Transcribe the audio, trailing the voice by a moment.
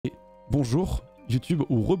bonjour YouTube,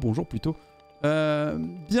 ou rebonjour plutôt.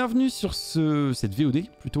 Bienvenue sur cette VOD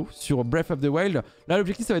plutôt, sur Breath of the Wild. Là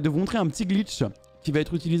l'objectif ça va être de vous montrer un petit glitch qui va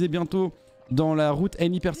être utilisé bientôt dans la route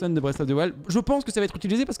Any Person de Breath of the Wild. Je pense que ça va être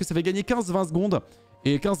utilisé parce que ça va gagner 15-20 secondes.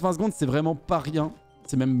 Et 15-20 secondes c'est vraiment pas rien.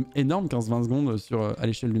 C'est même énorme 15-20 secondes à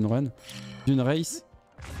l'échelle d'une run, d'une race.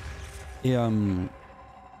 Et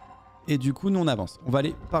du coup nous on avance. On va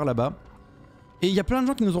aller par là-bas. Et il y a plein de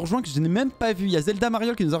gens qui nous ont rejoints que je n'ai même pas vu. Il y a Zelda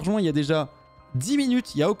Mariol qui nous a rejoint il y a déjà 10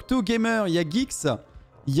 minutes. Il y a Octo Gamer, il y a Geeks,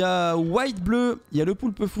 il y a White Bleu, il y a Le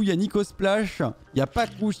Poulpe Fou, il y a Nico Splash, il y a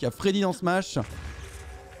Pacouche, il y a Freddy dans Smash.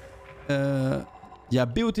 Il y a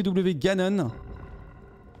BOTW Ganon.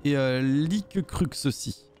 Et Leak Crux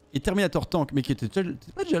aussi. Et Terminator Tank. Mais qui était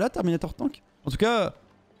pas déjà là, Terminator Tank? En tout cas...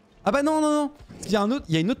 Ah bah non, non, non. Parce qu'il y a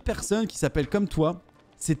il y a une autre personne qui s'appelle comme toi.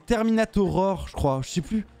 C'est Terminator, je crois. Je sais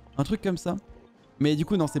plus. Un truc comme ça. Mais du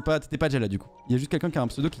coup, non, t'étais pas déjà là du coup. Il y a juste quelqu'un qui a un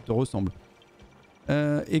pseudo qui te ressemble.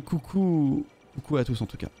 Et coucou à tous en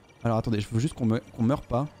tout cas. Alors attendez, je veux juste qu'on meure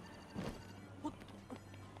pas.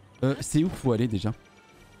 C'est où qu'il faut aller déjà?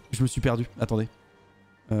 Je me suis perdu. Attendez.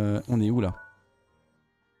 On est où là?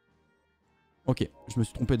 Ok, je me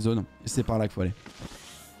suis trompé de zone. C'est par là qu'il faut aller.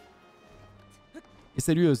 Et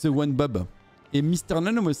salut The One Bob. Et Mister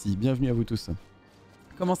Nanom aussi. Bienvenue à vous tous.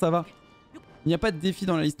 Comment ça va? Il n'y a pas de défi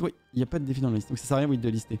dans la liste. Oui, il n'y a pas de défi dans la liste. Donc ça sert à rien oui, de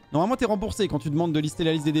lister. Normalement, t'es remboursé quand tu demandes de lister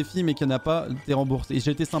la liste des défis, mais qu'il n'y en a pas, t'es remboursé. Et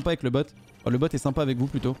j'ai été sympa avec le bot. Enfin, le bot est sympa avec vous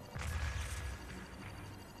plutôt.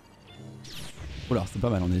 Oh là, c'est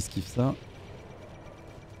pas mal, on esquive ça.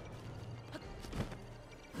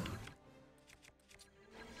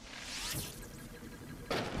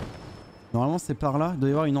 Normalement, c'est par là. Il doit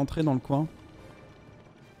y avoir une entrée dans le coin.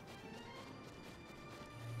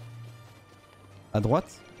 À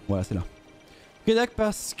droite? Voilà, c'est là. Ok, d'accord,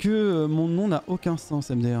 parce que mon nom n'a aucun sens,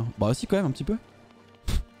 MDR. Bah, si, quand même, un petit peu.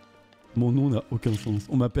 Mon nom n'a aucun sens.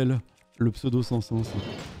 On m'appelle le pseudo sans sens.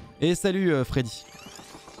 Et salut, Freddy.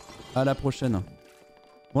 À la prochaine.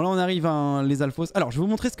 Bon, là, on arrive à les Alphos. Alors, je vais vous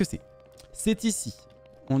montrer ce que c'est. C'est ici.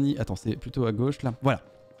 On y... Attends, c'est plutôt à gauche, là. Voilà.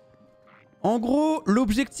 En gros,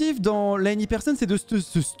 l'objectif dans la Any Person, c'est de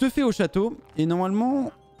se stuffer au château. Et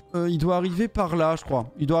normalement... il doit arriver par là, je crois.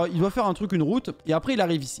 Il doit faire un truc, une route, et après il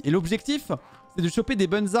arrive ici. Et l'objectif, c'est de choper des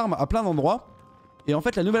bonnes armes à plein d'endroits. Et en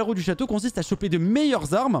fait, la nouvelle route du château consiste à choper de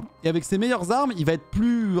meilleures armes. Et avec ces meilleures armes, il va être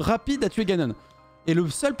plus rapide à tuer Ganon. Et le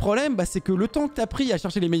seul problème, bah, c'est que le temps que t'as pris à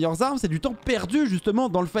chercher les meilleures armes, c'est du temps perdu justement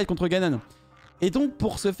dans le fight contre Ganon. Et donc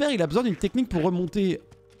pour ce faire, il a besoin d'une technique pour remonter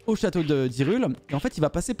au château d'Hyrule. Et en fait, il va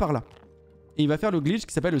passer par là. Et il va faire le glitch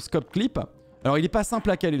qui s'appelle le scope clip. Alors il est pas simple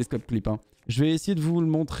à caler les scope clips, hein. Je vais essayer de vous le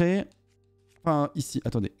montrer. Enfin, ici.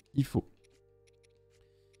 Attendez. Il faut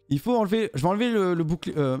enlever... Je vais enlever le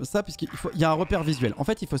bouclier... ça, puisqu'il y a un repère visuel. En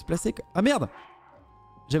fait, il faut se placer... Ah, merde!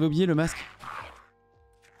 J'avais oublié le masque.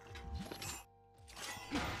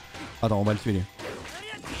 Attends, on va le tuer, lui.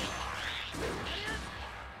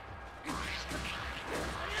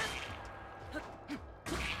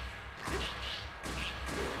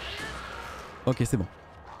 Ok, c'est bon.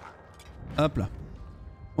 Hop là.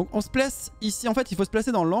 Donc on se place ici, en fait il faut se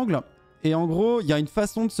placer dans l'angle. Et en gros il y a une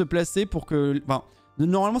façon de se placer pour que... Enfin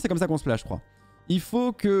normalement c'est comme ça qu'on se place je crois. Il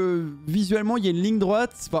faut que visuellement il y ait une ligne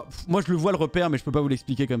droite. Enfin, moi je le vois le repère mais je peux pas vous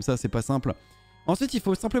l'expliquer comme ça, c'est pas simple. Ensuite il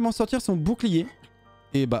faut simplement sortir son bouclier.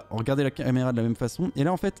 Et bah regardez la caméra de la même façon. Et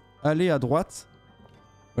là en fait aller à droite.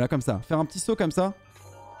 Voilà comme ça, faire un petit saut comme ça.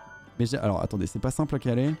 Mais alors attendez, c'est pas simple à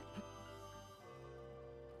caler.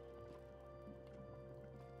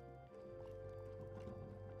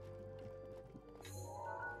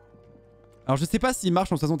 Alors je sais pas s'il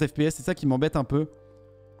marche en 60 FPS, c'est ça qui m'embête un peu.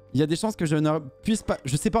 Il y a des chances que je ne puisse pas...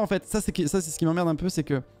 Je sais pas en fait, ça c'est ce qui m'emmerde un peu, c'est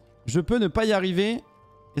que je peux ne pas y arriver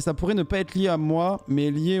et ça pourrait ne pas être lié à moi,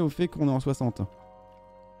 mais lié au fait qu'on est en 60.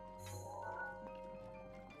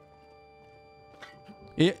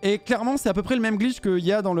 Et clairement c'est à peu près le même glitch qu'il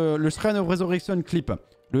y a dans le Shrine of Resurrection clip,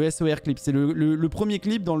 le SOR clip. C'est le premier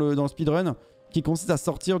clip dans le speedrun qui consiste à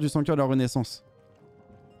sortir du sanctuaire de la Renaissance.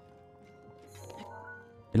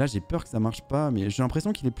 Et là j'ai peur que ça marche pas, mais j'ai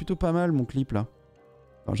l'impression qu'il est plutôt pas mal mon clip là.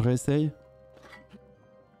 Alors je réessaye.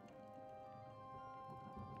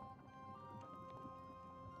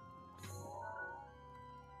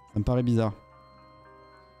 Ça me paraît bizarre.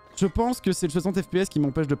 Je pense que c'est le 60 FPS qui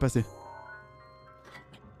m'empêche de passer.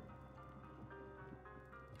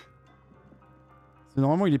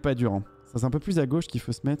 Normalement il est pas dur, hein. Ça c'est un peu plus à gauche qu'il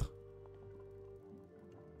faut se mettre.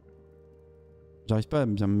 J'arrive pas à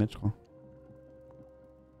bien me mettre je crois.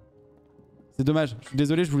 C'est dommage, je suis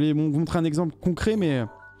désolé, je voulais vous montrer un exemple concret mais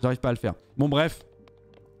j'arrive pas à le faire. Bon bref.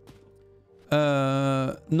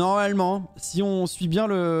 Normalement, si on suit bien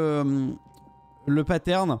le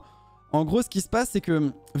pattern, en gros ce qui se passe c'est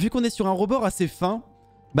que vu qu'on est sur un rebord assez fin,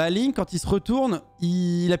 bah Link quand il se retourne,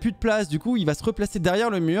 il a plus de place, du coup il va se replacer derrière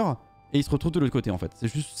le mur et il se retrouve de l'autre côté en fait. C'est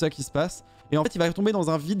juste ça qui se passe. Et en fait il va tomber dans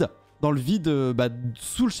un vide, dans le vide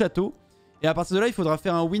sous le château. Et à partir de là il faudra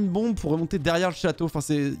faire un wind bomb pour remonter derrière le château. Enfin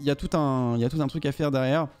il y a tout un truc à faire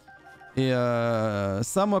derrière. Et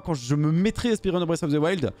ça moi quand je me mettrai à Speedrun Breath of the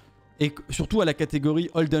Wild, et surtout à la catégorie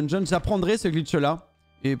All Dungeon, j'apprendrai ce glitch là.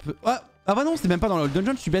 Et ah bah non, c'est même pas dans le All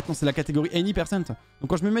Dungeon, je suis bête, non, c'est la catégorie Any Percent. Donc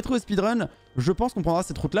quand je me mettrai au speedrun, je pense qu'on prendra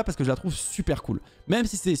cette route là parce que je la trouve super cool. Même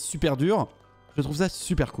si c'est super dur, je trouve ça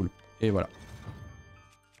super cool. Et voilà.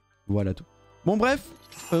 Voilà tout. Bon bref,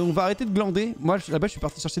 on va arrêter de glander. Moi là-bas je suis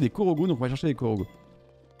parti chercher des Korogu, donc on va chercher des Korogu.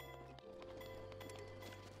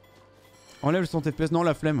 Enlève le 100 FPS, non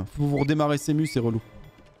la flemme. Faut vous redémarrer Cmu, c'est relou.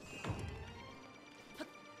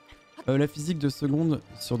 La physique de seconde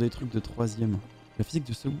sur des trucs de troisième. La physique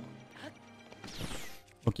de seconde.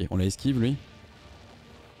 Ok, on la esquive lui.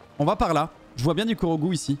 On va par là. Je vois bien du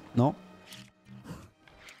Korogu ici, non?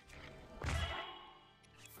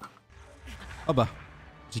 Ah bah,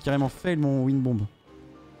 j'ai carrément fail mon wind bomb.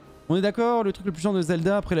 On est d'accord, le truc le plus chiant de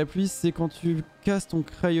Zelda après la pluie, c'est quand tu casses ton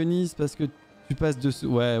crayonis parce que tu passes dessous.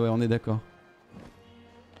 Ouais, on est d'accord.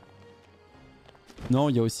 Non,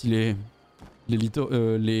 il y a aussi les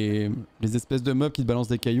espèces de mobs qui te balancent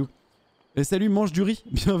des cailloux. Et salut, mange du riz,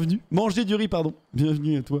 bienvenue. Manger du riz, pardon.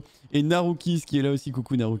 Bienvenue à toi. Et Narukis qui est là aussi,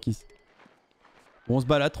 coucou Narukis. Bon, on se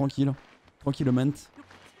balade tranquille. Tranquillement.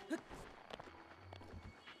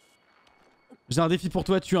 J'ai un défi pour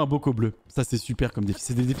toi, tuer un boko bleu. Ça c'est super comme défi.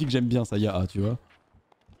 C'est des défis que j'aime bien ça, Yaha, tu vois.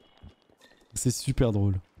 C'est super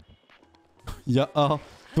drôle. Yaha,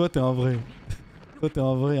 toi t'es un vrai. Toi t'es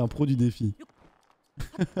un vrai, un pro du défi.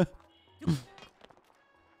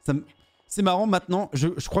 C'est marrant maintenant, je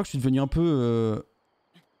crois que je suis devenu un peu...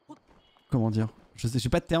 Comment dire? J'ai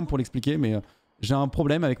pas de terme pour l'expliquer, mais j'ai un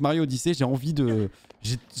problème avec Mario Odyssey. J'ai envie de...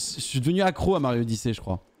 Je suis devenu accro à Mario Odyssey, je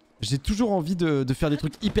crois. J'ai toujours envie de faire des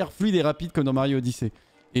trucs hyper fluides et rapides comme dans Mario Odyssey.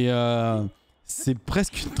 Et c'est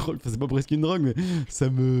presque une drogue. Enfin, c'est pas presque une drogue, mais ça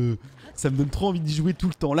me donne trop envie d'y jouer tout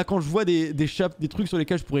le temps. Là, quand je vois des trucs sur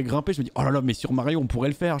lesquels je pourrais grimper, je me dis oh là là, mais sur Mario, on pourrait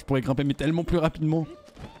le faire. Je pourrais grimper, mais tellement plus rapidement.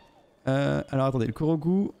 Alors attendez, le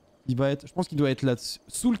Korogu, il va être... Je pense qu'il doit être là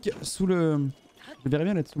sous le... Je le verrai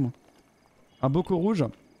bien là-dessous, moi. Un Boko rouge.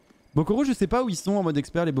 Boko rouge, je sais pas où ils sont en mode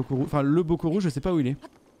expert, les Boko rouges. Enfin, le Boko rouge, je sais pas où il est.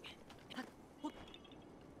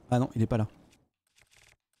 Ah non, il est pas là.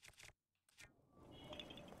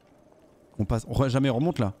 On passe... jamais on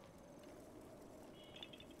remonte là.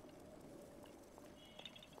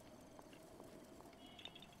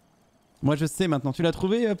 Moi je sais maintenant. Tu l'as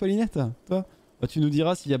trouvé, Paulinette? Toi bah, tu nous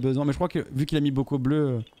diras s'il y a besoin. Mais je crois que vu qu'il a mis Boko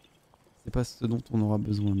bleu, c'est pas ce dont on aura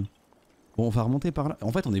besoin. Nous. Bon, on va remonter par là.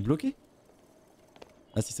 En fait, on est bloqué.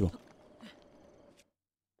 Ah si, c'est bon.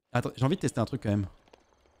 Attends, j'ai envie de tester un truc quand même.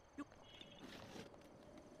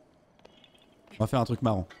 On va faire un truc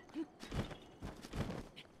marrant. Est-ce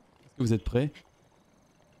que vous êtes prêts?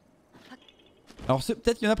 Alors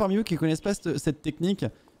peut-être qu'il y en a parmi vous qui connaissent pas cette technique.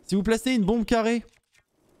 Si vous placez une bombe carrée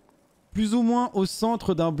plus ou moins au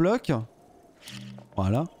centre d'un bloc,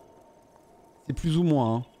 voilà, c'est plus ou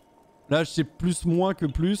moins. Hein. Là, je sais plus moins que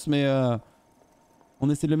plus, mais on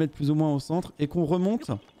essaie de le mettre plus ou moins au centre et qu'on remonte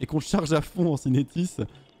et qu'on charge à fond en cinétis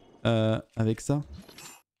avec ça.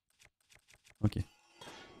 Ok.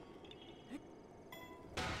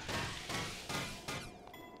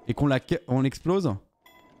 Et qu'on l'explose.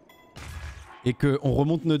 Et qu'on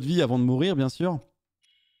remonte notre vie avant de mourir, bien sûr.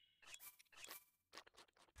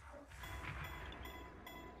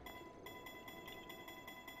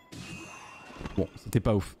 Bon, c'était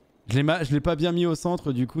pas ouf. Je l'ai pas bien mis au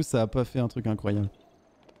centre, du coup ça a pas fait un truc incroyable.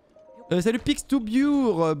 Salut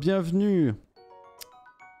Pix2Bure, bienvenue.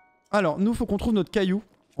 Alors, nous faut qu'on trouve notre caillou.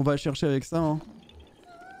 On va chercher avec ça.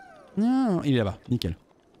 Hein. Il est là-bas, nickel.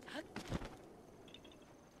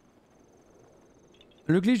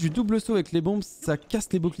 Le glitch du double saut avec les bombes, ça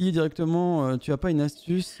casse les boucliers directement. Tu as pas une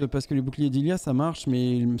astuce parce que les boucliers d'Ilia ça marche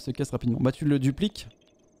mais ils se cassent rapidement. Bah tu le dupliques.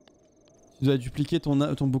 Tu dois dupliquer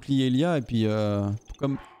ton bouclier Ilia et puis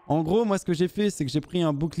comme... En gros moi ce que j'ai fait c'est que j'ai pris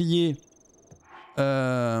un bouclier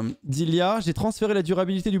d'Ilia. J'ai transféré la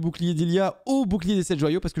durabilité du bouclier d'Ilia au bouclier des 7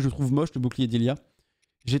 joyaux parce que je trouve moche le bouclier d'Ilia.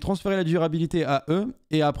 J'ai transféré la durabilité à eux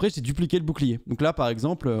et après j'ai dupliqué le bouclier. Donc là par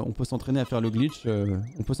exemple on peut s'entraîner à faire le glitch.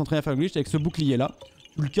 On peut s'entraîner à faire le glitch avec ce bouclier là.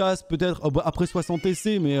 Tu le casses peut-être après 60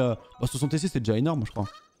 essais mais 60 essais c'est déjà énorme je crois.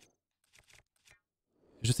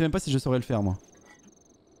 Je sais même pas si je saurais le faire moi.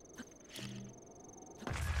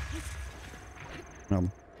 Merde.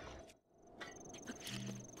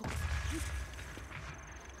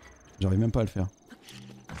 J'arrive même pas à le faire.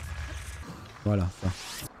 Voilà, ça.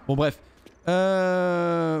 Bon bref.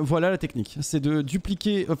 Voilà la technique. C'est de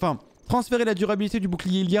dupliquer... Enfin, transférer la durabilité du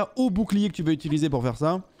bouclier Ilia au bouclier que tu veux utiliser pour faire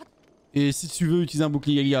ça. Et si tu veux utiliser un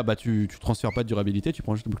bouclier Ilia, bah tu transfères pas de durabilité, tu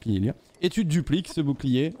prends juste le bouclier Ilia. Et tu dupliques ce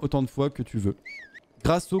bouclier autant de fois que tu veux.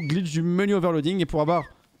 Grâce au glitch du menu overloading. Et pour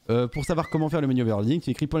savoir comment faire le menu overloading, tu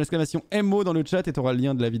écris !MO dans le chat et tu auras le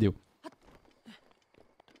lien de la vidéo.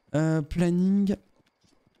 Planning.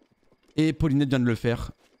 Et Paulinette vient de le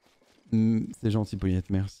faire. C'est gentil Paulinette,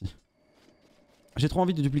 merci. J'ai trop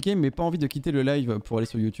envie de dupliquer mais pas envie de quitter le live pour aller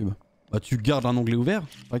sur YouTube. Bah tu gardes un onglet ouvert,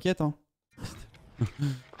 t'inquiète hein.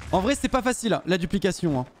 En vrai c'est pas facile hein, la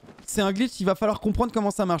duplication hein. C'est un glitch, il va falloir comprendre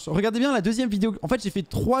comment ça marche. Regardez bien la deuxième vidéo. En fait j'ai fait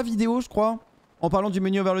 3 vidéos je crois en parlant du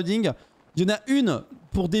menu overloading. Il y en a une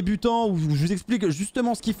pour débutants où je vous explique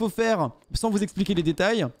justement ce qu'il faut faire sans vous expliquer les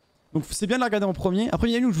détails. Donc c'est bien de la regarder en premier. Après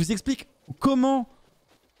il y a une où je vous explique comment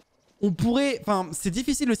on pourrait... Enfin c'est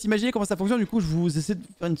difficile de s'imaginer comment ça fonctionne. Du coup je vous essaie de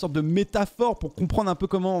faire une sorte de métaphore pour comprendre un peu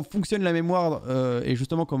comment fonctionne la mémoire et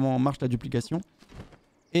justement comment marche la duplication.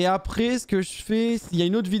 Et après ce que je fais, il y a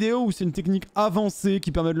une autre vidéo où c'est une technique avancée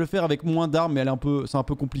qui permet de le faire avec moins d'armes. Mais c'est un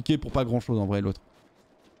peu compliqué pour pas grand chose en vrai l'autre.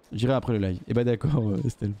 J'irai après le live. Et bah d'accord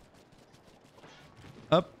Estelle.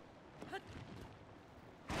 Hop.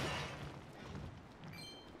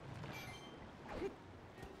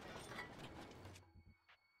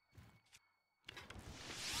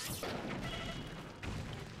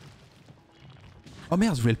 Oh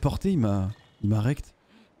merde, je voulais le porter, il m'a rect.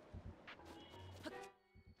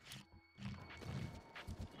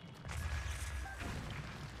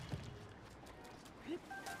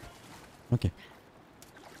 Ok.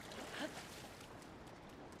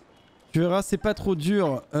 Tu verras, c'est pas trop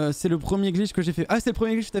dur. C'est le premier glitch que j'ai fait. Ah, c'est le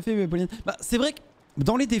premier glitch que t'as fait, Pauline. Bah, c'est vrai que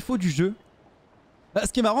dans les défauts du jeu, bah,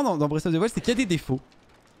 ce qui est marrant dans Breath of the Wild, c'est qu'il y a des défauts.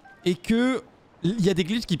 Et que il y a des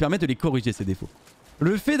glitches qui permettent de les corriger, ces défauts.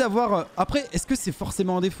 Le fait d'avoir... Après, est-ce que c'est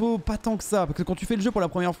forcément un défaut? Pas tant que ça. Parce que quand tu fais le jeu pour la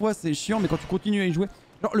première fois, c'est chiant. Mais quand tu continues à y jouer...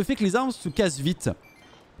 Genre, le fait que les armes se cassent vite.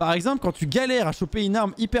 Par exemple, quand tu galères à choper une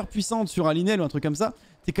arme hyper puissante sur un Linel ou un truc comme ça,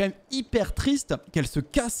 t'es quand même hyper triste qu'elle se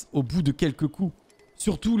casse au bout de quelques coups.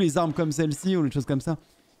 Surtout les armes comme celle-ci ou les choses comme ça.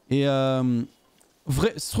 Et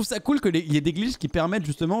je trouve ça cool qu'il y ait des glitches qui permettent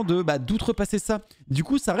justement d'outrepasser ça. Du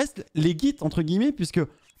coup, ça reste legit, entre guillemets, puisque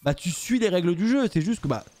bah, tu suis les règles du jeu. C'est juste que...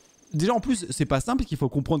 bah déjà en plus c'est pas simple parce qu'il faut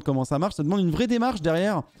comprendre comment ça marche. Ça demande une vraie démarche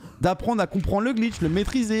derrière. D'apprendre à comprendre le glitch, le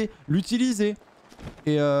maîtriser, l'utiliser.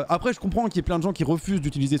 Et après je comprends qu'il y ait plein de gens qui refusent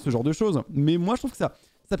d'utiliser ce genre de choses. Mais moi je trouve que ça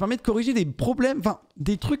permet de corriger des problèmes. Enfin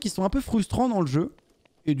des trucs qui sont un peu frustrants dans le jeu.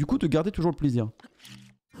 Et du coup de garder toujours le plaisir.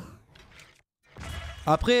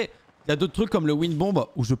 Après il y a d'autres trucs comme le wind bomb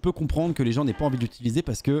où je peux comprendre que les gens n'aient pas envie d'utiliser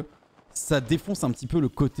parce que ça défonce un petit peu le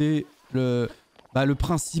côté... le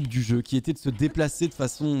principe du jeu qui était de se déplacer de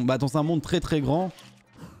façon dans un monde très très grand.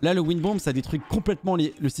 Là le wind bomb ça détruit complètement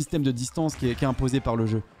le système de distance qui est imposé par le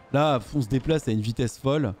jeu. Là on se déplace à une vitesse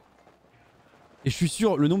folle. Et je suis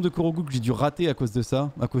sûr le nombre de Korogu que j'ai dû rater à cause de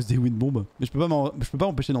ça, à cause des wind bombs. Mais je peux pas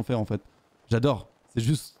m'empêcher d'en faire en fait. J'adore, c'est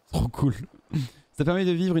juste trop cool. Ça permet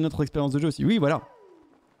de vivre une autre expérience de jeu aussi. Oui voilà.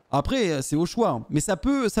 Après c'est au choix hein. Mais ça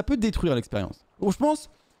peut détruire l'expérience. Donc je pense...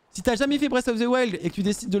 Si t'as jamais fait Breath of the Wild et que tu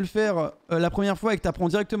décides de le faire la première fois et que t'apprends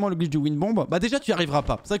directement le glitch du wind bomb, bah déjà tu y arriveras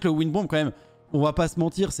pas. C'est vrai que le wind bomb quand même, on va pas se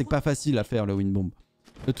mentir, c'est pas facile à faire le wind bomb.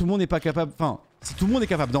 Tout le monde n'est pas capable, enfin si tout le monde est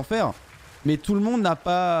capable d'en faire, mais tout le monde n'a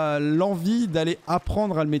pas l'envie d'aller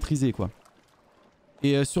apprendre à le maîtriser quoi.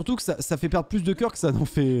 Et surtout que ça fait perdre plus de cœur que ça te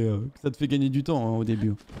fait gagner du temps hein, au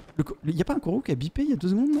début. Y'a pas un Koro qui a bipé il y a 2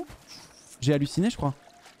 secondes non? J'ai halluciné je crois.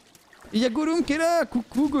 Et y'a Gollum qui est là,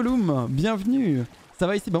 coucou Gollum, bienvenue. Ça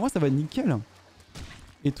va ici? Bah moi ça va nickel.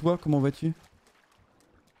 Et toi comment vas-tu?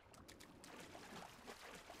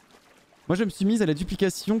 Moi je me suis mise à la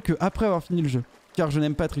duplication que après avoir fini le jeu. Car je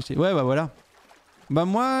n'aime pas tricher. Ouais bah voilà. Bah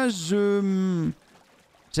moi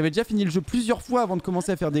j'avais déjà fini le jeu plusieurs fois avant de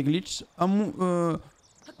commencer à faire des glitches.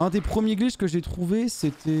 Un des premiers glitches que j'ai trouvé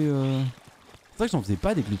c'était... C'est vrai que j'en faisais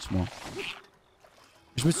pas des glitches moi.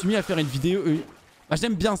 Je me suis mis à faire une vidéo... Bah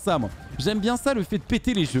j'aime bien ça moi. J'aime bien ça le fait de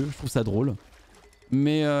péter les jeux. Je trouve ça drôle.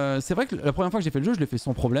 Mais c'est vrai que la première fois que j'ai fait le jeu, je l'ai fait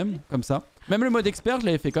sans problème, comme ça. Même le mode expert, je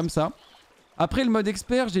l'avais fait comme ça. Après le mode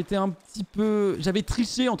expert, j'étais un petit peu... J'avais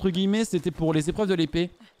triché, entre guillemets, c'était pour les épreuves de l'épée.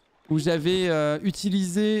 Où j'avais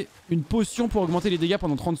utilisé une potion pour augmenter les dégâts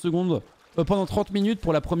pendant 30 secondes. Pendant 30 minutes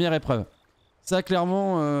pour la première épreuve. Ça,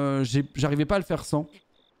 clairement, j'arrivais pas à le faire sans.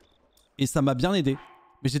 Et ça m'a bien aidé.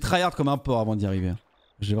 Mais j'ai tryhard comme un porc avant d'y arriver.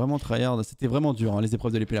 J'ai vraiment tryhard. C'était vraiment dur, hein, les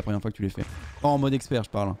épreuves de l'épée la première fois que tu les fais. Oh, en mode expert, je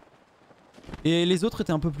parle. Et les autres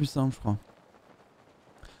étaient un peu plus simples, je crois.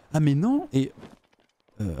 Ah mais non. Et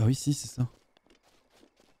Ah oui, si, c'est ça.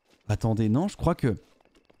 Attendez, non, je crois que...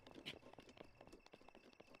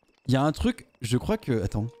 Il y a un truc, je crois que...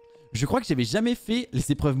 Attends. Je crois que j'avais jamais fait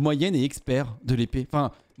les épreuves moyennes et experts de l'épée.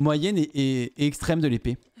 Enfin, moyenne et extrême de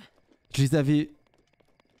l'épée. Je les avais...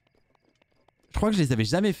 Je crois que je les avais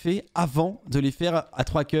jamais fait avant de les faire à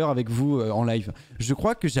 3 cœurs avec vous en live. Je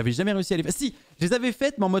crois que j'avais jamais réussi à les faire. Si, je les avais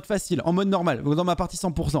faites mais en mode facile, en mode normal, dans ma partie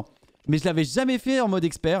 100%. Mais je l'avais jamais fait en mode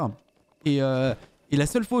expert. Et la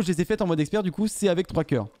seule fois où je les ai faites en mode expert, du coup, c'est avec 3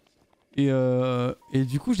 cœurs. Et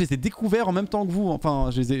du coup, je les ai découverts en même temps que vous. Enfin,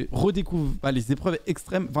 je les ai redécouverts. Enfin, les épreuves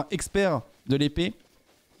extrêmes, enfin experts de l'épée,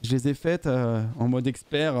 je les ai faites en mode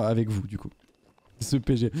expert avec vous, du coup. Ce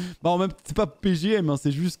PG. Bah, en même, c'est pas PGM, hein,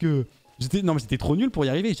 c'est juste que... Non mais c'était trop nul pour y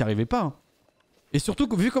arriver, j'y arrivais pas. Hein. Et surtout,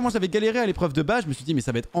 vu comment j'avais galéré à l'épreuve de base, je me suis dit mais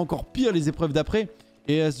ça va être encore pire les épreuves d'après.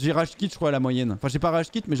 Et j'ai rage quit je crois à la moyenne. Enfin j'ai pas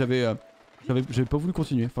rage quit mais j'avais pas voulu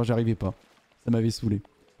continuer. Enfin j'arrivais pas. Ça m'avait saoulé.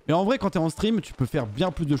 Mais en vrai quand t'es en stream tu peux faire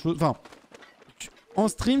bien plus de choses. Enfin en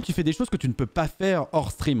stream tu fais des choses que tu ne peux pas faire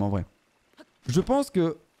hors stream en vrai. Je pense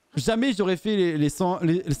que jamais j'aurais fait les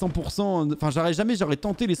 100%... Enfin jamais j'aurais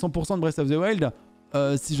tenté les 100% de Breath of the Wild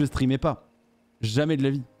si je streamais pas. Jamais de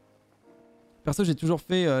la vie. Perso, j'ai toujours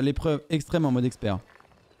fait l'épreuve extrême en mode expert.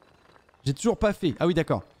 J'ai toujours pas fait. Ah oui,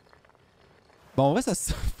 d'accord. Bah en vrai, ça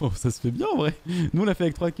se fait bien en vrai. Nous, on l'a fait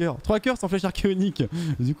avec 3 cœurs. 3 cœurs sans flèche archéonique.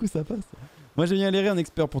 Du coup, ça passe. Moi, j'ai bien galéré en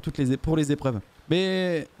expert pour les épreuves.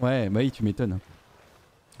 Mais ouais, bah oui, tu m'étonnes.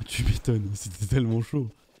 Tu m'étonnes. C'était tellement chaud.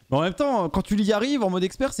 Mais en même temps, quand tu y arrives en mode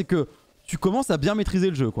expert, c'est que tu commences à bien maîtriser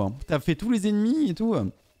le jeu, quoi. T'as fait tous les ennemis et tout.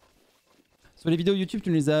 Sur les vidéos YouTube,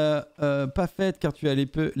 tu ne les as pas faites car tu as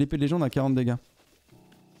l'épée de légende à 40 dégâts.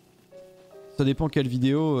 Ça dépend quelle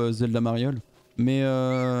vidéo, Zelda Mariol. Mais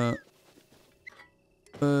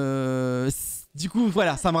du coup,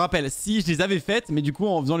 voilà, ça me rappelle. Si, je les avais faites, mais du coup,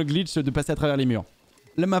 en faisant le glitch de passer à travers les murs.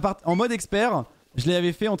 Là, en mode expert, je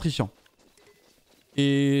l'avais fait en trichant.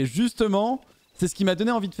 Et justement, c'est ce qui m'a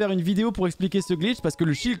donné envie de faire une vidéo pour expliquer ce glitch. Parce que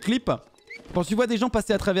le shield clip, quand tu vois des gens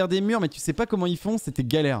passer à travers des murs, mais tu sais pas comment ils font, c'était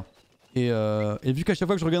galère. Et vu qu'à chaque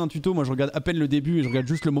fois que je regarde un tuto, moi je regarde à peine le début et je regarde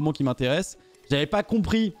juste le moment qui m'intéresse, j'avais pas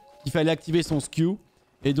compris qu'il fallait activer son skew.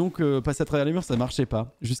 Et donc passer à travers les murs ça marchait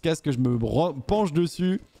pas. Jusqu'à ce que je me penche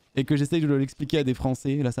dessus et que j'essaye de l'expliquer à des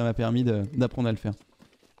Français. Là ça m'a permis d'apprendre à le faire.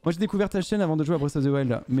 Moi j'ai découvert ta chaîne avant de jouer à Breath of the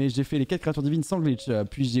Wild. Mais j'ai fait les 4 créatures divines sans glitch.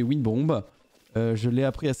 Puis j'ai win bomb. Je l'ai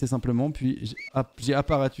appris assez simplement. Puis j'ai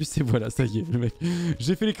apparatus et voilà, ça y est le mec.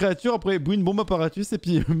 J'ai fait les créatures, après win bomb apparatus et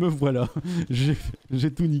puis me voilà.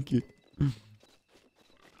 J'ai tout niqué.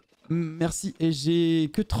 Merci. Et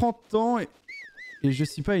j'ai que 30 ans et je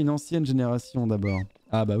suis pas une ancienne génération d'abord.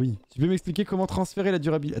 Ah bah oui. Tu peux m'expliquer comment transférer la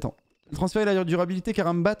durabilité... Attends. Transférer la durabilité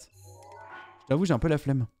Karambat. Je t'avoue j'ai un peu la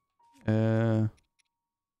flemme.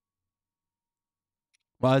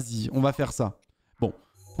 Vas-y, on va faire ça. Bon.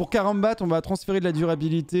 Pour Karambat, on va transférer de la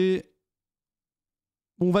durabilité.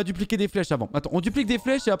 On va dupliquer des flèches avant. Attends, on duplique des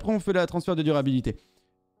flèches et après on fait la transfert de durabilité.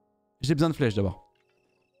 J'ai besoin de flèches d'abord.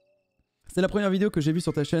 C'est la première vidéo que j'ai vue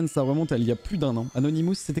sur ta chaîne, ça remonte à il y a plus d'1 an.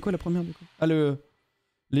 Anonymous, c'était quoi la première du coup? Ah,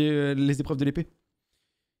 les épreuves de l'épée.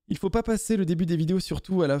 Il faut pas passer le début des vidéos,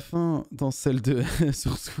 surtout à la fin dans celle de...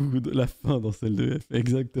 surtout la fin dans celle de F,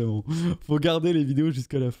 exactement. Faut garder les vidéos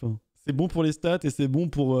jusqu'à la fin. C'est bon pour les stats et c'est bon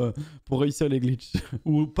pour réussir les glitches.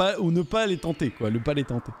 ou ne pas les tenter, quoi. Ne pas les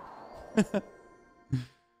tenter.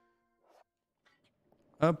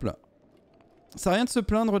 Hop là. Ça sert à rien de se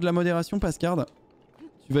plaindre de la modération, Pascard.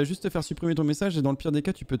 Tu vas juste te faire supprimer ton message et dans le pire des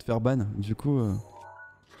cas, tu peux te faire ban. Du coup,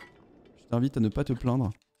 je t'invite à ne pas te plaindre.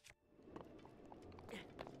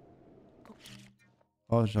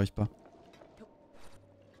 Oh, j'arrive pas.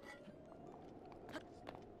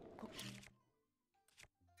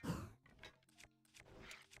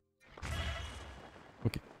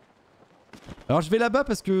 Ok. Alors je vais là-bas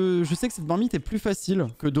parce que je sais que cette marmite est plus facile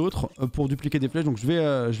que d'autres pour dupliquer des flèches, donc je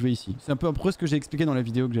vais ici. C'est un peu après ce que j'ai expliqué dans la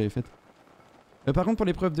vidéo que j'avais faite. Par contre pour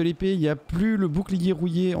l'épreuve de l'épée, il n'y a plus le bouclier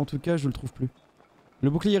rouillé, en tout cas je le trouve plus. Le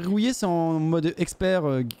bouclier rouillé c'est en mode expert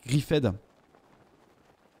griffed.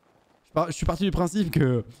 Je suis parti du principe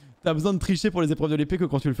que t'as besoin de tricher pour les épreuves de l'épée que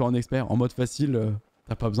quand tu le fais en expert. En mode facile,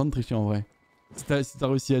 t'as pas besoin de tricher en vrai. Si t'as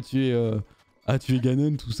réussi à tuer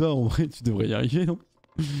Ganon, tout ça, en vrai tu devrais y arriver, non?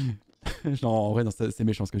 Non, en vrai, c'est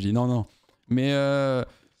méchant ce que je dis. Non, non. Mais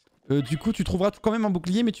du coup, tu trouveras quand même un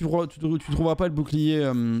bouclier, mais tu trouveras pas le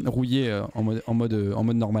bouclier rouillé en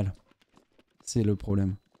mode normal. C'est le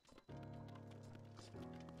problème.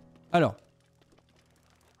 Alors.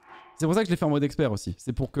 C'est pour ça que je l'ai fait en mode expert aussi.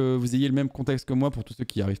 C'est pour que vous ayez le même contexte que moi pour tous ceux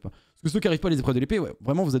qui n'y arrivent pas. Parce que ceux qui n'y arrivent pas à les épreuves de l'épée, ouais,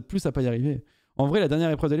 vraiment, vous êtes plus à pas y arriver. En vrai, la dernière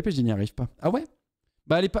épreuve de l'épée, je n'y arrive pas. Ah ouais?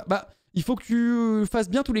 Bah, elle est pas... bah, il faut que tu fasses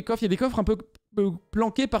bien tous les coffres. Il y a des coffres un peu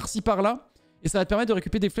planqués par-ci par-là. Et ça va te permettre de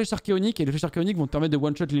récupérer des flèches archéoniques. Et les flèches archéoniques vont te permettre de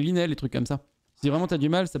one-shot les linels, les trucs comme ça. Si vraiment t'as du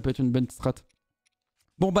mal, ça peut être une bonne strat.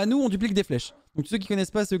 Bon bah nous on duplique des flèches. Donc ceux qui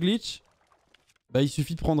connaissent pas ce glitch, bah il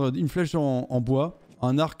suffit de prendre une flèche en bois,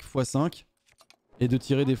 un arc x5 et de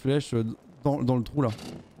tirer des flèches dans le trou là.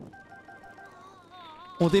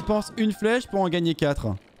 On dépense une flèche pour en gagner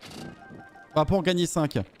 4. Enfin pour en gagner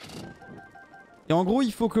 5. Et en gros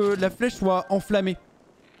il faut que la flèche soit enflammée.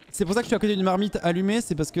 C'est pour ça que je suis à côté d'une marmite allumée,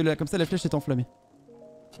 c'est parce que comme ça la flèche est enflammée.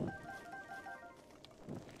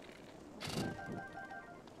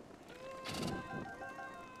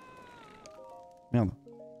 Merde.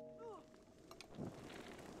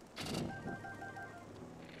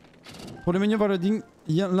 Pour le menu overloading,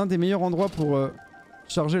 l'un des meilleurs endroits pour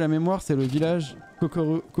charger la mémoire, c'est le village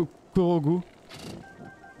Kokorogu.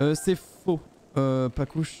 C'est faux, pas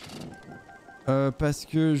couche. Parce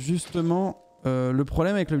que justement, le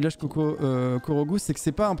problème avec le village Kokorogu, c'est que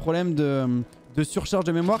c'est pas un problème de surcharge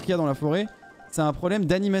de mémoire qu'il y a dans la forêt. C'est un problème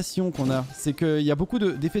d'animation qu'on a. C'est qu'il y a beaucoup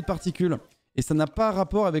d'effets de particules. Et ça n'a pas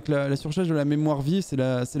rapport avec la surcharge de la mémoire vive, c'est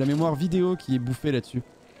la mémoire vidéo qui est bouffée là-dessus.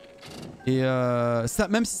 Et ça,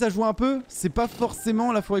 même si ça joue un peu, c'est pas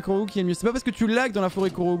forcément la forêt Kokorogu qui est le mieux. C'est pas parce que tu lags dans la forêt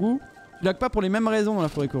Kokorogu, tu lags pas pour les mêmes raisons dans la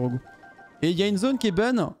forêt Kokorogu. Et il y a une zone qui est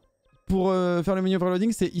bonne pour faire le menu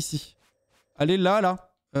overloading, c'est ici. Allez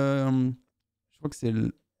là. Je crois que c'est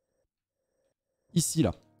ici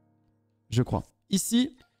là. Je crois.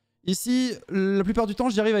 Ici, la plupart du temps,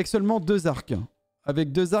 j'y arrive avec seulement 2 arcs.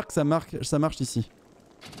 Avec 2 arcs, ça marche ici.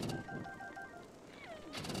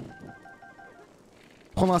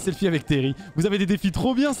 Prendre un selfie avec Terry. Vous avez des défis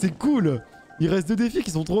trop bien, c'est cool. Il reste 2 défis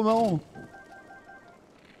qui sont trop marrants.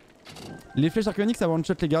 Les flèches archéoniques, ça va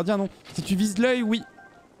one-shot les gardiens, non? Si tu vises l'œil, oui.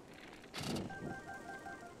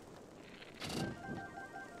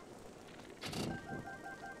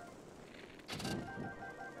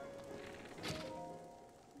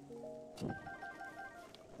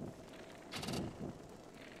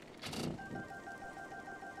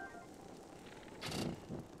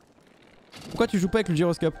 Pourquoi tu joues pas avec le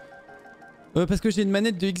gyroscope? Parce que j'ai une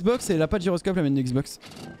manette de Xbox et elle a pas de gyroscope la manette de Xbox.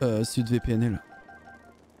 SudVPNL.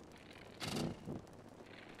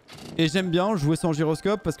 Et j'aime bien jouer sans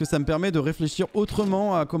gyroscope parce que ça me permet de réfléchir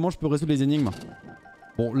autrement à comment je peux résoudre les énigmes.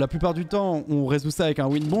 Bon, la plupart du temps on résout ça avec un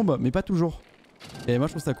wind bomb, mais pas toujours. Et moi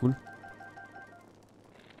je trouve ça cool.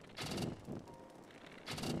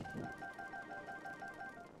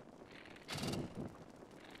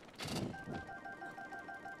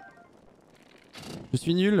 Je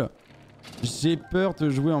suis nul. J'ai peur de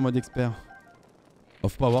jouer en mode expert. Oh,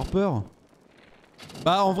 faut pas avoir peur.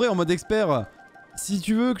 Bah en vrai en mode expert, si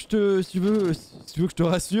tu veux que je te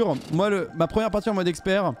rassure, moi ma première partie en mode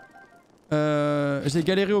expert, j'ai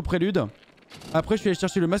galéré au prélude. Après je suis allé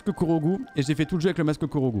chercher le masque Kokorogu et j'ai fait tout le jeu avec le masque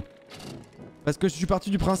Kokorogu. Parce que je suis parti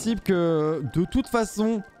du principe que de toute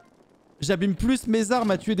façon, j'abîme plus mes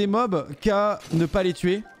armes à tuer des mobs qu'à ne pas les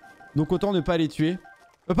tuer. Donc autant ne pas les tuer.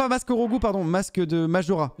 Pas masque Kokorogu, pardon, masque de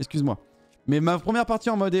Majora, excuse-moi. Mais ma première partie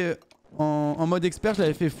en mode expert, je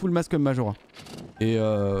l'avais fait full masque Majora. Et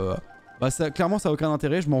bah ça, clairement ça a aucun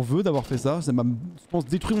intérêt, je m'en veux d'avoir fait ça. Ça m'a, je pense,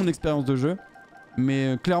 détruit mon expérience de jeu.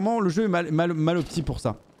 Mais clairement le jeu est mal opti pour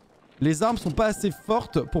ça. Les armes sont pas assez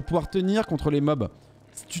fortes pour pouvoir tenir contre les mobs.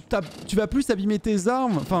 Tu vas plus abîmer tes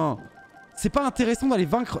armes, enfin... C'est pas intéressant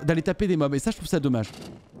d'aller taper des mobs et ça je trouve ça dommage.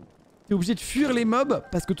 T'es obligé de fuir les mobs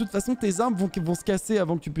parce que de toute façon tes armes vont se casser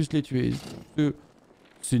avant que tu puisses les tuer.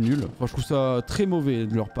 C'est nul. Enfin, je trouve ça très mauvais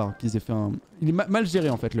de leur part qu'ils aient fait un... Il est mal géré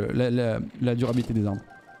en fait la durabilité des armes.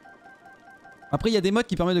 Après il y a des modes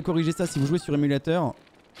qui permettent de corriger ça. Si vous jouez sur émulateur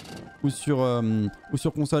ou sur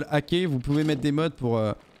console hackée, vous pouvez mettre des modes pour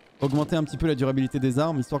augmenter un petit peu la durabilité des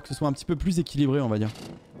armes, histoire que ce soit un petit peu plus équilibré on va dire.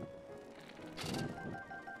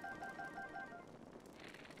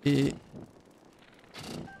 Et...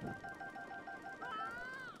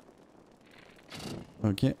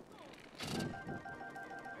 Ok.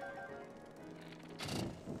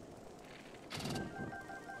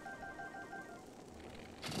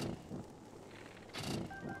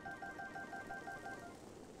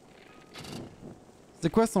 C'est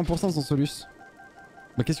quoi 100% sans solus?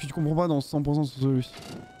 Bah qu'est-ce que tu comprends pas dans 100% sans solus?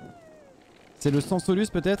 C'est le sans solus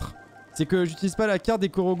peut-être? C'est que j'utilise pas la carte des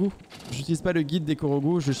Kokorogu. J'utilise pas le guide des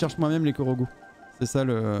Kokorogu, je cherche moi-même les Kokorogu. C'est ça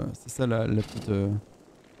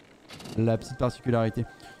la petite particularité.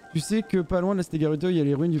 Tu sais que pas loin de la cité Garuto, il y a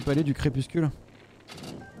les ruines du palais du crépuscule?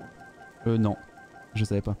 Non. Je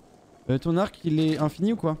savais pas. Ton arc, il est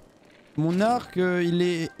infini ou quoi? Mon arc, il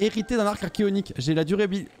est hérité d'un arc archéonique. J'ai la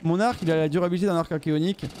durabilité... Mon arc, il a la durabilité d'un arc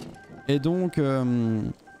archéonique. Et donc il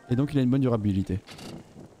a une bonne durabilité.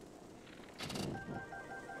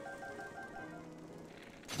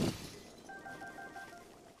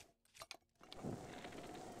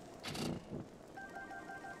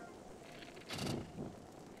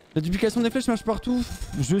 La duplication des flèches marche partout.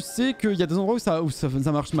 Je sais qu'il y a des endroits où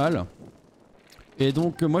ça marche mal. Et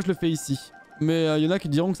donc moi je le fais ici. Mais il y en a qui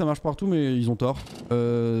diront que ça marche partout, mais ils ont tort.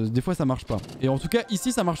 Des fois ça marche pas. Et en tout cas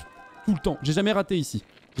ici ça marche tout le temps. J'ai jamais raté ici.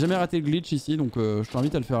 J'ai jamais raté le glitch ici, donc je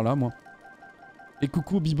t'invite à le faire là moi. Et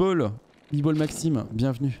coucou B-Ball. B-Ball Maxime,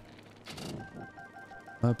 bienvenue.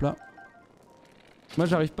 Hop là. Moi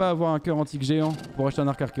j'arrive pas à avoir un cœur antique géant pour acheter un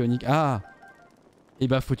arc archéonique. Ah! Et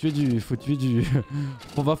bah faut tuer du...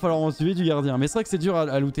 On va falloir en tuer du gardien. Mais c'est vrai que c'est dur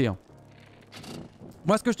à looter. Hein.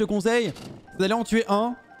 Moi ce que je te conseille, c'est d'aller en tuer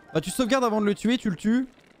un. Bah tu sauvegardes avant de le tuer, tu le tues.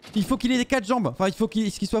 Il faut qu'il ait les 4 jambes. Enfin il faut qu'il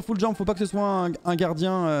soit full jambes. Faut pas que ce soit un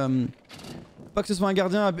gardien... Pas que ce soit un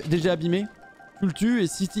gardien déjà abîmé. Tu le tues et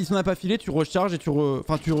si t'en as pas filé, tu recharges et tu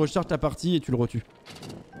recharges ta partie et tu le retues.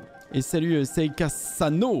 Et salut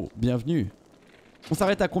Seikasano, bienvenue. On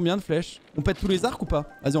s'arrête à combien de flèches? On pète tous les arcs ou pas?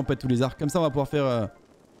 Vas-y on pète tous les arcs. Comme ça on va pouvoir faire...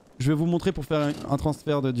 Je vais vous montrer pour faire un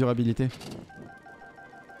transfert de durabilité.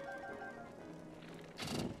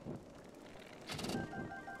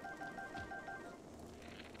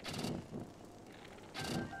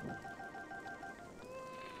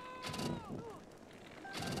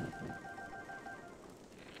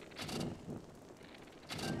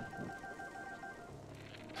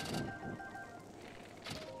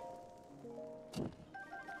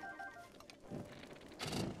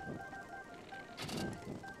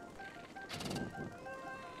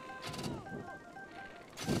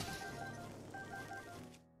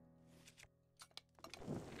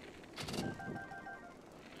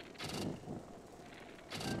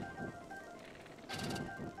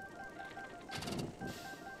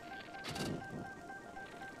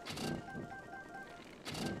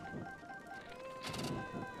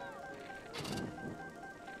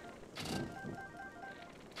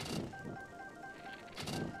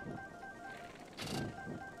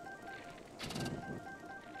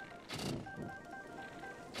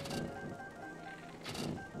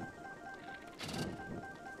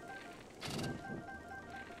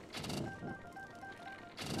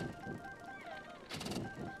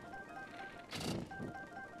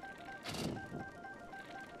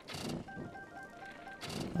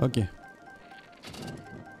 Ok.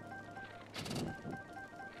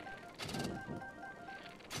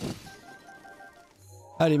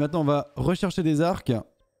 Allez, maintenant on va rechercher des arcs.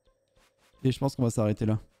 Et je pense qu'on va s'arrêter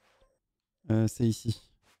là. C'est ici.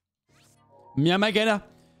 Miamagana.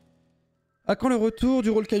 À quand le retour du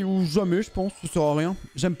rôle caillou? Jamais, je pense, ça sert à rien.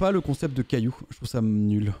 J'aime pas le concept de caillou, je trouve ça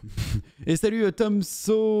nul. Et salut Tom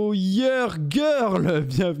Sawyer Girl.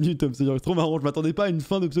 Bienvenue Tom Sawyer, c'est trop marrant, je m'attendais pas à une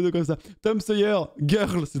fin de pseudo comme ça. Tom Sawyer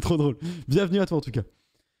Girl, c'est trop drôle. Bienvenue à toi en tout cas.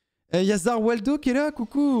 Il y a Zarwaldo qui est là,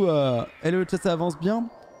 coucou. Hello, le chat, ça avance bien?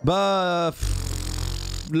 Bah...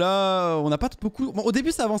 là, on n'a pas beaucoup... Bon, au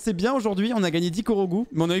début ça avançait bien, aujourd'hui on a gagné 10 Korogu,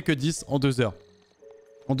 mais on a eu que 10 en 2 heures.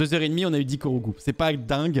 En 2h30 on a eu 10 Korogu, c'est pas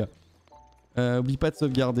dingue. Oublie pas de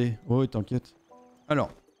sauvegarder. Oh, t'inquiète.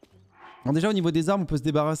 Alors déjà au niveau des armes, on peut se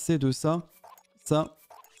débarrasser de ça. Ça.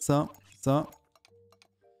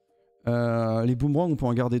 Les boomerangs, on peut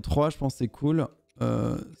en garder 3, je pense c'est cool.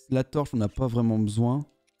 La torche, on n'a pas vraiment besoin.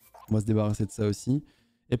 On va se débarrasser de ça aussi.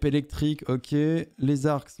 Épée électrique, ok. Les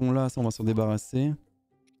arcs sont là, ça on va s'en débarrasser.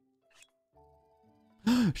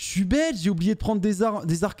 Je suis bête, j'ai oublié de prendre des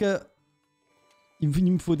arcs à... Il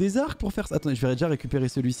me faut des arcs pour faire ça. Attendez, je vais déjà récupérer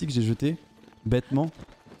celui-ci que j'ai jeté. Bêtement.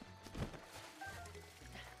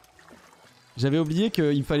 J'avais oublié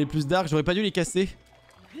qu'il me fallait plus d'arcs, j'aurais pas dû les casser.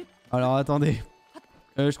 Alors attendez.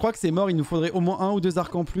 Je crois que c'est mort, il nous faudrait au moins 1 ou 2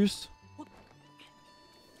 arcs en plus.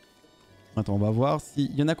 Attends, on va voir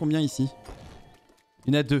s'il y en a combien ici.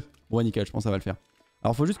 Il y en a 2. Bon, nickel, je pense que ça va le faire.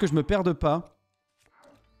 Alors faut juste que je me perde pas.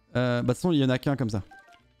 Bah de toute façon, il y en a qu'un comme ça.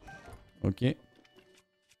 Ok.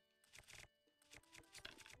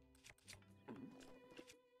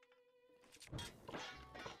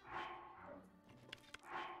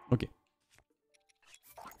 Ok.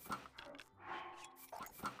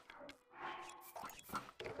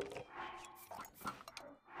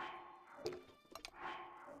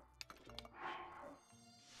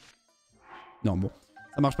 Non, bon.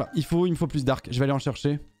 Ça marche pas. Il me faut plus d'arc. Je vais aller en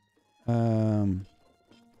chercher. Je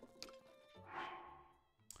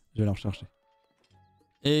vais aller en chercher.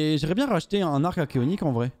 Et j'aimerais bien racheter un arc archéonique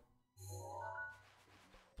en vrai.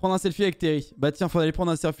 Prendre un selfie avec Terry. Bah tiens, faut aller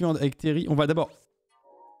prendre un selfie avec Terry. On va d'abord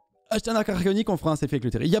acheter un arc archéonique, on fera un selfie avec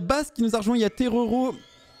le Terry. Il y a Bass qui nous a rejoint, il y a Terrero.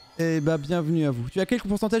 Eh bah bienvenue à vous. Tu as quel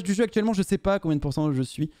pourcentage du jeu actuellement? Je sais pas combien de pourcents je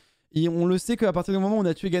suis. Et on le sait qu'à partir du moment où on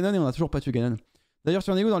a tué Ganon et on a toujours pas tué Ganon. D'ailleurs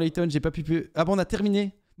tu en es où dans Layton? J'ai pas pu... Ah bon on a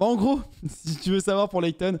terminé. Bah en gros, si tu veux savoir pour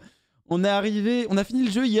Layton, on est arrivé... On a fini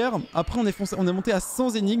le jeu hier. Après on est monté à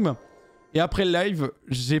 100 énigmes. Et après le live,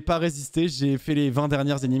 j'ai pas résisté. J'ai fait les 20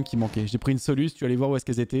 dernières énigmes qui manquaient. J'ai pris une soluce, tu allais voir où est-ce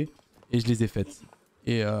qu'elles étaient. Et je les ai faites.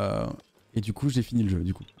 Et du coup j'ai fini le jeu.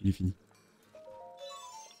 Du coup il est fini.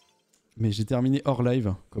 Mais j'ai terminé hors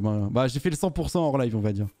live. Comme un... Bah j'ai fait le 100% hors live on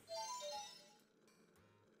va dire.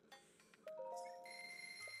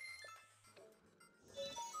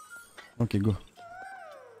 Ok go.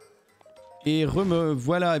 Et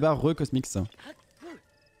voilà, et bah re-Cosmix.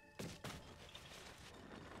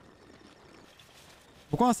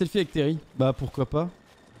 Pourquoi un selfie avec Terry? Bah pourquoi pas.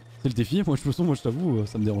 C'est le défi, moi je t'avoue,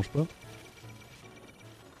 ça me dérange pas.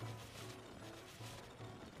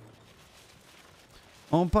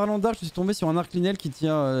 En parlant d'arc, je suis tombé sur un arc linéal qui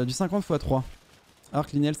tient du 50 x 3.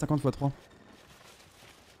 Arc linéal 50 x 3.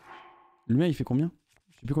 Le mien il fait combien?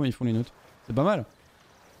 Je sais plus combien ils font les notes. C'est pas mal.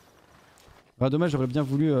 Ah dommage, j'aurais bien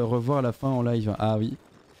voulu revoir la fin en live. Ah oui.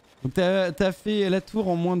 Donc t'as fait la tour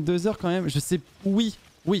en moins de 2 heures quand même. Je sais... Oui.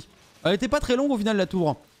 Elle était pas très longue au final la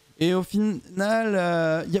tour. Et au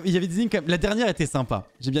final, il y avait des énigmes quand même. La dernière était sympa.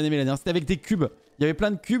 J'ai bien aimé la dernière. C'était avec des cubes. Il y avait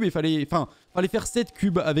plein de cubes et il fallait faire 7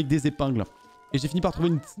 cubes avec des épingles. Et j'ai fini par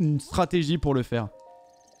trouver une stratégie pour le faire.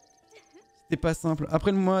 C'était pas simple.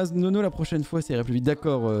 Après moi, Nono, la prochaine fois, ça irait plus vite.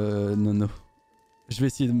 D'accord, Nono. Je vais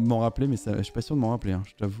essayer de m'en rappeler, mais ça, je suis pas sûr de m'en rappeler. Hein.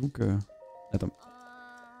 Je t'avoue que... Attends.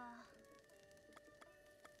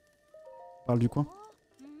 Parle du coin.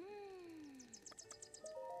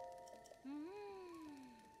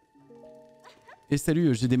 Et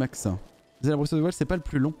salut, j'ai des max. La brosse de voile, c'est pas le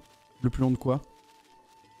plus long. Le plus long de quoi?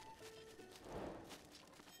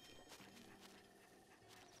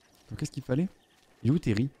 Donc qu'est-ce qu'il fallait? Il est où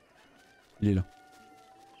Terry? Il est là.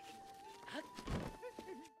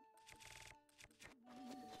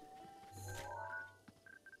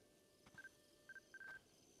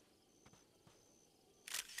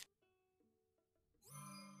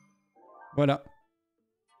 Voilà.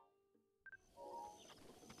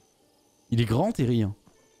 Il est grand Terry. Hein.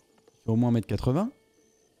 Il fait au moins 1m80.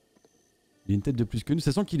 Il a une tête de plus que nous.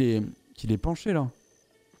 Ça sent qu'il est penché là.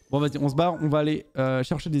 Bon vas-y, on se barre. On va aller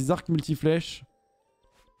chercher des arcs multiflèches.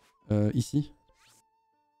 Ici.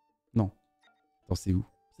 Non. Attends, c'est où?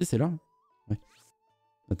 Si, c'est là. Ouais.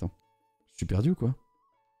 Attends. Je suis perdu ou quoi?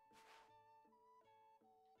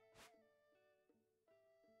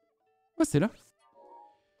 Ouais, c'est là.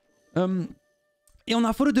 Et on a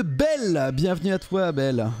un follow de Belle. Bienvenue à toi,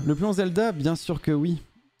 Belle. Le plus long Zelda, bien sûr que oui.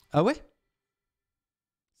 Ah ouais?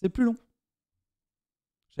 C'est plus long.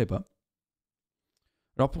 Je savais pas.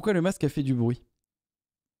 Alors pourquoi le masque a fait du bruit?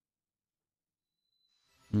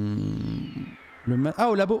 Ah,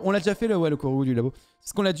 au labo. On l'a déjà fait, le Korogu du labo. C'est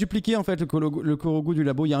ce qu'on l'a dupliqué, en fait, le Korogu du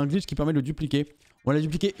labo. Il y a un glitch qui permet de le dupliquer. On l'a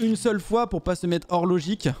dupliqué une seule fois pour pas se mettre hors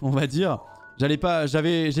logique, on va dire. J'ai pas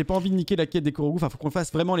envie de niquer la quête des Korogu. Enfin, faut qu'on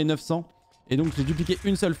fasse vraiment les 900. Et donc, je l'ai dupliqué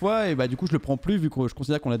une seule fois. Et bah, du coup, je le prends plus vu que je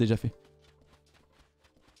considère qu'on l'a déjà fait.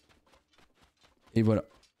 Et voilà.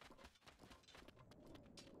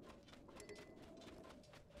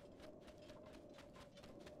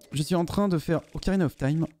 Je suis en train de faire Ocarina of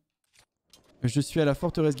Time. Je suis à la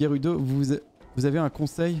forteresse Gerudo. Vous avez un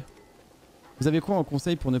conseil? Vous avez quoi en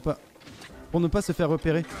conseil pour ne pas se faire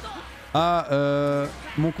repérer? Ah,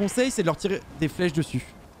 mon conseil, c'est de leur tirer des flèches dessus.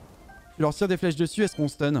 Tu leur tires des flèches dessus, elles seront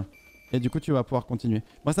stun. Et du coup, tu vas pouvoir continuer.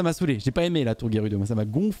 Moi, ça m'a saoulé. J'ai pas aimé la tour Gerudo. Moi, ça m'a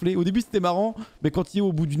gonflé. Au début, c'était marrant. Mais quand il est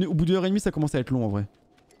au bout d'une heure et demie, ça commence à être long en vrai.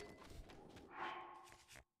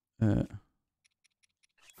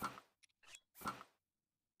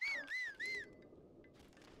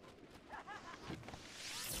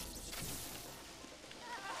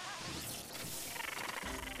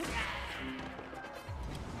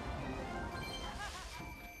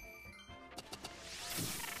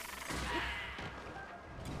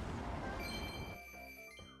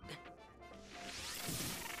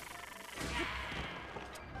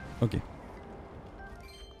 Ok.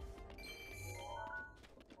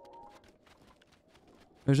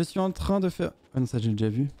 Je suis en train de faire... Ah non, ça j'ai déjà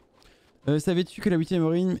vu. Savais-tu que la 8ème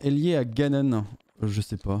rime est liée à Ganon? Je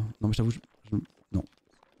sais pas. Non mais j'avoue, non.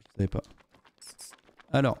 Je savais pas.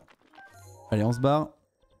 Alors. Allez, on se barre.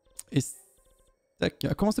 Et... Tac.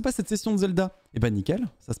 Comment se passe cette session de Zelda? Eh bah nickel,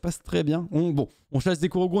 ça se passe très bien. Bon, on chasse des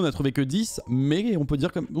Korogu, on a trouvé que 10. Mais on peut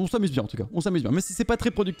dire comme... On s'amuse bien en tout cas. On s'amuse bien. Mais si c'est pas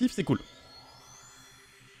très productif, c'est cool.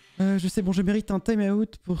 Je sais, bon, je mérite un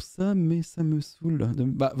time-out pour ça, mais ça me saoule.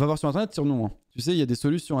 Bah, va voir sur internet, sinon. Hein. Tu sais, il y a des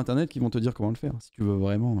solutions sur internet qui vont te dire comment le faire, si tu veux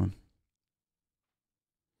vraiment.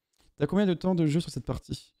 T'as combien de temps de jeu sur cette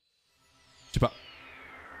partie? Je sais pas.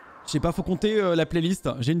 Je sais pas, faut compter la playlist.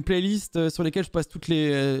 J'ai une playlist sur laquelle je passe toutes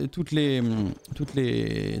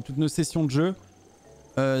nos sessions de jeu.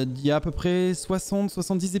 Il y a à peu près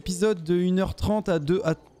 60-70 épisodes de 1h30 à 2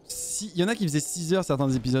 à 6. Il y en a qui faisaient 6 heures certains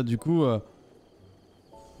épisodes, du coup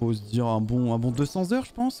faut se dire un bon 200 heures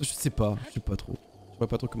je pense. Je sais pas trop. Je vois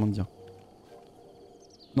pas trop comment te dire.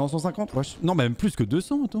 Non, 150 ouais, non, même plus que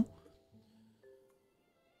 200, attends.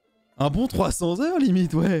 Un bon 300 heures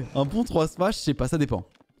limite, ouais. Un bon 300, je sais pas, ça dépend.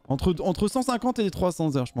 Entre 150 et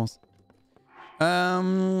 300 heures je pense. En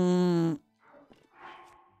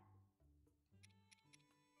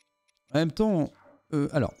même temps,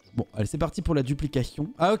 alors, bon, allez, c'est parti pour la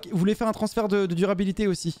duplication. Ah, ok, vous voulez faire un transfert de durabilité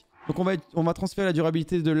aussi. Donc on va transférer la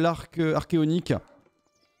durabilité de l'arc archéonique.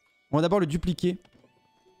 On va d'abord le dupliquer.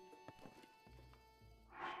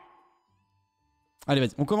 Allez,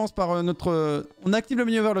 vas-y, on commence par notre... on active le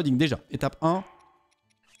menu overloading, déjà. Étape 1.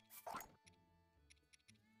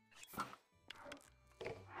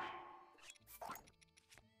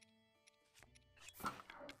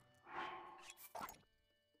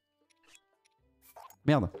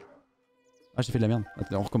 Merde. Ah, j'ai fait de la merde.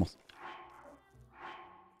 Attends, on recommence.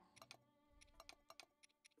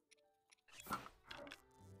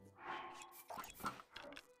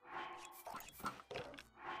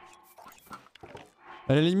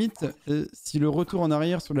 À la limite, si le retour en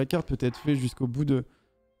arrière sur la carte peut être fait jusqu'au bout,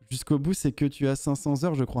 c'est que tu as 500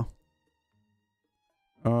 heures, je crois.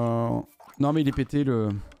 Non, mais il est pété le...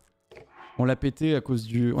 On l'a pété à cause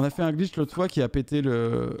du... On a fait un glitch l'autre fois qui a pété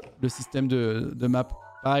le système de map.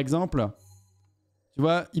 Par exemple, tu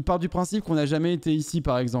vois, il part du principe qu'on n'a jamais été ici,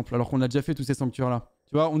 par exemple, alors qu'on a déjà fait tous ces sanctuaires-là.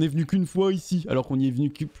 Tu vois, on est venu qu'une fois ici, alors qu'on y est venu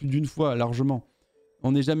plus d'une fois, largement.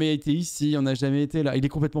 On n'est jamais été ici, on n'a jamais été là. Il est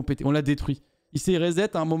complètement pété, on l'a détruit. Il s'est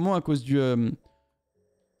reset à un moment à cause du... Là,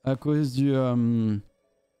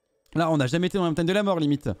 on n'a jamais été dans la montagne de la mort,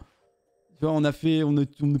 limite. Tu vois, on n'a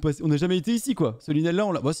jamais été ici, quoi. Ce Linel-là,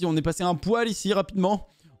 on est passé un poil ici, rapidement.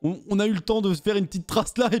 On a eu le temps de se faire une petite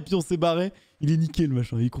trace là, et puis on s'est barré. Il est niqué, le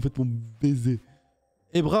machin. Il est complètement baisé.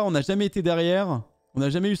 Ebra, on n'a jamais été derrière. On n'a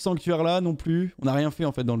jamais eu ce sanctuaire là, non plus. On n'a rien fait,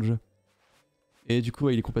 en fait, dans le jeu. Et du coup,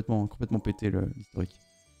 ouais, il est complètement pété, l'historique.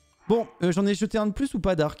 Bon, j'en ai jeté un de plus ou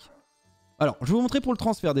pas d'arc? Alors, je vais vous montrer pour le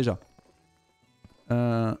transfert, déjà.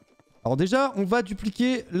 Alors déjà, on va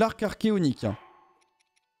dupliquer l'arc archéonique.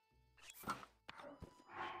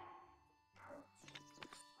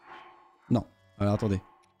 Non. Alors attendez.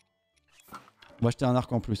 On va acheter un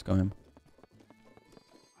arc en plus quand même.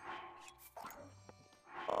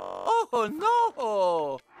 Oh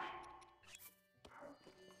non!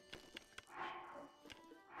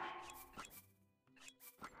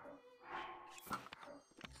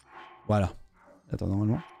 Voilà. Attends,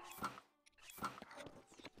 normalement.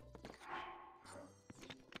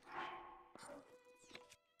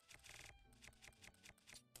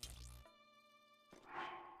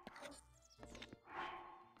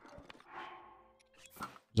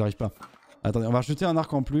 J'arrive pas. Attendez, on va rajouter un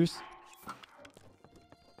arc en plus.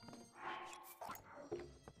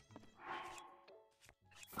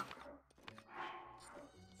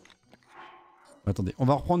 Attendez, on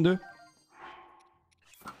va en reprendre deux.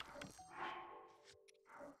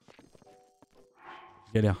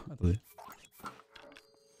 Galère, attendez.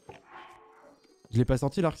 Je l'ai pas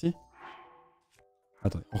sorti l'arc-ci?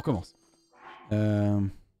 Attendez, on recommence.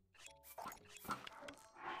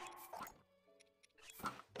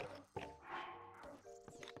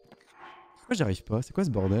 Pourquoi j'y arrive pas? C'est quoi ce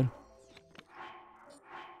bordel?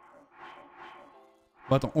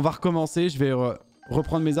 Bon attends, on va recommencer, je vais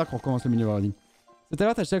reprendre mes arcs, on recommence le menu overloading. Cette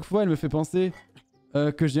alerte à chaque fois elle me fait penser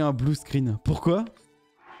que j'ai un blue screen. Pourquoi?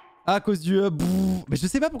 Ah, à cause du brrr. Mais je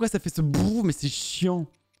sais pas pourquoi ça fait ce brrr, mais c'est chiant.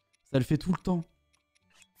 Ça le fait tout le temps.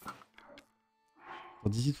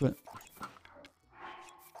 Pour 18 fois.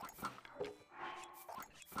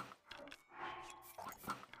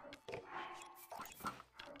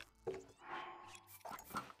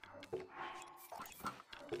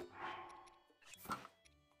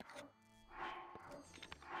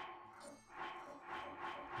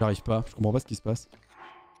 J'arrive pas, je comprends pas ce qui se passe.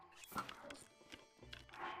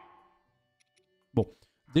 Bon,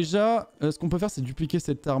 déjà, ce qu'on peut faire, c'est dupliquer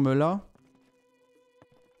cette arme-là.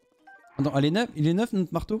 Attends, il est neuf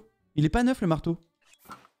notre marteau? Il est pas neuf le marteau?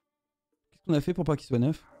 Qu'est-ce qu'on a fait pour pas qu'il soit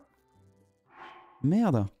neuf?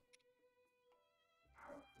 Merde.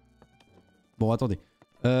 Bon, attendez.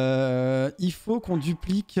 Il faut qu'on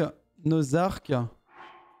duplique nos arcs.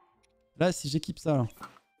 Là, si j'équipe ça, là.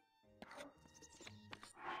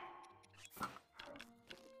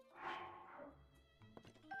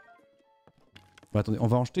 Bon, attendez, on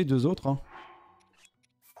va en jeter 2 autres. Hein.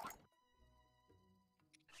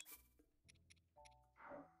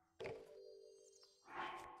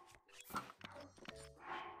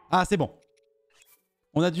 Ah, c'est bon.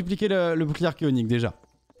 On a dupliqué le bouclier archéonique déjà.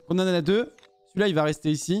 On en a 2. Celui-là, il va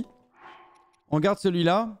rester ici. On garde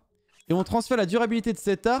celui-là. Et on transfère la durabilité de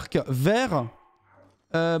cet arc vers,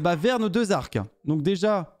 vers nos 2 arcs. Donc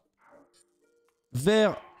déjà,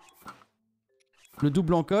 vers le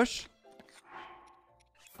double encoche.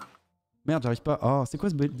 Merde, j'arrive pas. Oh, c'est quoi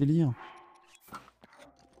ce délire?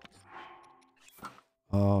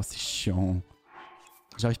 Oh, c'est chiant.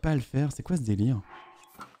 J'arrive pas à le faire. C'est quoi ce délire?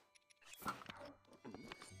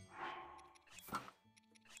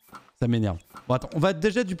 Ça m'énerve. Bon, attends, on va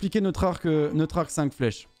déjà dupliquer notre arc 5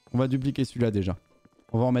 flèches. On va dupliquer celui-là déjà.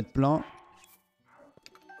 On va en mettre plein.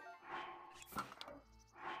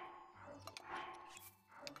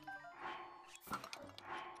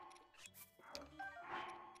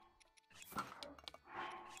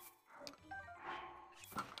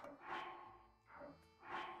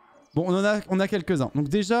 Bon, on a quelques-uns. Donc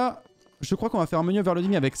déjà, je crois qu'on va faire un menu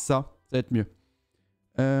overloading avec ça. Ça va être mieux.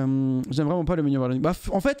 J'aime vraiment pas le menu overloading. Bah,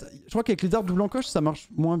 en fait, je crois qu'avec les arcs double encoche, ça marche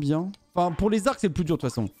moins bien. Enfin, pour les arcs, c'est le plus dur de toute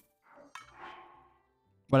façon.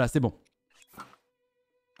 Voilà, c'est bon.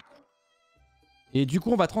 Et du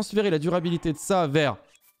coup, on va transférer la durabilité de ça vers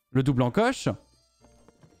le double encoche.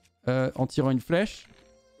 En tirant une flèche.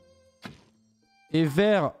 Et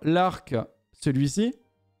vers l'arc, celui-ci.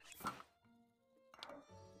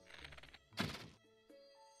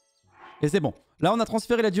 Et c'est bon. Là, on a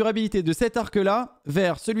transféré la durabilité de cet arc-là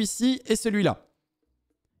vers celui-ci et celui-là.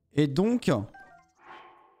 Et donc,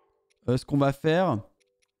 ce qu'on va faire,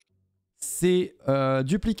 c'est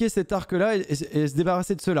dupliquer cet arc-là et se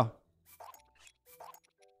débarrasser de ceux-là.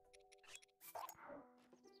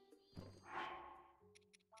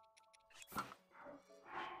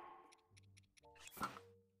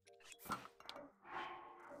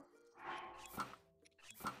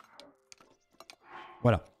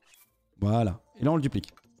 Voilà. Voilà. Et là, on le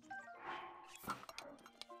duplique.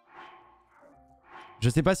 Je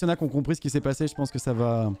sais pas s'il y en a qui ont compris ce qui s'est passé. Je pense que ça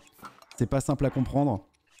va... C'est pas simple à comprendre.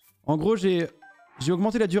 En gros, j'ai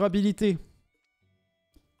augmenté la durabilité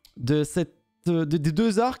de des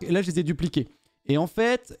 2 arcs. Et là, je les ai dupliqués. Et en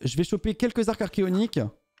fait, je vais choper quelques arcs archéoniques.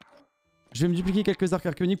 Je vais me dupliquer quelques arcs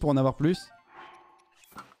archéoniques pour en avoir plus.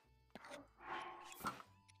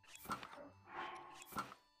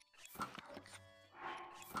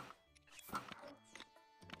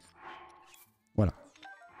 Voilà.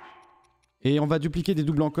 Et on va dupliquer des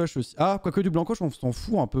doubles encoches aussi. Ah, quoique double encoche, on s'en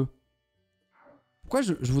fout un peu. Pourquoi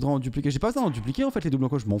je voudrais en dupliquer? J'ai pas besoin d'en dupliquer en fait les doubles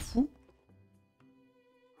encoches, je m'en fous.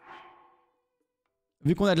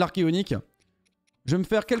 Vu qu'on a de l'archéonique, je vais me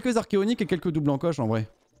faire quelques archéoniques et quelques doubles encoches en vrai.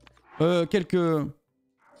 Quelques...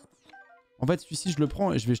 En fait, celui-ci, je le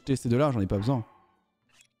prends et je vais jeter ces 2-là, j'en ai pas besoin.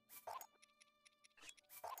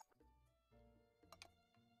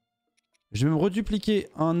 Je vais me redupliquer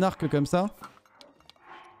un arc comme ça.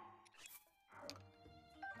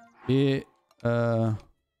 Et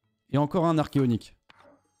encore un archéonique.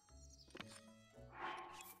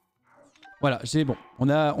 Voilà, j'ai bon. On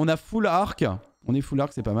a full arc. On est full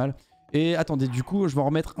arc, c'est pas mal. Et attendez, du coup, je vais en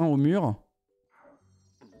remettre un au mur.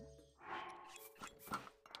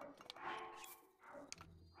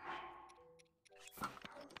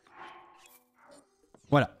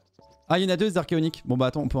 Voilà. Ah, il y en a 2 des archéoniques. Bon bah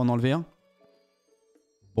attends, on peut en enlever un.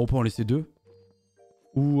 Bon, on peut en laisser 2.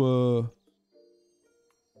 Ou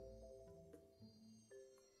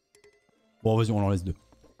Bon, vas-y, on en laisse 2.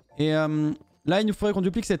 Et là, il nous faudrait qu'on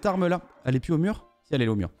duplique cette arme-là. Elle est plus au mur? Si, elle est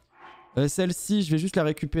au mur. Celle-ci, je vais juste la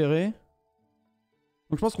récupérer.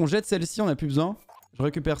 Donc je pense qu'on jette celle-ci, on n'a plus besoin. Je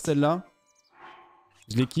récupère celle-là.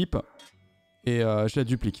 Je l'équipe. Et je la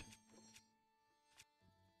duplique.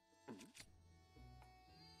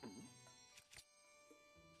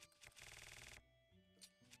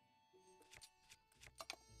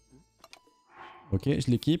 Ok,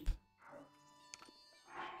 je l'équipe.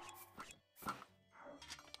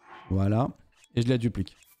 Voilà. Et je la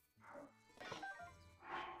duplique.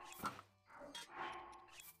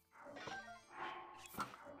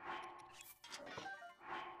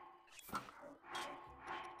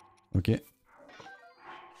 Ok.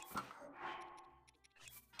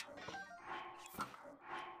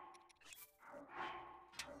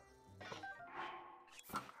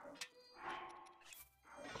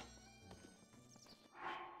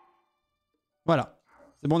 Voilà.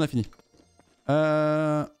 C'est bon, on a fini.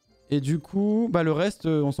 Et du coup, bah le reste,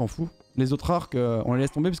 on s'en fout. Les autres arcs, on les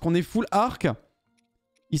laisse tomber parce qu'on est full arc.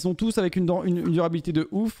 Ils sont tous avec une durabilité de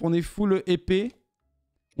ouf. On est full épée.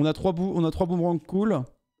 On a 3 boomerangs cool.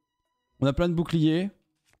 On a plein de boucliers.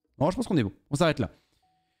 Non, je pense qu'on est bon. On s'arrête là.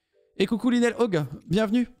 Et coucou Linel Hog,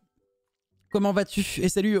 bienvenue. Comment vas-tu? Et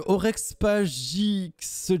salut Orex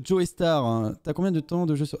Pagix Joe Star. T'as combien de temps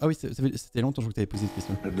de jeu sur... Ah oui, c'était longtemps que je t'avais posé cette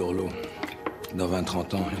question. Le Dorlo. Dans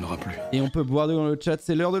 20-30 ans, il n'y en aura plus. Et on peut boire de l'eau dans le chat,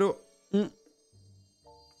 c'est l'heure de l'eau.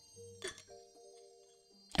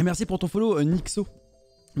 Et merci pour ton follow, Nixo.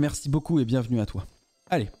 Merci beaucoup et bienvenue à toi.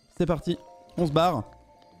 Allez, c'est parti. On se barre.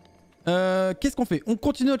 Qu'est-ce qu'on fait? On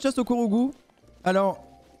continue notre chasse au Korogu. Alors,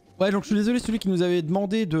 ouais, donc je suis désolé, celui qui nous avait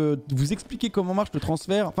demandé de vous expliquer comment marche le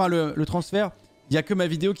transfert. Enfin, le transfert, il n'y a que ma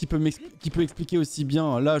vidéo qui peut expliquer aussi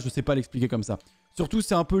bien. Là, je sais pas l'expliquer comme ça. Surtout,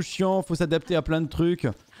 c'est un peu chiant, faut s'adapter à plein de trucs.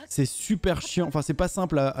 C'est super chiant, enfin, c'est pas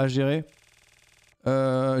simple à gérer.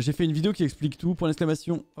 J'ai fait une vidéo qui explique tout. Point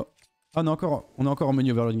d'exclamation. Oh. Ah, on est encore en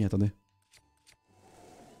menu overloading, attendez.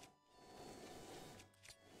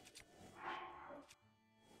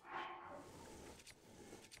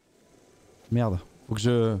 Merde, faut que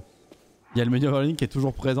je... Il y a le menu overloading qui est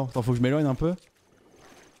toujours présent. Attends, faut que je m'éloigne un peu.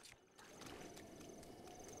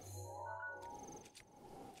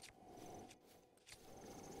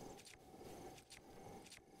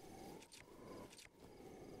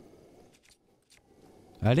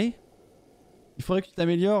 Allez. Il faudrait que tu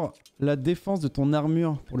t'améliores la défense de ton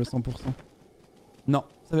armure pour le 100%. Non,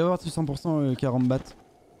 ça va avoir du 100% 40 bahts.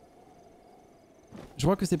 Je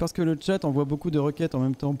crois que c'est parce que le chat envoie beaucoup de requêtes en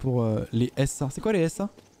même temps pour les SA. C'est quoi les SA?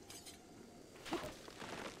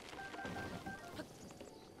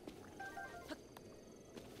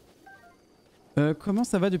 Comment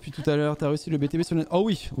ça va depuis tout à l'heure? T'as réussi le BTB sur le... Oh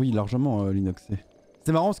oui, oui, largement l'inoxé.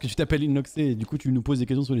 C'est marrant parce que tu t'appelles inoxé et du coup tu nous poses des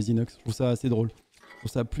questions sur les inox. Je trouve ça assez drôle. Je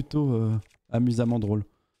trouve ça plutôt amusamment drôle.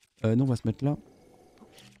 Non, on va se mettre là.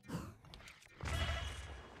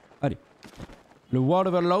 Allez. Le World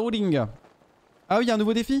Overloading. Ah oui, il y a un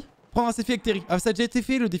nouveau défi. Prendre un défi avec Terry. Ah, ça a déjà été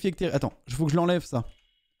fait le défi avec Terry. Attends, il faut que je l'enlève ça.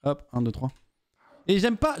 Hop, 1, 2, 3. Et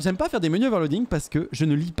j'aime pas faire des menus overloading parce que je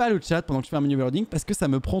ne lis pas le chat pendant que je fais un menu overloading parce que ça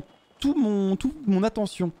me prend toute mon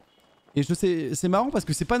attention. Et je sais, c'est marrant parce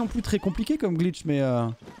que c'est pas non plus très compliqué comme glitch, mais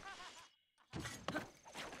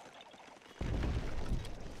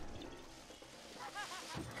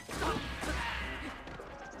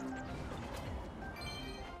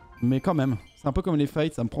mais quand même, c'est un peu comme les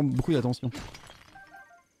fights, ça me prend beaucoup d'attention.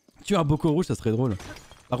 Tu as un boko rouge, ça serait drôle.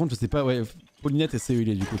 Par contre, je sais pas, ouais, Paulinette, elle sait où il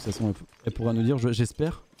est du coup, de toute façon, elle pourra nous dire,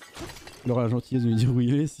 j'espère. Elle aura la gentillesse de nous dire où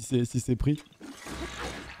il est, si c'est pris.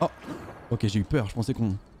 Oh, ok, j'ai eu peur, je pensais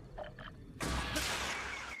qu'on...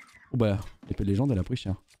 Oh bah, l'épée de légende, elle a pris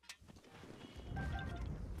cher.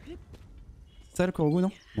 C'est ça le Korogu,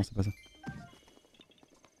 non? Non, c'est pas ça.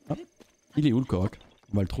 Ah, il est où le Korok?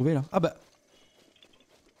 On va le trouver là. Ah bah...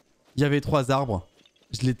 Il y avait 3 arbres.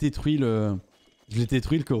 Je l'ai détruit le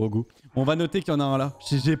Korogu. On va noter qu'il y en a un là.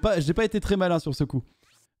 J'ai pas été très malin sur ce coup.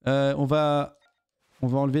 On va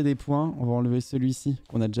enlever des points. On va enlever celui-ci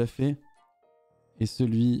qu'on a déjà fait. Et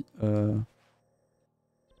celui...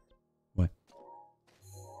 Ouais.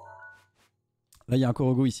 Là, il y a un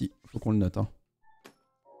Korogu ici. Faut qu'on le note. Hein.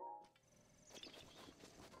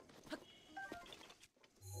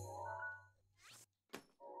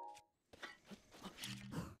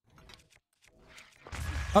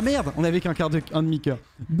 Ah merde, on avait qu'un demi-cœur.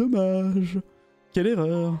 Dommage. Quelle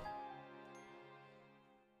erreur.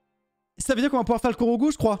 Ça veut dire qu'on va pouvoir faire le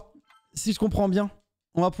Korogu, je crois. Si je comprends bien.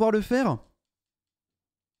 On va pouvoir le faire.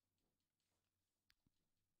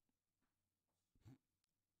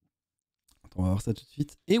 Attends, on va voir ça tout de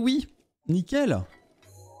suite. Et oui, nickel.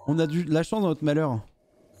 On a de la chance dans notre malheur.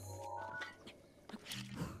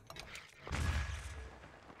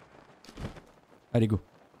 Allez, go.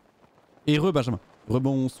 Et Benjamin.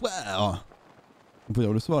 Rebonsoir. On peut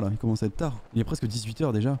dire le soir là, il commence à être tard. Il est presque 18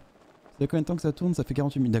 h déjà. Ça fait combien de temps que ça tourne? Ça fait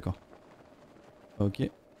 48 minutes, d'accord. Ok.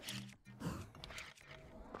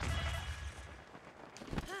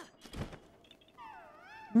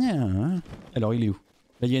 Alors il est où?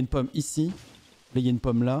 Là il y a une pomme ici. Là il y a une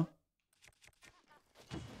pomme là.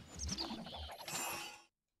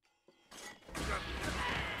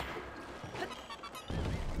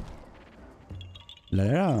 Là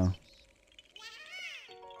là là.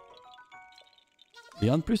 Et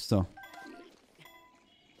rien de plus ça.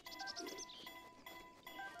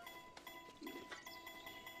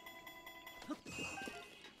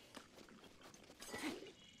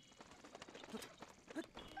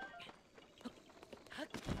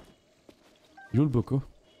 Il est où le boko?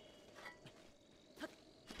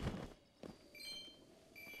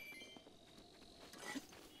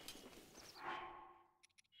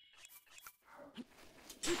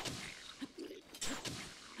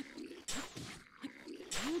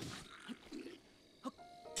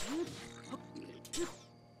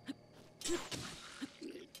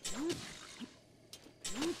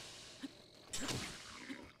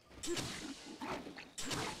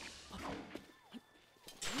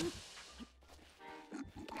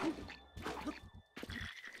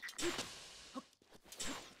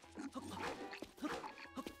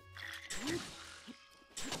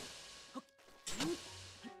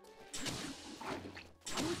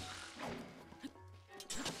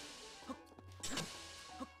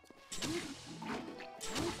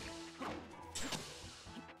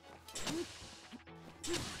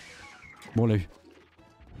 Bon, on l'a eu.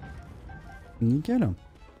 Nickel.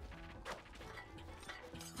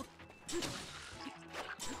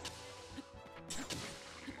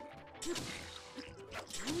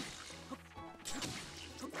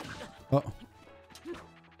 Oh.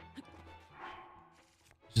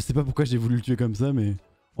 Je sais pas pourquoi j'ai voulu le tuer comme ça, mais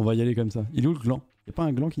on va y aller comme ça. Il est où le gland? Y'a pas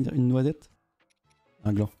un gland qui... Une noisette?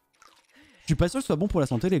 Un gland. Je suis pas sûr que ce soit bon pour la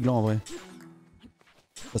santé les glands en vrai.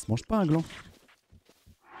 Ça se mange pas un gland.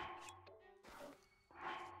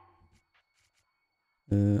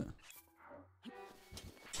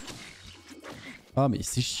 Ah mais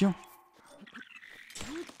c'est chiant.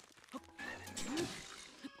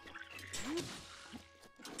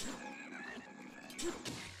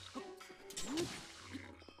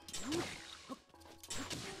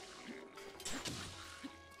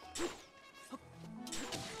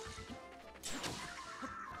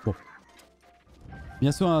 Bon.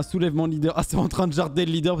 Bien sûr un soulèvement de leader. Ah c'est en train de jarder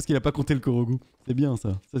le leader parce qu'il a pas compté le Korogu. C'est bien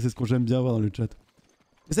ça. Ça c'est ce que j'aime bien voir dans le chat.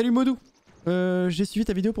 Et salut Modou. J'ai suivi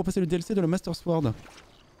ta vidéo pour passer le DLC de la Master Sword.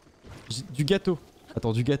 Du gâteau.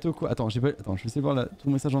 Attends, du gâteau quoi? Attends, j'ai pas... Attends, je vais essayer de voir ton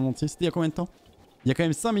message en entier. C'était il y a combien de temps? Il y a quand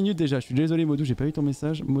même 5 minutes déjà. Je suis désolé Modou, j'ai pas eu ton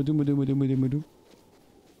message. Modou.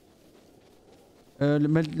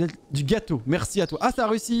 Du gâteau, merci à toi. Ah ça a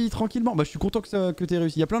réussi tranquillement. Bah je suis content que t'aies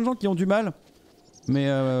réussi. Il y a plein de gens qui ont du mal. Mais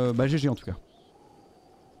bah GG en tout cas.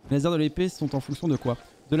 Les lasers de l'épée sont en fonction de quoi?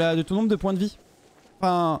 De ton nombre de points de vie.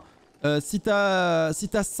 Enfin... si t'as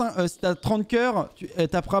 30 cœurs, tu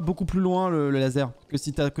taperas beaucoup plus loin le laser que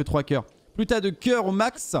si t'as que 3 cœurs. Plus t'as de cœurs au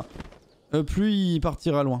max, plus il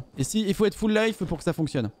partira loin. Et si il faut être full life pour que ça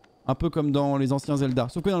fonctionne. Un peu comme dans les anciens Zelda.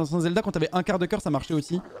 Sauf que dans les anciens Zelda, quand t'avais un quart de cœur, ça marchait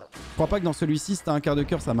aussi. Je crois pas que dans celui-ci, si t'as un quart de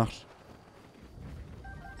cœur, ça marche.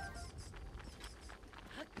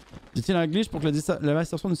 Y a-t-il un glitch pour que la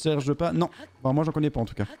Master Sword ne se charge pas? Non. Enfin, moi j'en connais pas en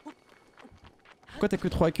tout cas. Pourquoi t'as que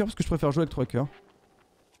 3 cœurs? Parce que je préfère jouer avec 3 cœurs.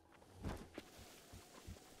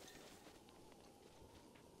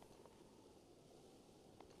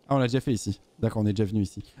 Ah on l'a déjà fait ici. D'accord, on est déjà venu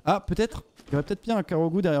ici. Ah peut-être. Il y aurait peut-être bien un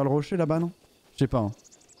Korogu derrière le rocher là-bas, non? Je sais pas. Hein.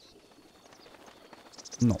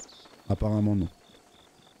 Non. Apparemment non.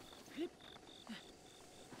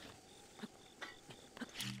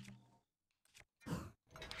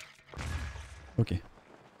 Ok.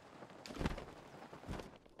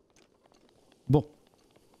 Bon.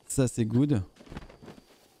 Ça c'est good.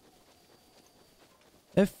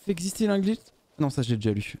 F, existe-t-il un glitch? Non ça j'ai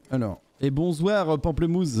déjà lu. Alors. Et bonsoir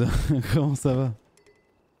Pamplemousse. Comment ça va?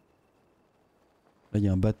 Là il y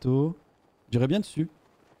a un bateau. J'irai bien dessus.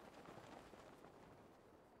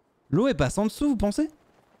 L'eau elle passe en dessous vous pensez?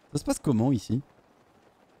 Ça se passe comment ici?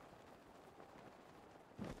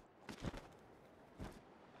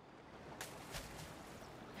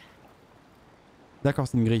 D'accord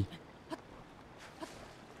c'est une grille.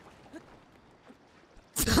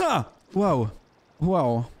 Ah waouh.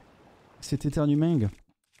 Waouh. C'est éternuming.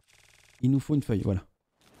 Il nous faut une feuille, voilà.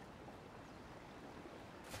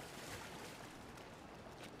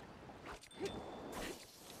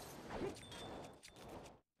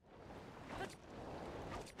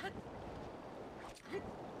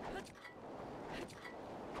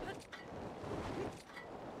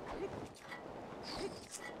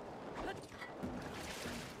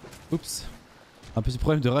 Oups. Un petit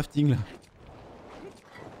problème de rafting là.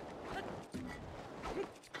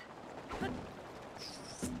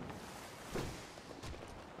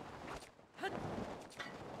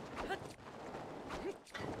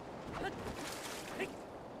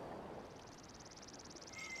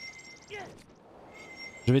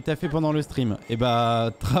 Je vais taffer pendant le stream. Et bah,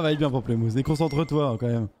 travaille bien Pamplemousse et concentre-toi hein, quand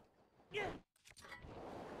même.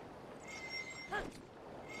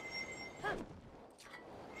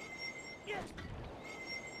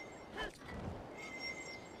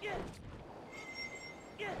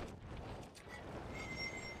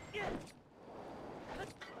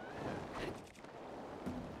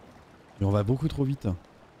 Mais on va beaucoup trop vite.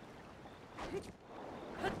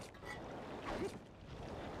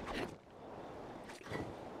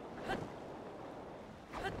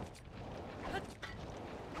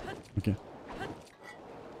 Ok.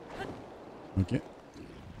 Ok.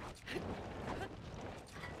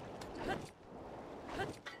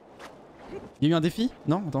 Il y a eu un défi?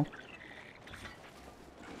 Non, attends.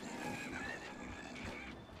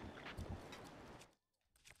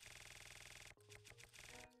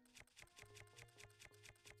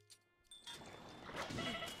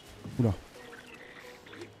 Oula.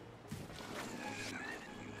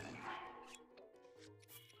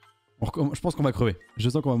 Je pense qu'on va crever. Je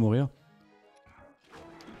sens qu'on va mourir.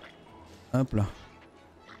 Hop là.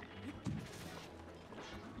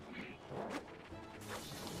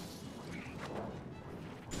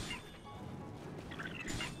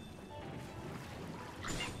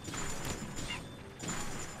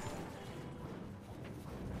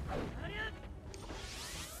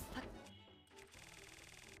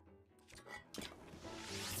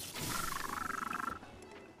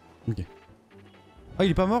 Ok. Ah,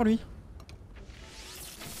 il est pas mort lui?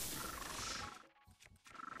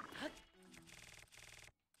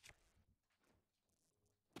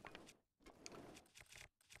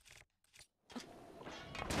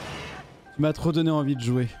 Tu m'as trop donné envie de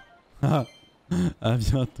jouer. À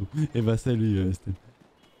bientôt. Et bah salut Stan.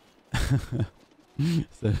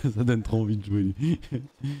 ça donne trop envie de jouer lui.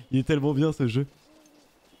 Il est tellement bien ce jeu.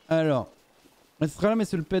 Alors. La tétralame elle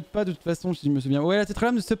se le pète pas de toute façon si je me souviens. Ouais la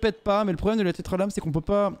tétralame ne se pète pas mais le problème de la tétralame c'est qu'on peut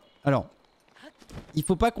pas... Alors. Il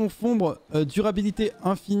faut pas confondre durabilité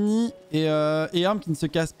infinie et arme qui ne se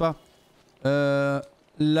casse pas.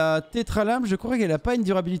 La tétralame je crois qu'elle a pas une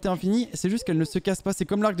durabilité infinie. C'est juste qu'elle ne se casse pas. C'est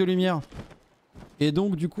comme l'arc de lumière. Et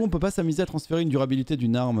donc du coup on peut pas s'amuser à transférer une durabilité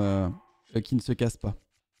d'une arme qui ne se casse pas.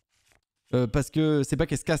 Parce que c'est pas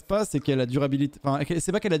qu'elle se casse pas, c'est qu'elle a durabilité... Enfin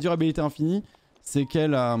c'est pas qu'elle a durabilité infinie, c'est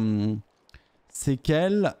qu'elle a... c'est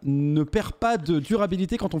qu'elle ne perd pas de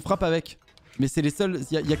durabilité quand on frappe avec. Mais c'est les seuls...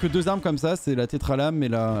 Il y a que deux armes comme ça, c'est la tétralame et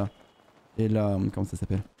la... Comment ça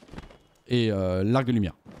s'appelle? Et l'arc de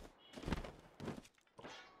lumière.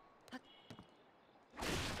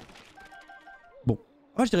 Bon.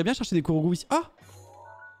 Oh je dirais bien chercher des Kurogu ici. Ah,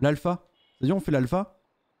 l'alpha. C'est-à-dire on fait l'alpha.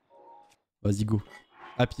 Vas-y go.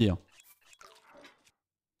 À pied hein.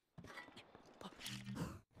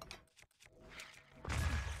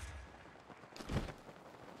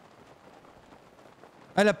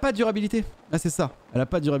 Elle a pas de durabilité. Ah c'est ça. Elle a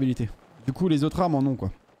pas de durabilité. Du coup les autres armes en ont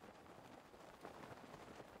quoi.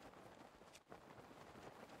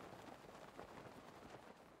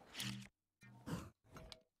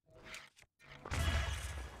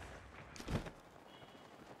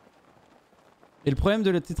 Et le problème de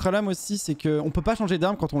la tétralame aussi c'est qu'on peut pas changer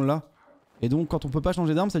d'arme quand on l'a. Et donc quand on peut pas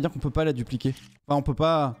changer d'arme ça veut dire qu'on peut pas la dupliquer. Enfin on peut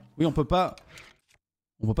pas... Oui on peut pas...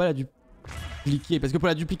 On peut pas la dupliquer. Parce que pour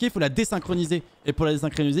la dupliquer il faut la désynchroniser. Et pour la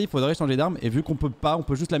désynchroniser il faudrait changer d'arme. Et vu qu'on peut pas, on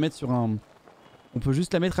peut juste la mettre sur un... On peut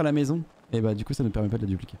juste la mettre à la maison. Et bah du coup ça ne permet pas de la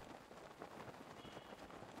dupliquer.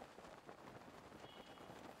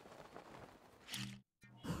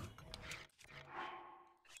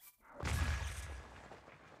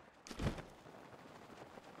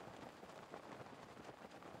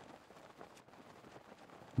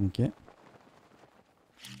 Ok.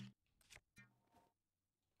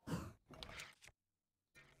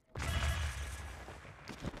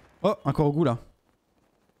 Oh, un Korogu là.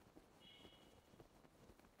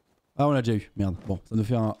 Ah, on l'a déjà eu. Merde. Bon, ça nous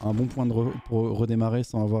fait un bon point de pour redémarrer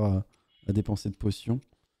sans avoir à dépenser de potions.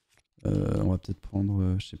 On va peut-être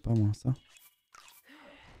prendre, je sais pas moi, ça.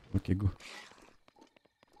 Ok, go.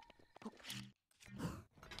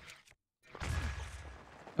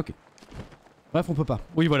 Ok. Bref, on peut pas.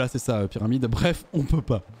 Oui, voilà, c'est ça, pyramide. Bref, on peut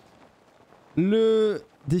pas. Le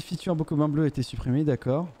défi tuer un beau commun bleu a été supprimé,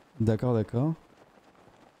 d'accord. D'accord, d'accord.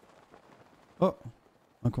 Oh,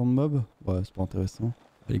 un camp de mob. Ouais, c'est pas intéressant.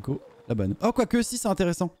 Allez, go. La banne. Oh, quoique, si, c'est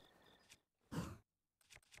intéressant.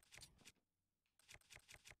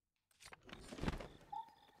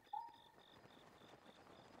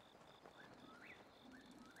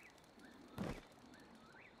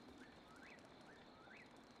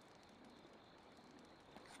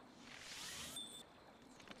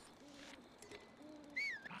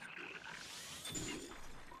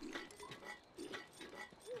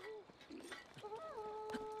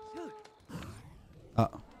 Ah.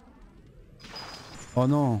 Oh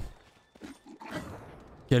non.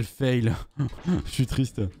 Quel fail. Je suis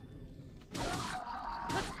triste.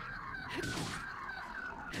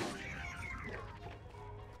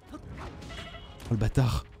 Oh le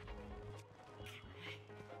bâtard.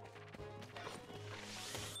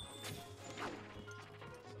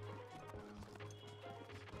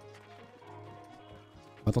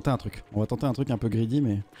 On va tenter un truc. On va tenter un truc un peu greedy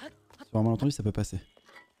mais sur un malentendu ça peut passer.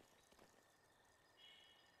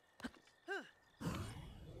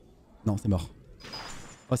 Non, c'est mort.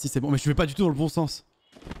 Oh si c'est bon, mais je vais pas du tout dans le bon sens.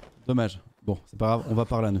 Dommage. Bon, c'est pas grave, on va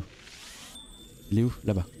par là nous. Il est où?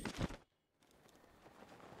 Là-bas.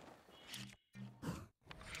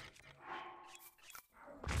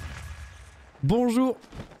 Bonjour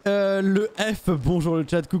le F, bonjour le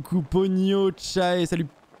chat, coucou Pogno, Chai, salut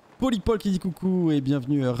Polypol qui dit coucou et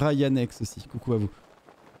bienvenue Ryanex aussi, coucou à vous.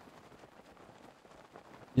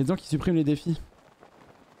 Il y a des gens qui suppriment les défis.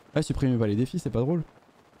 Ah, supprimez pas les défis, c'est pas drôle.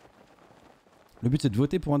 Le but c'est de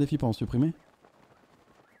voter pour un défi, pas en supprimer.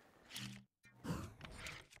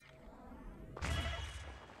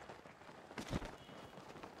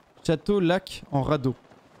 Château lac en radeau.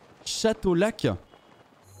 Château lac.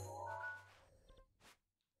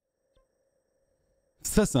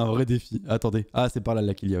 Ça c'est un vrai défi. Attendez. Ah c'est par là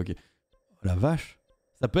là qu'il y a, ok. Oh la vache.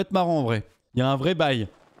 Ça peut être marrant en vrai. Il y a un vrai bail.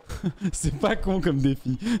 C'est pas con comme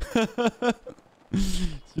défi.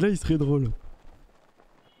 Celui-là il serait drôle.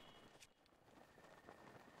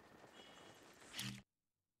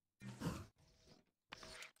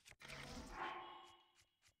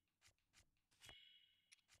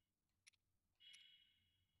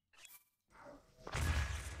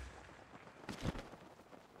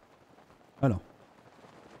 Alors.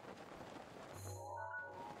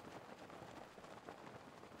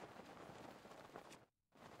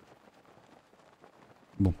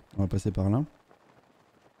 Bon, on va passer par là.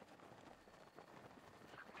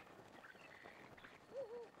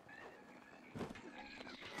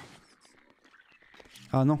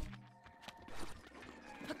 Ah non.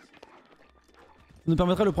 Ça nous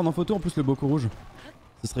permettrait de le prendre en photo en plus le boco rouge.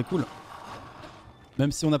 Ce serait cool.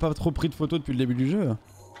 Même si on n'a pas trop pris de photos depuis le début du jeu.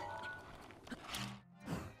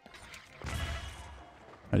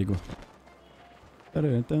 Allez go.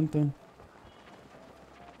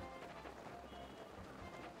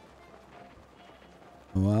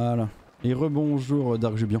 Voilà. Et rebonjour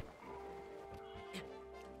Dark Jubian.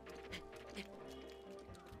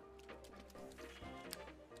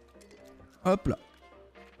 Hop là.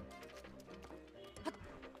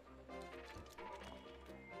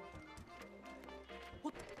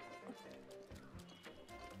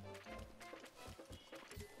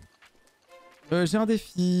 J'ai un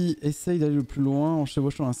défi. Essaye d'aller le plus loin en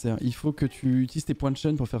chevauchant un cerf. Il faut que tu utilises tes points de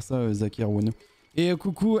chaîne pour faire ça, Zaki Arwano. Et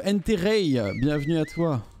coucou Enterey, bienvenue à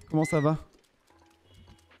toi. Comment ça va?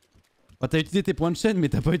 Bah, t'as utilisé tes points de chaîne, mais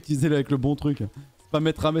t'as pas utilisé avec le bon truc. C'est pas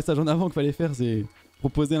mettre un message en avant qu'il fallait faire, c'est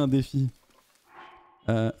proposer un défi.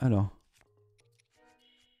 Alors.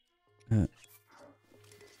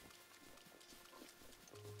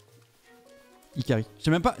 Ikari. Je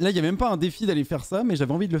sais même pas. Là, il y a même pas un défi d'aller faire ça, mais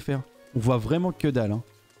j'avais envie de le faire. On voit vraiment que dalle. Hein.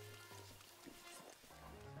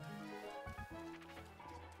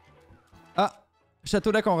 Ah,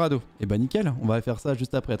 Château lac en radeau. Eh bah nickel, on va faire ça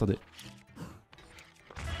juste après. Attendez.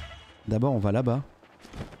 D'abord, on va là-bas.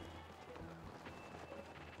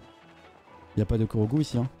 Y a pas de Kurogu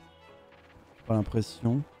ici. Hein. J'ai pas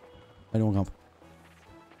l'impression. Allez, on grimpe.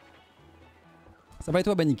 Ça va et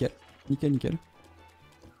toi? Bah nickel. Nickel, nickel.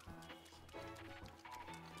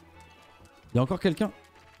 Y a encore quelqu'un?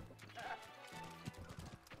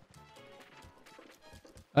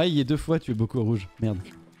 Ah, il y est deux fois, tu es beaucoup rouge. Merde.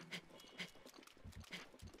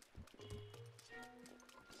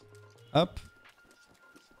 Hop.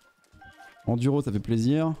 Enduro, ça fait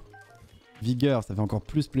plaisir. Vigueur, ça fait encore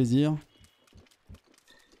plus plaisir.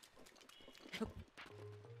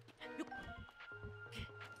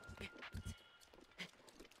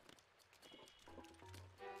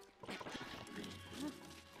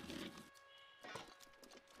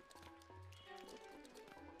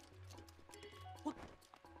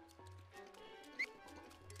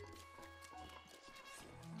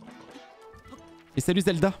 Et salut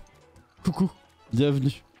Zelda. Coucou.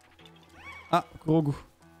 Bienvenue. Ah, Kurogu.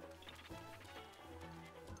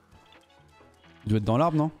 Il doit être dans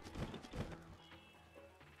l'arbre, non?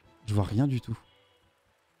 Je vois rien du tout.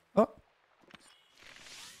 Oh.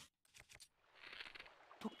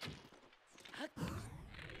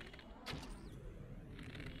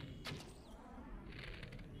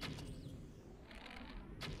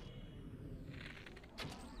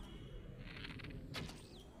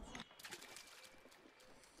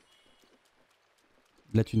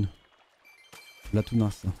 De la thune. De la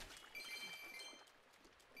tounasse.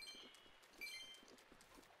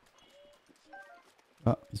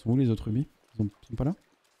 Ah, ils sont où les autres rubis? Ils sont pas là?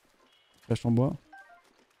 Flash en bois.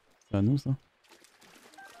 C'est à nous ça.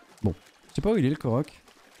 Bon. Je sais pas où il est le Korok.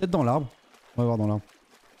 Peut-être dans l'arbre. On va voir dans l'arbre.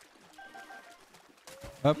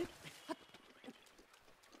 Hop.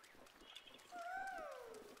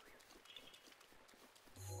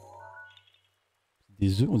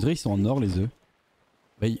 Des œufs. On dirait qu'ils sont en or les œufs.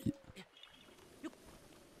 Bah,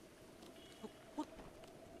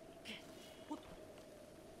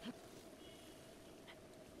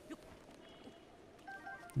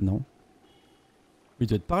 Non. Il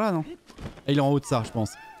doit être par là, non? Ah, il est en haut de ça, je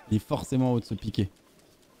pense. Il est forcément en haut de ce piqué.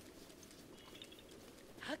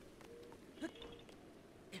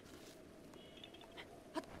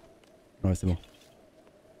 Ouais, c'est bon.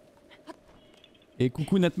 Et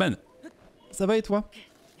coucou Natman. Ça va et toi?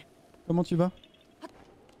 Comment tu vas?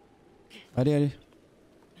 Allez, allez.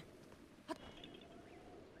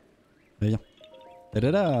 Viens.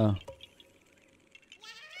 Tadada.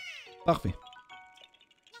 Parfait.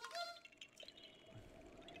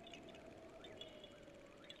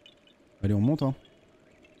 Allez, on monte, hein.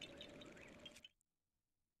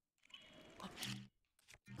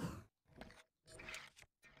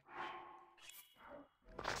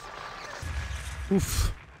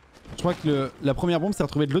 Ouf. Je crois que la première bombe s'est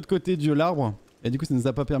retrouvée de l'autre côté de l'arbre. Et du coup, ça nous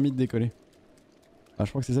a pas permis de décoller. Ah, je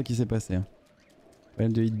crois que c'est ça qui s'est passé. Hein.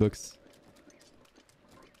 Problème de hitbox.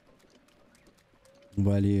 On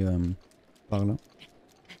va aller par là.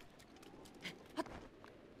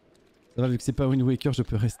 Ça va, vu que c'est pas Wind Waker, je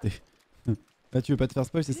peux rester. Là, tu veux pas te faire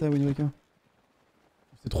spoil, c'est ça, Wind Waker?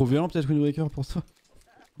 C'est trop violent, peut-être, Wind Waker, pour toi?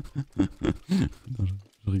 Non,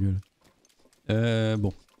 je rigole.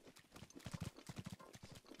 Bon.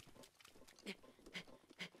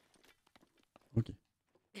 Ok.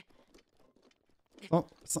 Oh,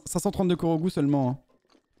 532 Korogu seulement, hein.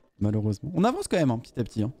 Malheureusement. On avance quand même, hein, petit à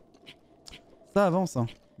petit. Hein. Ça avance, hein.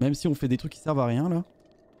 Même si on fait des trucs qui servent à rien, là.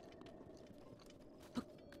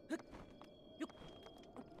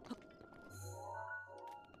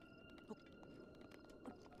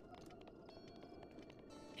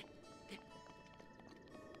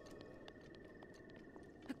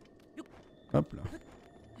 Hop là.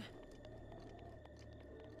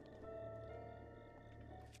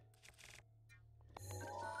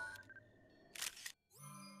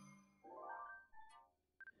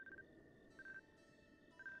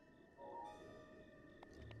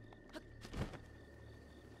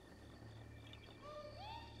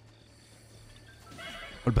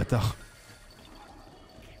 Oh le bâtard.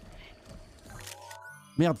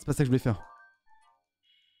 Merde, c'est pas ça que je voulais faire.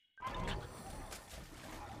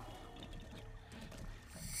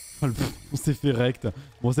 Oh, on s'est fait rect.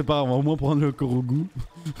 Bon, c'est pas grave, on va au moins prendre le Korogu.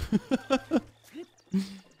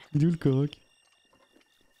 Il est où le Korok?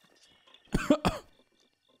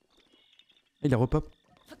 Il a repop.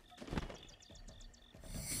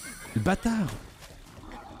 Le bâtard.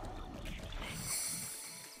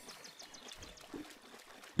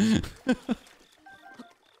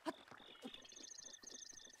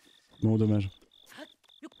 Bon, dommage.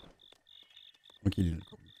 Ok, il est là.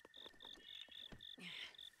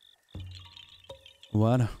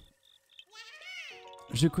 Voilà.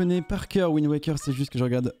 Je connais par cœur Wind Waker, c'est juste que je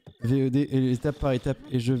regarde VOD et étape par étape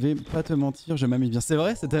et je vais pas te mentir, je m'amuse bien. C'est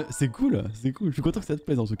vrai, c'est cool, c'est cool. Je suis content que ça te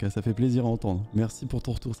plaise en tout cas, ça fait plaisir à entendre. Merci pour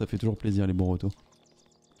ton retour, ça fait toujours plaisir les bons retours.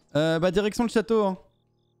 Bah direction le château. Hein.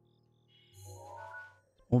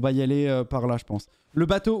 On va y aller par là je pense. Le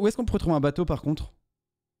bateau, où est-ce qu'on pourrait trouver un bateau par contre?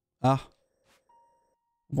 Ah.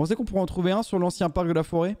 Vous pensez qu'on pourrait en trouver un sur l'ancien parc de la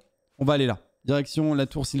forêt? On va aller là. Direction la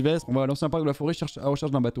tour Sylvestre, on va à l'ancien parc de la forêt à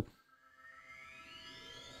recherche d'un bateau.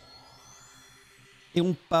 Et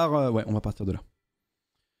on part... ouais, on va partir de là.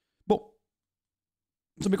 Bon.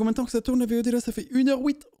 Ça fait combien de temps que ça tourne la VOD là? Ça fait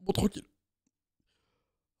 1h08. Bon, tranquille.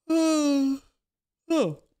 Ça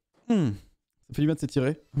fait du bien de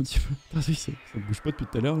s'étirer un petit peu. Ça bouge pas depuis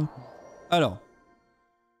tout à l'heure là. Alors.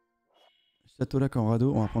 Château lac en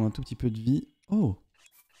radeau, on va prendre un tout petit peu de vie. Oh.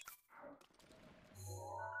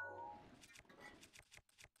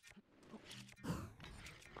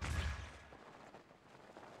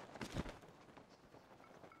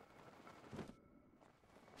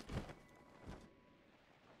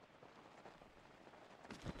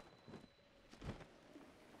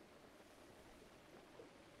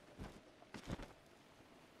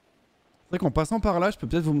 C'est vrai qu'en passant par là, je peux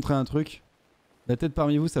peut-être vous montrer un truc. La tête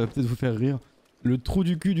parmi vous, ça va peut-être vous faire rire. Le trou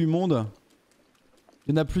du cul du monde.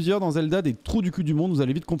 Il y en a plusieurs dans Zelda, des trous du cul du monde. Vous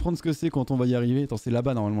allez vite comprendre ce que c'est quand on va y arriver. Attends, c'est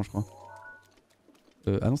là-bas normalement, je crois.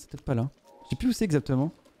 Ah non, c'est peut-être pas là. Je sais plus où c'est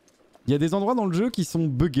exactement. Il y a des endroits dans le jeu qui sont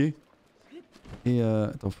buggés. Et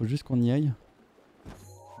attends, faut juste qu'on y aille.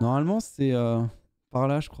 Normalement, c'est par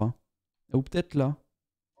là, je crois. Ou peut-être là.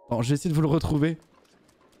 Bon, je vais essayer de vous le retrouver.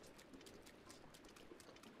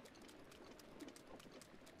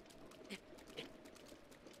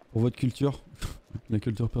 Pour votre culture. La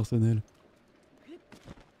culture personnelle.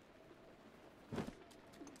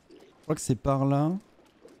 Je crois que c'est par là.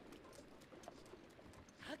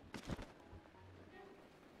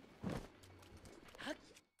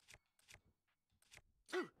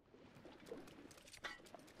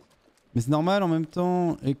 Mais c'est normal en même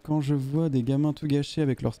temps. Et quand je vois des gamins tout gâchés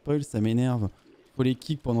avec leur spoil, ça m'énerve. Faut les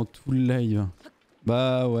kick pendant tout le live.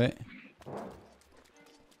 Bah ouais.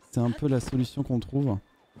 C'est un peu la solution qu'on trouve.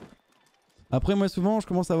 Après moi souvent je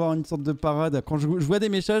commence à avoir une sorte de parade. Quand je vois des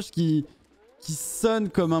messages qui sonnent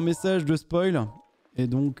comme un message de spoil. Et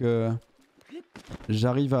donc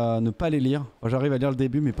j'arrive à ne pas les lire. Enfin, j'arrive à lire le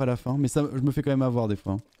début mais pas la fin. Mais ça je me fais quand même avoir des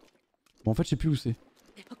fois. Bon en fait je sais plus où c'est.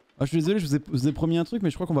 Ah, je suis désolé, je vous ai promis un truc,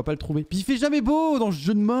 mais je crois qu'on va pas le trouver. Puis il fait jamais beau dans ce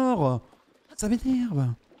jeu de mort. Ça m'énerve.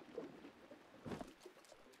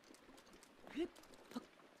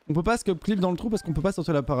 On peut pas scope clip dans le trou parce qu'on peut pas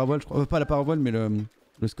sortir la parabole, je crois. Pas la parabole, mais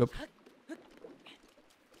le scope.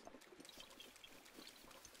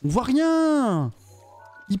 On voit rien.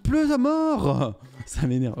 Il pleut à mort. Ça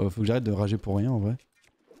m'énerve. Faut que j'arrête de rager pour rien en vrai.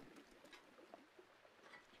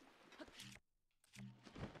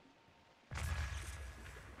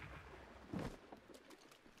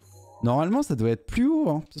 Normalement ça doit être plus haut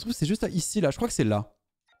hein. Ça se trouve c'est juste ici là, je crois que c'est là.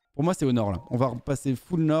 Pour moi c'est au nord là. On va repasser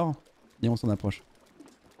full nord et on s'en approche.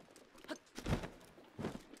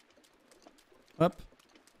 Hop.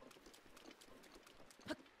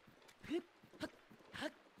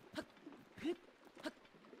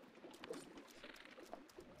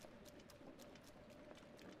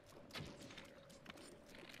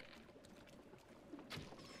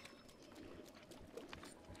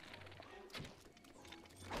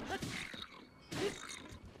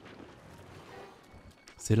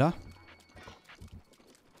 C'est là?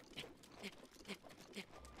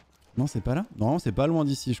 Non, c'est pas là? Non, c'est pas loin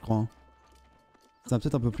d'ici, je crois. Hein. C'est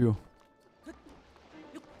peut-être un peu plus haut.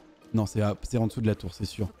 Non, c'est en dessous de la tour, c'est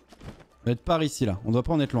sûr. On va être par ici, là. On doit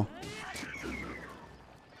pas en être loin.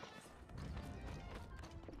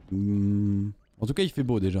 En tout cas, il fait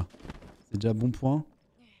beau, déjà. C'est déjà bon point.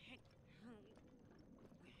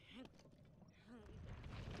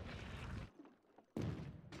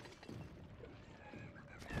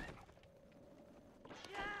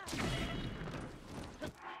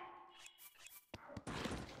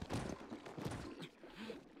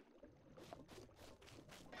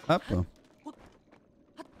 Hop. Ça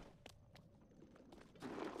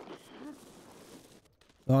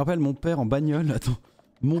me rappelle mon père en bagnole. Attends.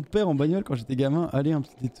 Mon père en bagnole quand j'étais gamin. Allez, un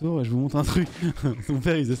petit détour et je vous montre un truc. Mon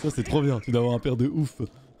père il faisait ça, c'est trop bien. Tu dois avoir un père de ouf.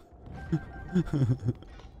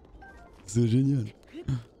 C'est génial.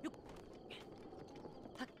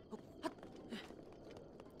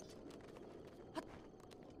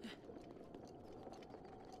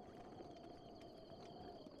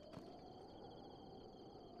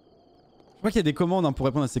 Je crois qu'il y a des commandes hein, pour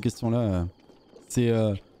répondre à ces questions-là. C'est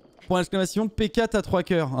point d'exclamation PK t'as 3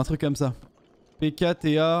 cœurs, un truc comme ça. PK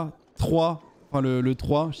TA 3, enfin le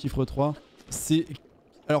 3, chiffre 3. C'est...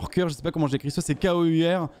 Alors cœur, je sais pas comment j'ai écrit ça, c'est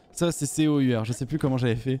KOUR, ça c'est COUR, je sais plus comment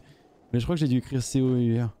j'avais fait. Mais je crois que j'ai dû écrire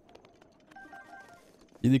COUR.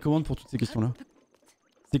 Il y a des commandes pour toutes ces questions-là.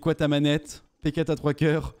 C'est quoi ta manette? PK t'as 3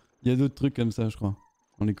 cœurs. Il y a d'autres trucs comme ça, je crois,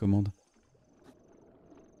 dans les commandes.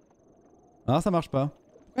 Ah, ça marche pas.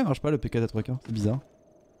 Pourquoi il marche pas le PK à 3 quarts? C'est bizarre.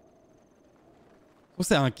 Je trouve que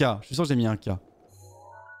c'est un K. Je suis sûr que j'ai mis un K.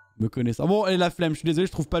 Me connaissant. Bon, et la flemme. Je suis désolé,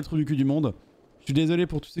 je trouve pas le trou du cul du monde. Je suis désolé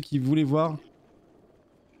pour tous ceux qui voulaient voir.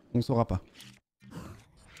 On saura pas.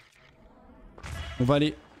 On va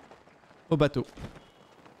aller au bateau.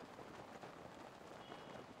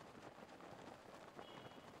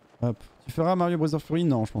 Hop. Tu feras Mario Bros Fury?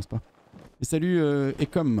 Non, je pense pas. Et salut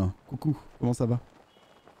Ecom. Coucou, comment ça va?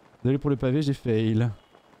 Désolé pour le pavé, j'ai fail.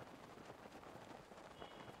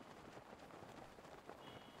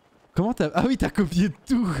 Comment t'as... Ah oui, t'as copié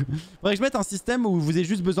tout. Faudrait que je mette un système où vous avez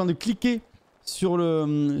juste besoin de cliquer sur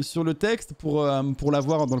le texte pour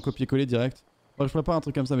l'avoir dans le copier-coller direct. Faudrait que je prépare un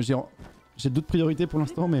truc comme ça, mais j'ai d'autres priorités pour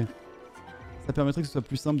l'instant, mais ça permettrait que ce soit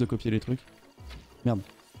plus simple de copier les trucs. Merde.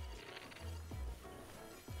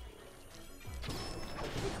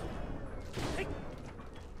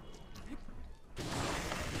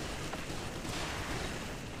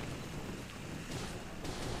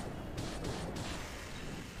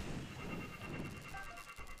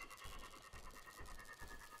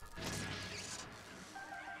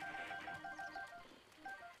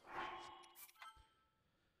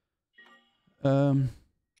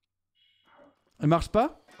 Elle marche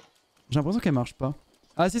pas? J'ai l'impression qu'elle marche pas.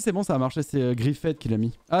 Ah si c'est bon, ça a marché, c'est Griffith qui l'a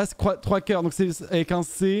mis. Ah c'est 3 cœurs, donc c'est avec un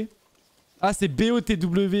C. Ah c'est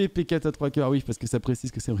BOTW PK 3 cœurs, oui parce que ça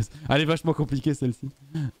précise que c'est vrai. Elle est vachement compliquée celle-ci.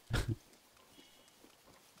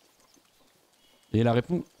 Et la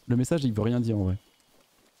réponse, le message il veut rien dire en vrai.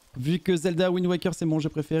 Vu que Zelda Wind Waker c'est mon jeu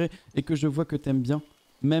préféré et que je vois que t'aimes bien,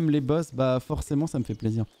 même les boss, bah forcément ça me fait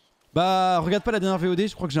plaisir. Bah regarde pas la dernière VOD,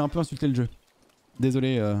 je crois que j'ai un peu insulté le jeu.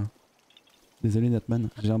 Désolé. Désolé Natman,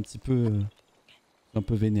 j'ai un petit peu... un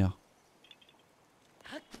peu vénère.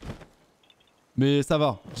 Mais ça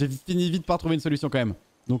va, j'ai fini vite par trouver une solution quand même.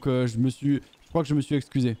 Donc je crois que je me suis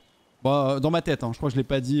excusé. Bon, dans ma tête, hein, je crois que je l'ai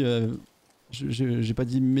pas dit... j'ai pas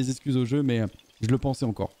dit mes excuses au jeu, mais je le pensais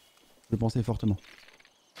encore. Je le pensais fortement.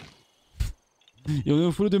 Et on est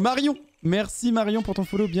au follow de Marion. Merci Marion pour ton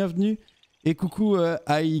follow, bienvenue. Et coucou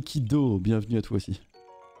Aikido, bienvenue à toi aussi.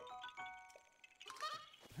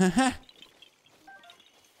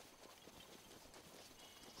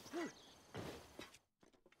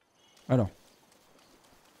 Alors.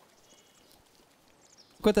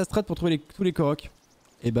 C'est quoi ta strat pour trouver tous les koroks?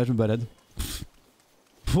 Eh bah je me balade.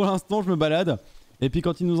 Pour l'instant je me balade. Et puis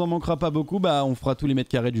quand il nous en manquera pas beaucoup, bah on fera tous les mètres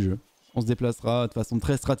carrés du jeu. On se déplacera de façon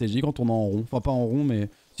très stratégique en tournant en rond. Enfin pas en rond mais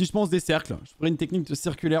si je pense des cercles. Je ferai une technique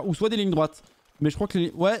circulaire ou soit des lignes droites. Mais je crois que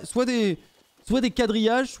les... Ouais, soit des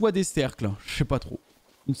quadrillages, soit des cercles. Je sais pas trop.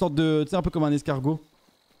 Une sorte de... Tu sais un peu comme un escargot.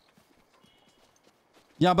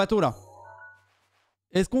 Il y a un bateau là.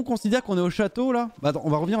 Est-ce qu'on considère qu'on est au château là? Bah attends, on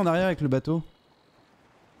va revenir en arrière avec le bateau.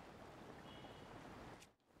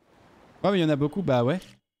 Ouais mais il y en a beaucoup, bah ouais.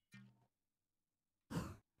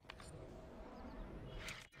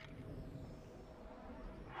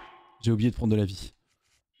 J'ai oublié de prendre de la vie.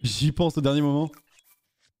 J'y pense au dernier moment.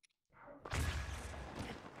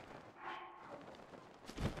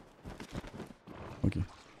 Ok.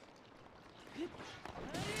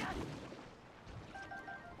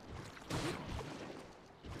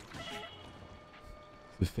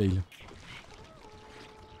 Ce fail.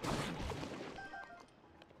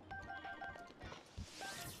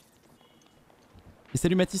 Et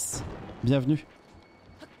salut Mathis, bienvenue.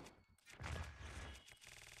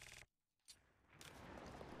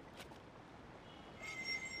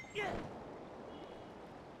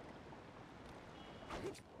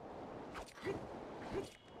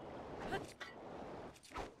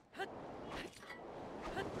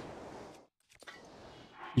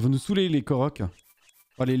 Ils vont nous saouler les koroks.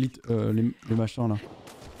 Enfin les machins là.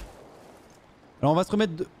 Alors on va se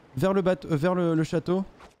remettre vers le bateau, vers le château.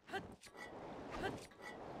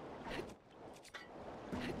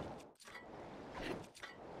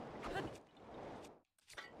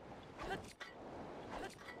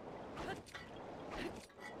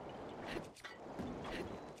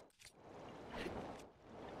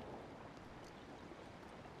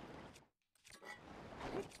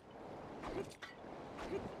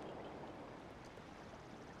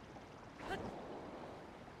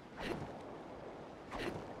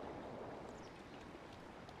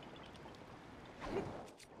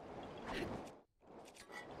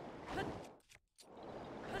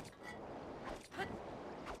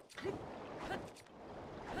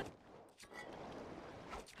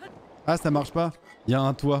 Ah ça marche pas, il y a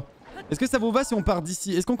un toit. Est-ce que ça vous va si on part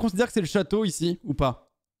d'ici? Est-ce qu'on considère que c'est le château ici ou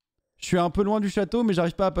pas? Je suis un peu loin du château mais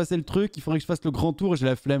j'arrive pas à passer le truc, il faudrait que je fasse le grand tour et j'ai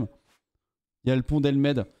la flemme. Il y a le pont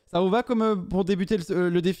d'Elmed. Ça vous va comme pour débuter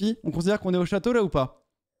le défi? On considère qu'on est au château là ou pas?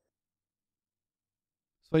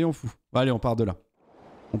 Soyons fous. Bah, allez on part de là.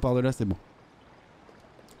 On part de là c'est bon.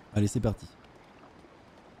 Allez c'est parti.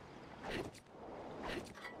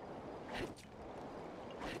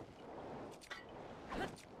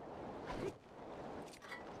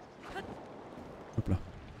 Hop là.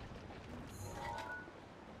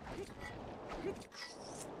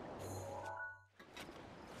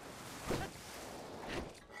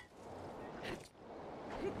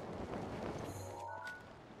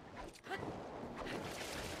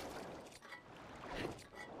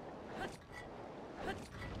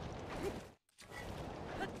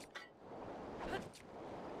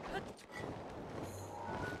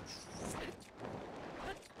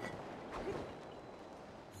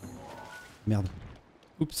 Merde.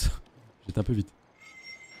 Oups. J'étais un peu vite.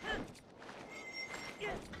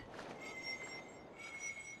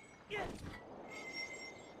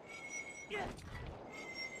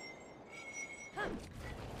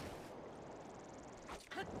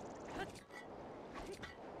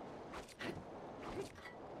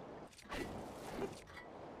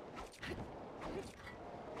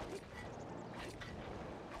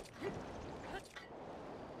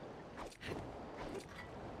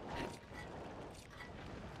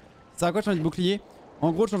 Ça a quoi changer de bouclier?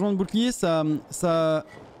 En gros le changement de bouclier ça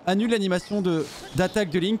annule l'animation d'attaque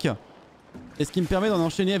de Link. Et ce qui me permet d'en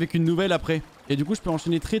enchaîner avec une nouvelle après. Et du coup je peux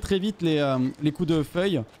enchaîner très vite les coups de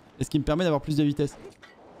feuille. Et ce qui me permet d'avoir plus de vitesse.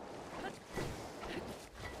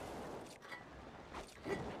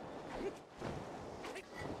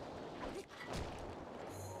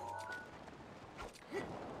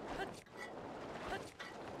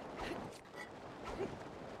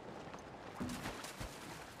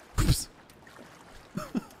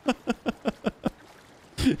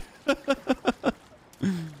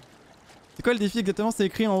 C'est quoi le défi exactement? C'est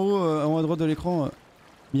écrit en haut à droite de l'écran,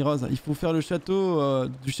 Miroz. Il faut faire le château,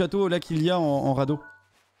 du château au lac qu'il y a en radeau.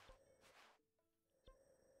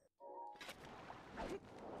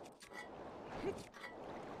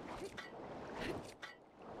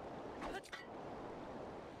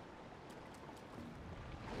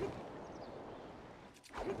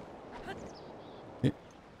 Et...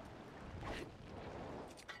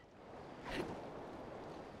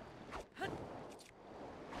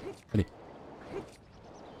 Allez.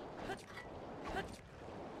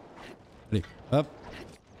 Allez, hop.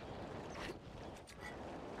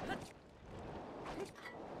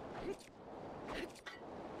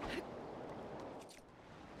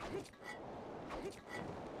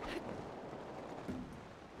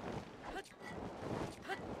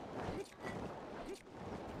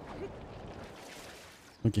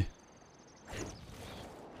 Ok.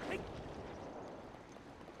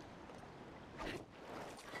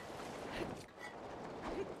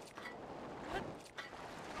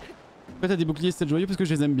 Pourquoi t'as des boucliers, c'est joyeux? Parce que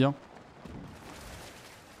je les aime bien.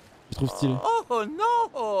 Je trouve stylé. Oh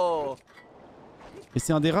non! Et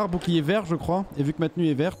c'est un des rares boucliers verts, je crois. Et vu que ma tenue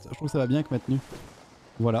est verte, je trouve que ça va bien avec ma tenue.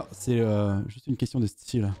 Voilà, c'est juste une question de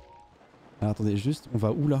style. Alors attendez, juste, on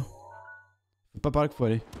va où là? Faut pas par là qu'il faut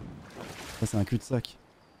aller. Ça c'est un cul-de-sac.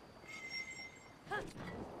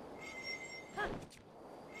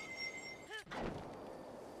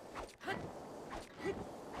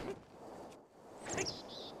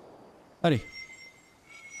 Allez.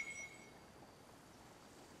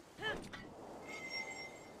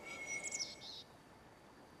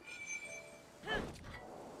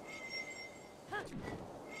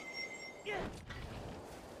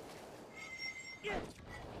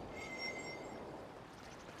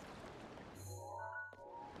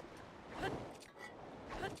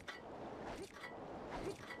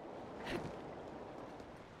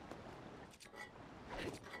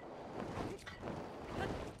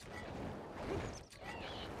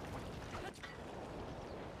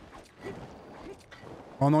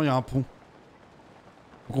 Oh non, il y a un pont.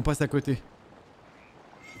 Faut qu'on passe à côté.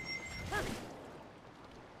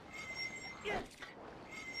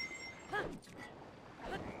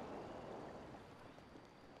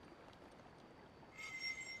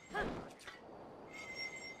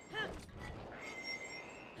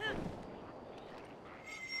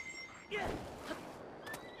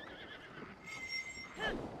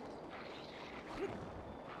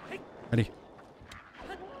 Allez.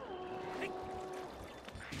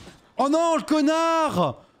 Oh non, le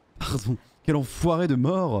connard! Pardon, quel enfoiré de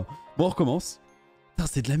mort. Bon, on recommence. Putain,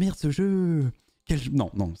 c'est de la merde ce jeu. Non,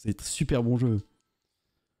 non, c'est un super bon jeu.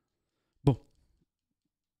 Bon.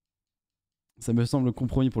 Ça me semble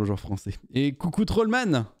compromis pour le joueur français. Et coucou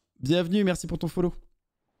Trollman, bienvenue, merci pour ton follow.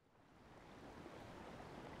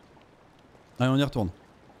 Allez, on y retourne.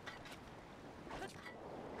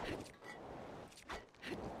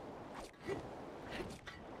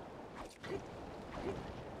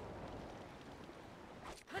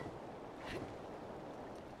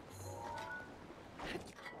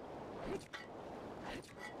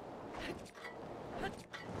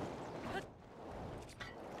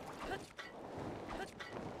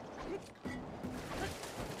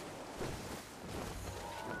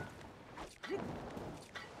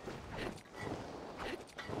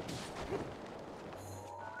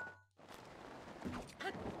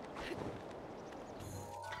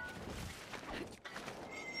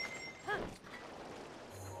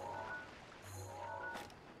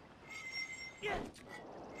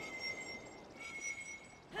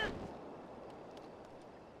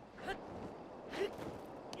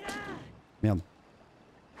 Merde.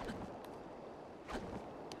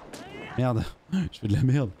 Merde. Je fais de la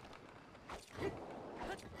merde.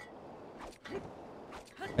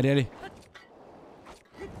 Allez, allez.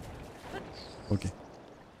 Ok.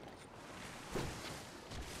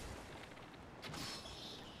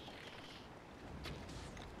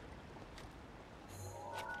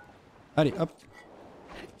 Allez, hop.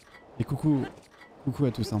 Et coucou. Coucou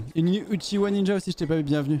à tous. Hein. Et Uchiwa Ninja aussi, je t'ai pas eu,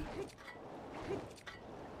 bienvenue.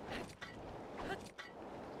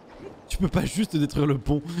 Tu peux pas juste détruire le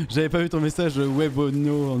pont. J'avais pas vu ton message web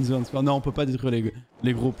no on the answer. Non, on peut pas détruire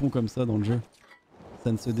les gros ponts comme ça dans le jeu.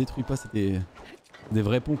 Ça ne se détruit pas, c'était des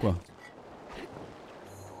vrais ponts quoi.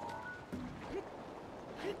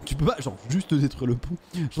 Tu peux pas genre juste détruire le pont.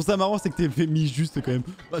 Je trouve ça marrant, c'est que t'es fait mis juste quand même.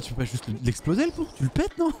 Bah tu peux pas juste l'exploser le pont, tu le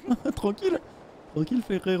pètes non? Tranquille. Tranquille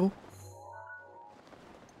frérot.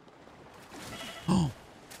 Oh.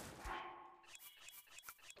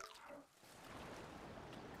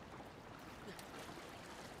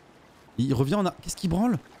 Il revient en a... Qu'est-ce qu'il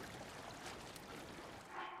branle?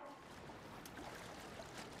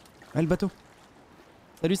 Ah, le bateau.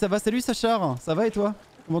 Salut, ça va? Salut, Sachar. Ça va et toi?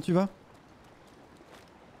 Comment tu vas?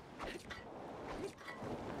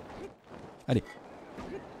 Allez.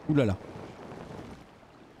 Ouh là là.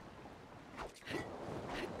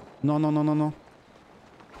 Non, non, non, non, non.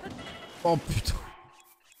 Oh putain.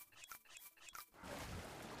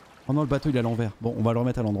 Oh non, le bateau il est à l'envers. Bon, on va le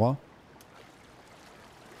remettre à l'endroit.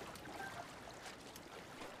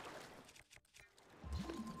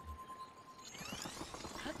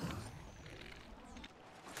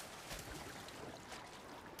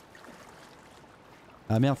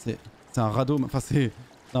 Ah merde, c'est un radeau. Enfin, c'est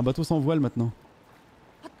un bateau sans voile maintenant.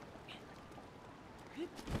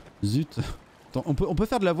 Zut. Attends, on peut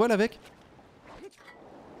faire de la voile avec?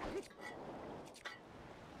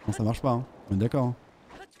 Non, ça marche pas, hein. On est d'accord, hein.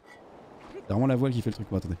 C'est vraiment la voile qui fait le truc.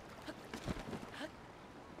 Bon, attendez.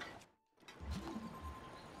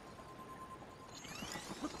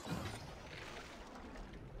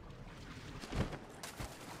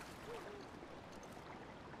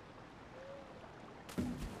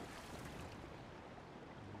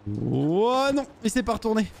 Oh non, il s'est pas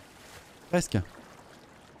retourné. Presque.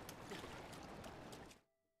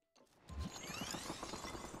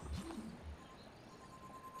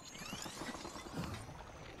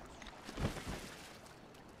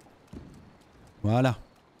 Voilà.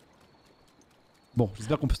 Bon,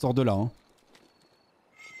 j'espère qu'on peut sortir de là, hein.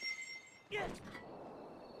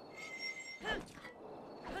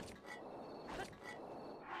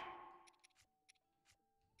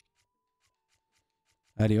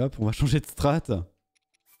 Allez hop, on va changer de strat.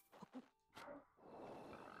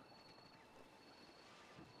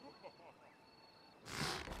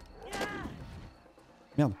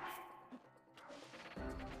 Merde.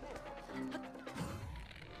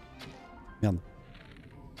 Merde.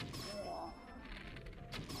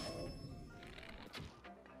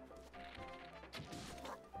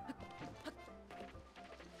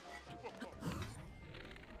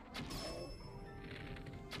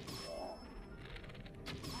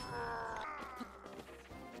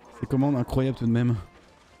 Ces commandes incroyables tout de même.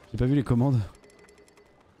 J'ai pas vu les commandes.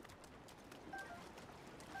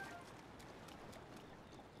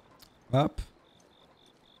 Hop.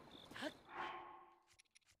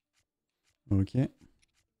 Ok.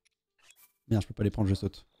 Merde, je peux pas les prendre, je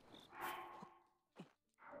saute.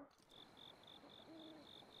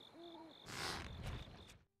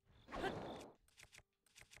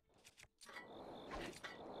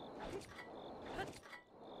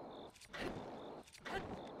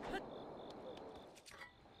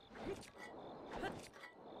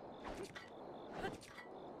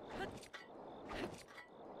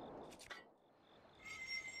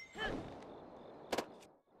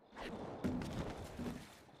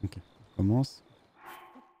 Ok, on commence.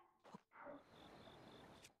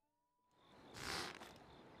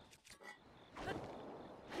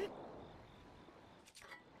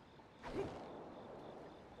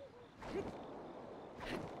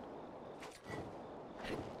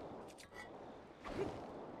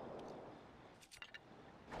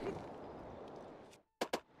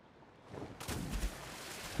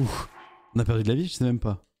 Ouf, on a perdu de la vie, je sais même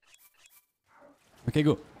pas. Ok,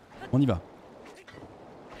 go, on y va.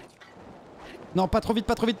 Non, pas trop vite,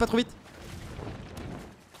 pas trop vite, pas trop vite.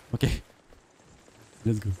 Ok.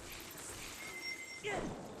 Let's go.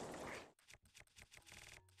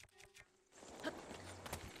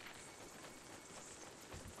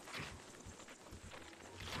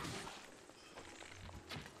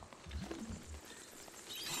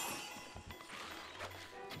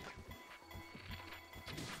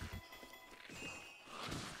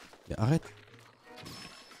 Mais arrête.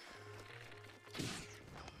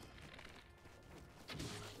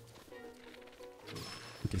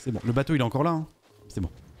 Ok, c'est bon. Le bateau il est encore là, hein. C'est bon.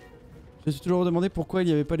 Je me suis toujours demandé pourquoi il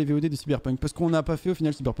n'y avait pas les VOD de Cyberpunk. Parce qu'on n'a pas fait au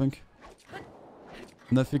final Cyberpunk.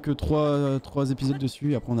 On a fait que 3 épisodes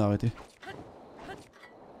dessus et après on a arrêté.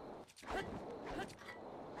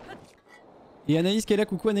 Et Anaïs qui est là,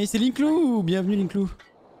 coucou Anaïs, c'est Linklou. Bienvenue Linklou.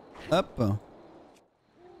 Hop.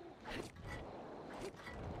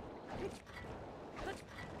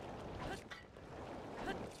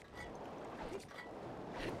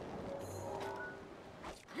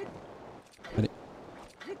 Allez.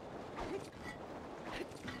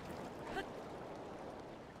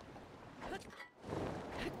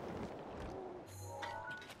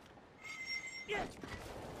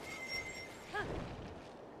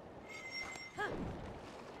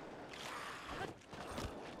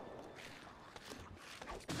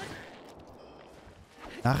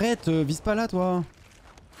 Arrête, vise pas là toi.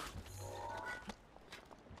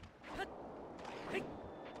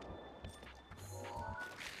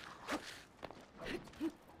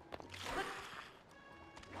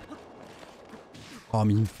 Oh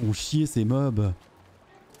mais ils me font chier ces mobs.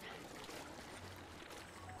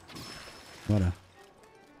 Voilà.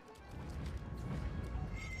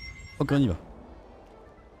 Ok, on y va.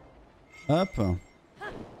 Hop.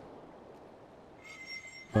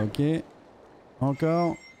 Ok.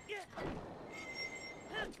 Encore.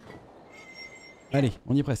 Allez,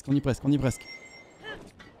 on y est presque, on y est presque, on y est presque.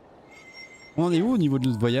 On en est où au niveau de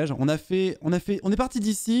notre voyage? On est parti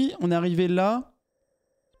d'ici, on est arrivé là.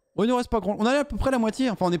 Oh, il nous reste pas grand. On est à peu près la moitié,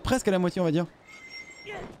 enfin on est presque à la moitié on va dire.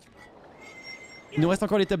 Il nous reste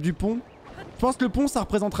encore l'étape du pont. Je pense que le pont ça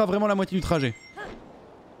représentera vraiment la moitié du trajet.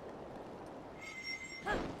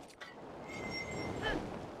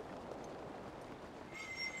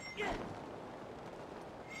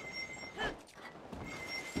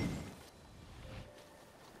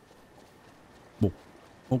 Bon,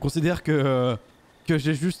 on considère que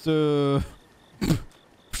j'ai juste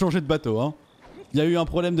changé de bateau. Hein. Il y a eu un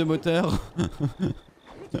problème de moteur.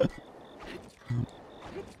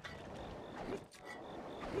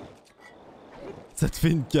 Ça te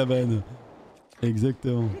fait une cabane.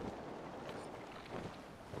 Exactement.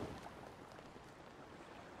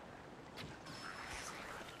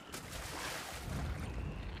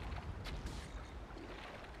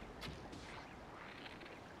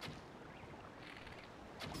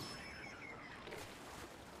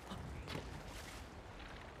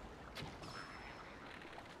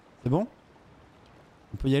 C'est bon?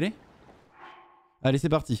 On peut y aller? Allez, c'est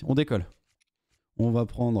parti, on décolle. On va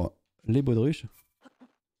prendre les baudruches.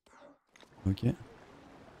 Ok.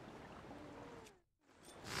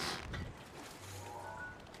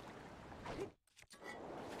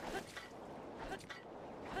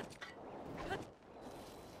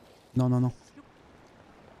 Non, non, non.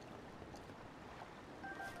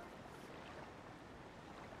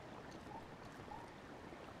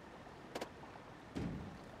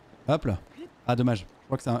 Hop là. Ah dommage. Je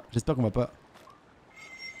crois que ça. J'espère qu'on va pas.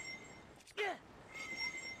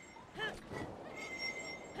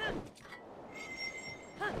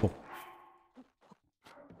 Bon.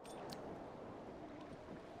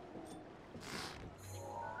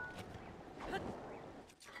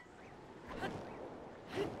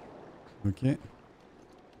 Ok.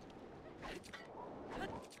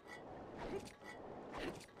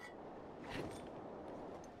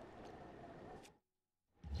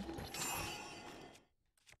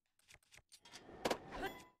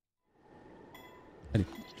 Allez.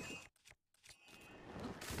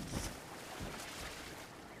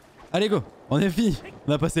 Allez go, on est fini.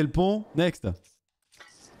 On a passé le pont, next.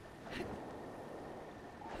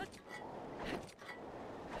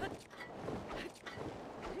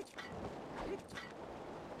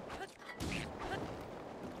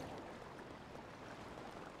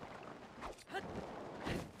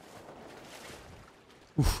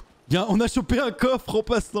 Ouf. Bien, on a chopé un coffre en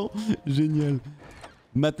passant. Génial.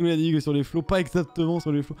 Matou la digue sur les flots, pas exactement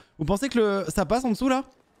sur les flots. Vous pensez que ça passe en dessous là?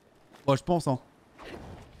 Oh, je pense hein.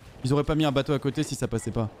 Ils auraient pas mis un bateau à côté si ça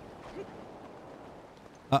passait pas.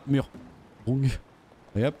 Ah, mur. Wrong.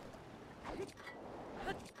 Et hop.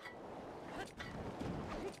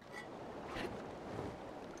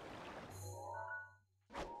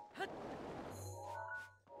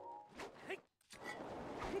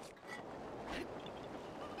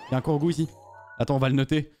 Il y a un corgou ici. Attends, on va le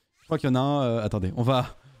noter. Je crois qu'il y en a un. Attendez, on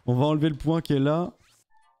va enlever le point qui est là.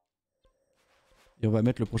 Et on va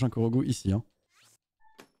mettre le prochain corgou ici. Hein.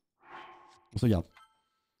 On se garde.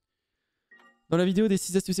 Dans la vidéo des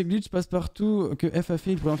 6 astuces et glitch, passe partout que F a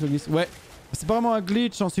fait, il présente le glitch. Ouais, c'est pas vraiment un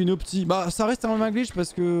glitch, hein, c'est une optie. Bah, ça reste quand même un glitch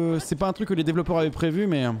parce que c'est pas un truc que les développeurs avaient prévu,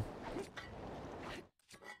 mais.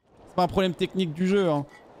 C'est pas un problème technique du jeu, hein.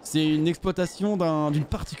 C'est une exploitation d'une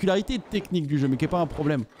particularité technique du jeu, mais qui est pas un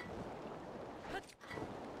problème.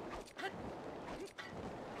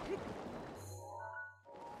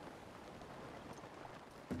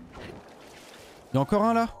 Il y a encore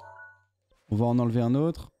un là? On va en enlever un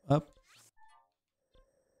autre. Hop.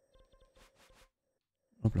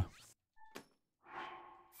 Hop là.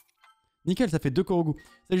 Nickel, ça fait 2 Korogu.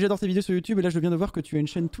 Salut, j'adore tes vidéos sur YouTube et là je viens de voir que tu as une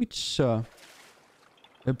chaîne Twitch.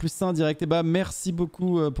 Plus sain direct. Et bah merci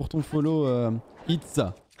beaucoup pour ton follow It's.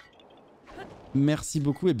 Merci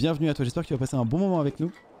beaucoup et bienvenue à toi. J'espère que tu vas passer un bon moment avec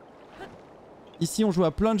nous. Ici on joue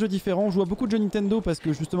à plein de jeux différents. On joue à beaucoup de jeux Nintendo parce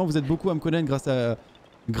que justement vous êtes beaucoup à me connaître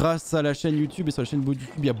grâce à la chaîne YouTube et sur la chaîne YouTube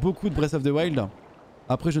il y a beaucoup de Breath of the Wild.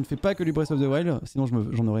 Après je ne fais pas que du Breath of the Wild, sinon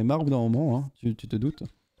j'en aurais marre au bout d'un moment, hein, tu te doutes.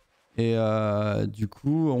 Et du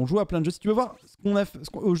coup on joue à plein de jeux. Si tu veux voir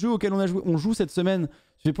au jeu auquel on joue cette semaine,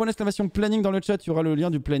 tu fais point d'exclamation planning dans le chat, il y aura le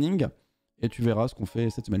lien du planning. Et tu verras ce qu'on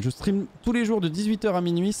fait cette semaine. Je stream tous les jours de 18 h à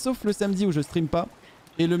minuit, sauf le samedi où je stream pas.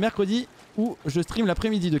 Et le mercredi où je stream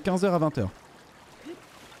l'après-midi de 15h à 20h.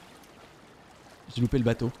 J'ai loupé le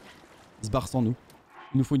bateau. Il se barre sans nous.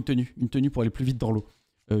 Il nous faut une tenue pour aller plus vite dans l'eau.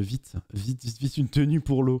 Vite, une tenue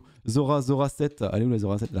pour l'eau. Zora 7. Allez où la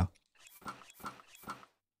Zora 7 là?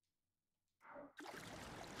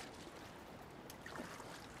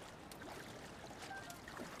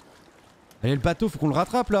 Allez le bateau, faut qu'on le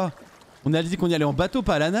rattrape là. On a dit qu'on y allait en bateau,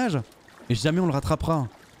 pas à la nage. Et jamais on le rattrapera.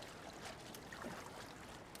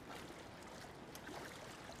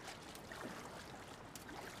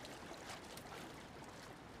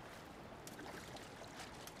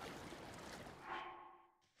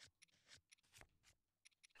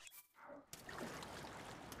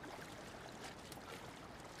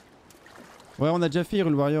 Ouais, on a déjà fait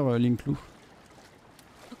Hyrule Warrior, Linklou.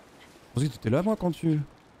 Je pensais que t'étais là, moi, quand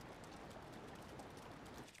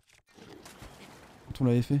on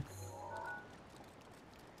l'avait fait.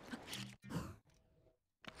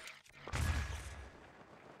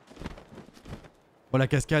 Oh, la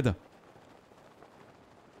cascade.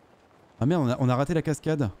 Ah merde, on a raté la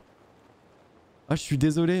cascade. Ah, je suis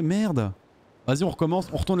désolé, merde. Vas-y, on recommence.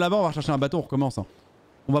 On retourne là-bas, on va chercher un bateau, on recommence.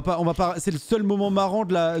 On va pas... C'est le seul moment marrant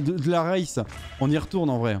de la race. On y retourne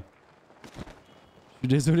en vrai. Je suis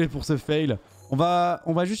désolé pour ce fail. On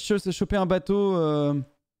va juste choper un bateau...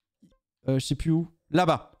 je sais plus où.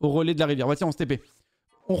 Là-bas, au relais de la rivière. Ouais, tiens, on se TP.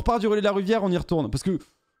 On repart du relais de la rivière, on y retourne. Parce que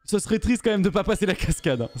ce serait triste quand même de pas passer la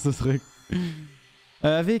cascade. Hein. Ce serait...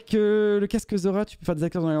 avec le casque Zora, tu peux faire des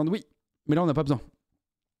acteurs dans la lande. Oui, mais là on n'a pas besoin.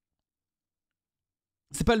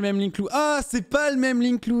 C'est pas le même Linklou. Ah, c'est pas le même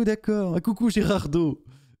Linklou, d'accord. Ah, coucou Gérardo.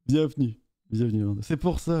 Bienvenue. Bienvenue. C'est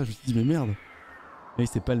pour ça, je me suis dit, mais merde. Mais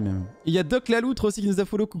c'est pas le même. Il y a Doc Laloutre aussi qui nous a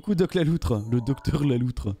follow. Coucou Doc Laloutre. Le docteur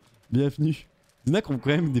Laloutre. Bienvenue. Il y en a qui ont quand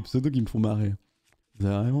même des pseudos qui me font marrer. Vous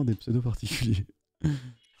avez vraiment des pseudos particuliers.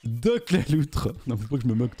 Doc Laloutre. Non, faut pas que je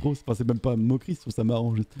me moque trop. Enfin, c'est même pas moquerie, je trouve ça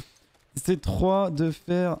marrant juste. C'est 3 de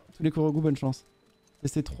faire tous les Korogu, bonne chance.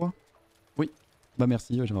 C'est 3. Oui. Bah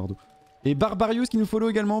merci Gérardo. Et Barbarius qui nous follow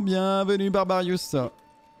également. Bienvenue Barbarius.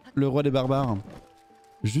 Le roi des barbares.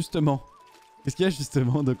 Justement. Qu'est-ce qu'il y a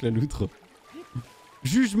justement, Doc la loutre?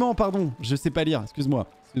 Jugement, pardon. Je sais pas lire. Excuse-moi.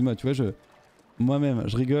 Excuse-moi, tu vois, moi-même,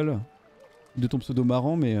 je rigole de ton pseudo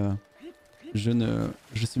marrant, mais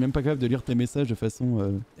je suis même pas capable de lire tes messages de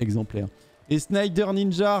façon exemplaire. Et Snyder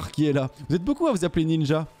Ninja qui est là. Vous êtes beaucoup à vous appeler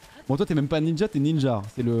Ninja. Bon, toi, t'es même pas ninja, t'es ninja.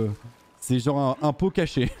 C'est genre un pot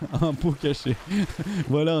caché. Un pot caché.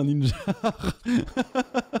 Voilà un ninja.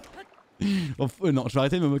 Enfin, non, je vais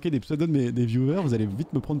arrêter de me moquer des pseudos des viewers. Vous allez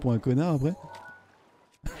vite me prendre pour un connard après.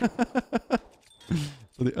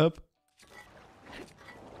 Attendez, hop.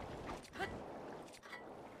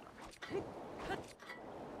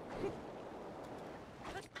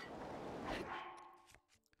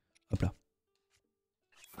 Hop là.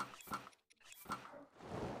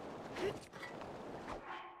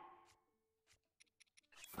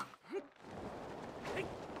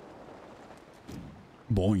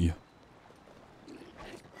 Bon.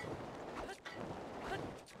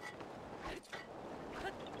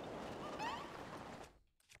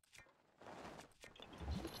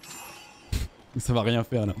 Ça va rien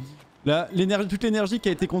faire là. Là, toute l'énergie qui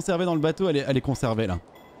a été conservée dans le bateau, elle est conservée là.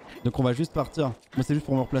 Donc on va juste partir. Moi c'est juste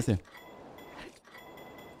pour me replacer.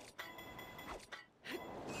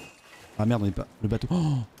 Ah merde, on est pas... Le bateau...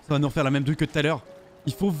 Oh, ça va nous refaire la même douille que tout à l'heure.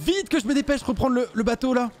 Il faut vite que je me dépêche reprendre le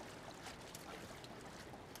bateau là.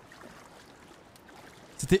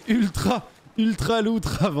 C'était ultra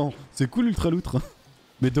loutre avant. C'est cool ultra loutre.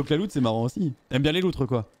 Mais donc la loutre c'est marrant aussi. T'aimes bien les loutres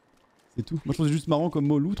quoi. C'est tout. Moi je trouve c'est juste marrant comme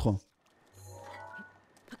mot loutre.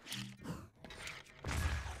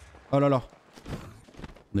 Oh là là.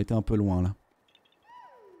 On était un peu loin là.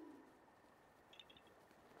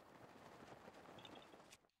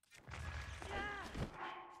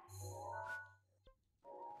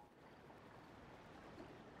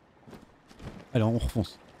 Allez, on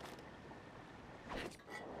refonce.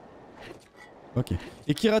 Ok.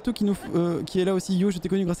 Et Kirato qui est là aussi. Yo, je t'ai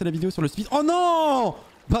connu grâce à la vidéo sur le speed. Oh non!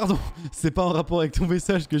 Pardon, c'est pas en rapport avec ton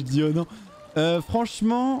message que je dis oh non.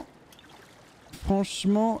 Franchement,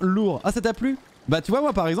 lourd. Ah, ça t'a plu? Bah tu vois,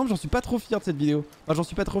 moi par exemple, j'en suis pas trop fier de cette vidéo. Enfin, j'en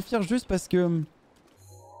suis pas trop fier juste parce que...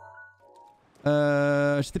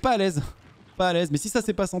 j'étais pas à l'aise. Pas à l'aise. Mais si ça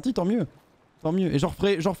s'est pas senti, tant mieux. Tant mieux. Et j'en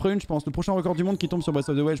referai une, je pense. Le prochain record du monde qui tombe sur Breath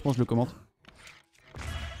of the Wild, je pense que je le commente.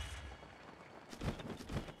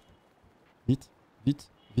 Vite, vite,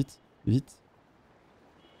 vite, vite.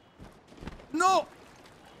 Non!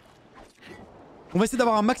 On va essayer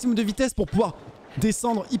d'avoir un maximum de vitesse pour pouvoir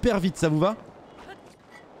descendre hyper vite, ça vous va?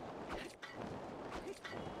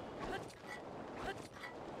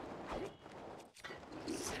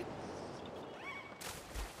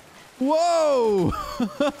 Wow.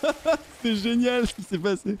 C'est génial ce qui s'est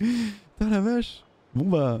passé. Putain la vache. Bon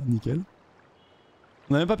bah, nickel.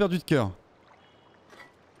 On a même pas perdu de cœur.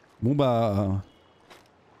 Bon bah...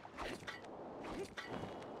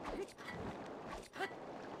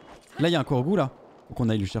 Là il y a un corbeau là. Faut qu'on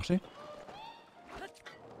aille le chercher.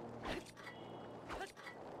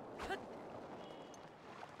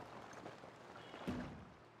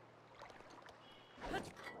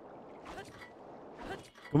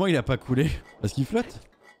 Comment il a pas coulé? Parce qu'il flotte?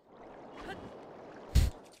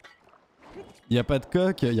 Il y a pas de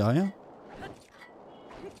coque, il y a rien.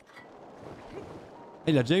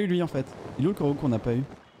 Il a déjà eu lui en fait. Il est où le corbeau qu'on n'a pas eu?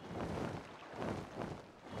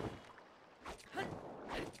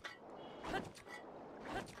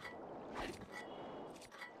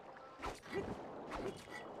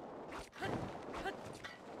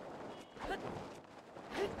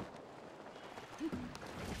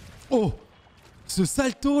 Oh! Ce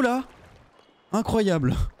salto là!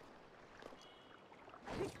 Incroyable!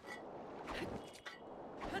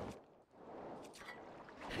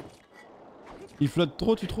 Il flotte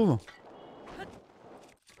trop, tu trouves?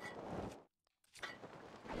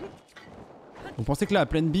 Vous pensez que là, à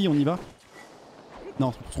pleine bille, on y va? Non,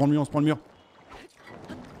 on se prend le mur, on se prend le mur.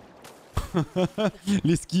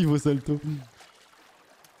 L'esquive au salto.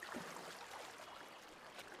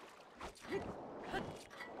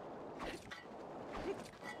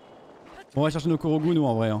 On va chercher nos Korogu nous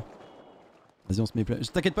en vrai. Hein. Vas-y on se met plein.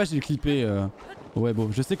 T'inquiète pas, j'ai clippé. Ouais bon,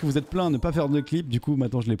 je sais que vous êtes plein à ne pas faire de clip, du coup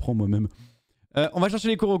maintenant je les prends moi-même. On va chercher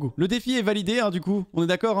les Korogu. Le défi est validé hein, du coup, on est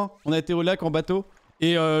d'accord hein. On a été au lac en bateau.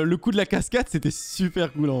 Et le coup de la cascade c'était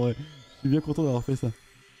super cool en vrai. Je suis bien content d'avoir fait ça.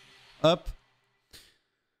 Hop.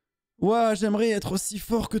 Ouah, j'aimerais être aussi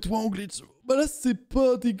fort que toi en glitch. Bah là c'est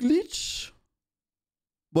pas des glitches.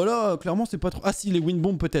 Bah là clairement c'est pas trop... Ah si les wind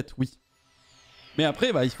bombs peut-être, oui. Mais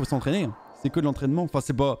après, bah, il faut s'entraîner. Hein. C'est que de l'entraînement. Enfin,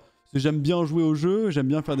 c'est pas... J'aime bien jouer au jeu, j'aime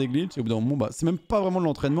bien faire des glitches. Et au bout d'un moment, bah, c'est même pas vraiment de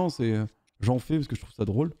l'entraînement. C'est... J'en fais parce que je trouve ça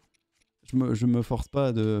drôle. Je me force pas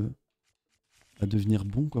à devenir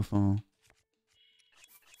bon, quoi. Enfin...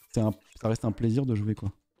 Ça reste un plaisir de jouer,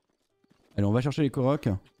 quoi. Allez, on va chercher les Koroks.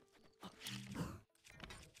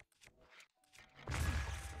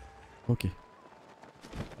 Ok.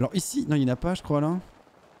 Alors ici... Non, il n'y en a pas, je crois, là.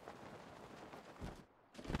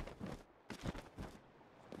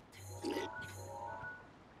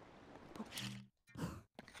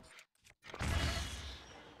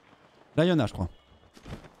 Là, il y en a, je crois.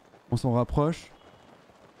 On s'en rapproche.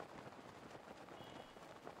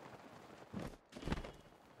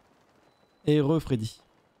 Et Freddy.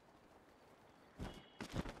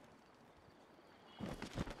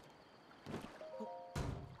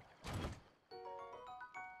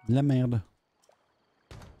 La merde.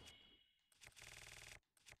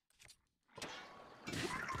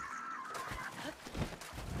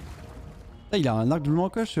 Ah, il a un arc de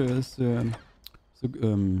encoche,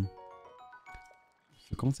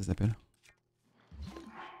 comment ça s'appelle?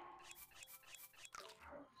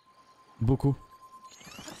 Beaucoup.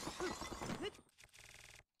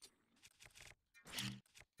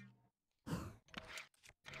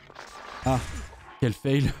 Ah, quel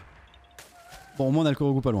fail. Bon, au moins on a le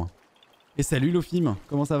Korogu pas loin. Et salut Lofim,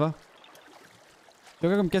 comment ça va? Tu as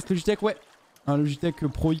quoi comme casque Logitech? Ouais, un Logitech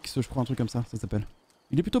Pro X, je crois, un truc comme ça s'appelle.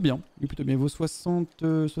 Il est plutôt bien, il vaut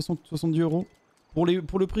 70 euros. Pour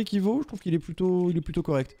le prix qu'il vaut, je trouve qu'il est plutôt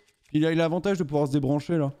correct. Il a l'avantage de pouvoir se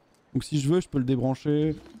débrancher là. Donc si je veux, je peux le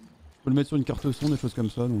débrancher. Je peux le mettre sur une carte son, des choses comme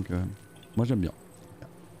ça. Donc moi j'aime bien.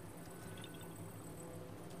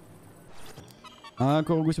 Un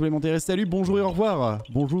Korogu supplémentaire. Salut, bonjour et au revoir.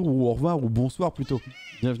 Bonjour ou au revoir ou bonsoir plutôt.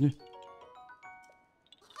 Bienvenue.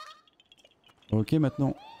 Ok,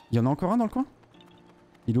 maintenant. Il y en a encore un dans le coin?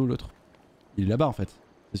 Il est où l'autre? Il est là-bas en fait.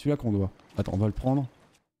 C'est celui-là qu'on doit. Attends, on va le prendre.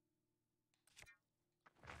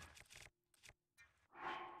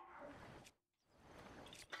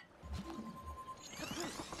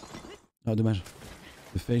 Ah dommage.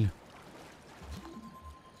 Le fail.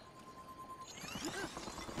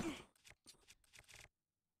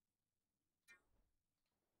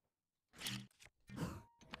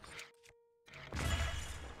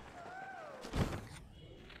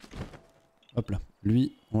 Hop là.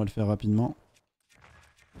 Lui, on va le faire rapidement.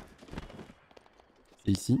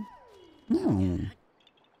 C'est ici. Non.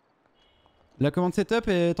 La commande setup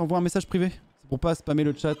et t'envoie un message privé. C'est pour pas spammer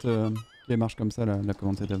le chat qui marche comme ça la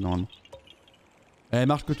commande setup normalement. Elle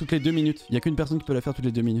marche que toutes les 2 minutes. Il y a qu'une personne qui peut la faire toutes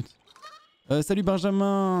les 2 minutes. Salut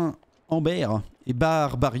Benjamin Ambert et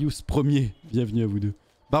Barbarius 1er. Bienvenue à vous deux.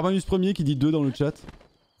 Barbarius 1er qui dit 2 dans le chat.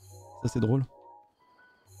 Ça c'est drôle.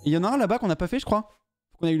 Et il y en a un là-bas qu'on n'a pas fait je crois.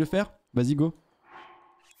 Faut qu'on aille le faire. Vas-y go.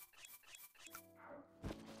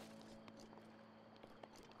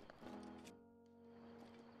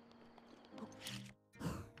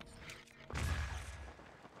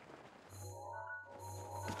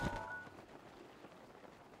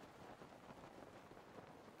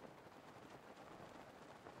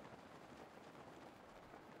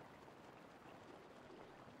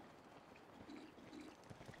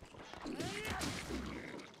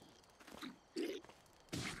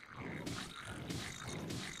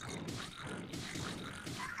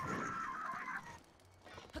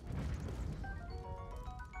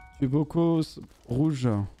 Subocos rouge.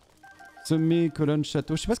 Sommet, colonne,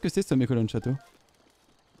 château. Je sais pas ce que c'est sommet, colonne, château.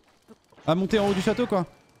 Ah, monter en haut du château quoi.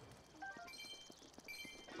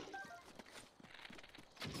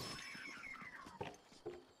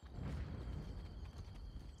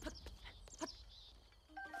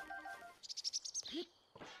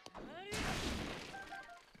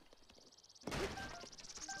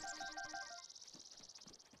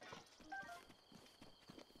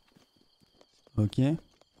 Ok.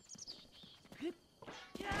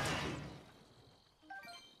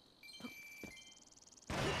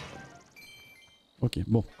 Ok,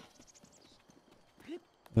 bon.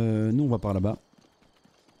 Nous on va par là-bas.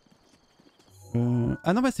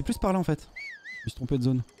 Ah non bah c'est plus par là en fait. Je me suis trompé de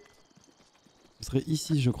zone. Ce serait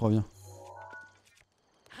ici je crois bien.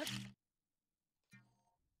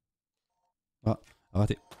 Ah,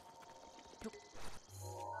 raté.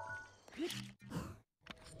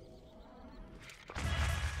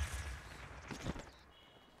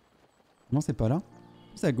 Non c'est pas là.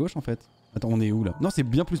 C'est à gauche en fait. Attends on est où là? Non c'est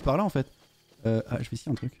bien plus par là en fait. Ah je fais ici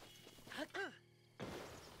un truc.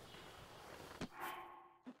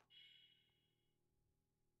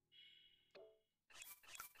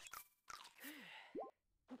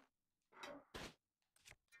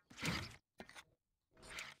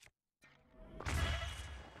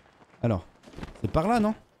 Alors, c'est par là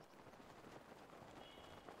non?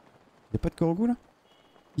 Y'a pas de Korogu là?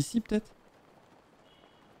 Ici peut-être?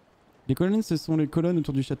 Les colonnes ce sont les colonnes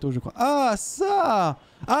autour du château je crois. Ah ça!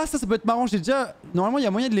 Ah ça peut être marrant, j'ai déjà... Normalement il y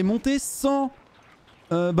a moyen de les monter sans...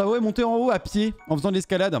 bah ouais monter en haut à pied en faisant de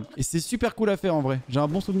l'escalade. Et c'est super cool à faire en vrai. J'ai un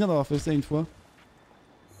bon souvenir d'avoir fait ça une fois.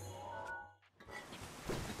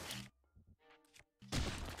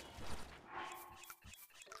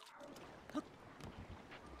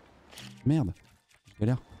 Merde, je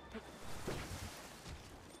galère.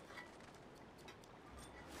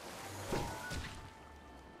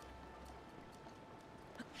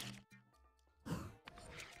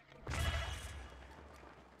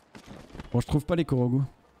 Bon, je trouve pas les Korogu.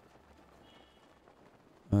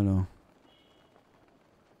 Alors.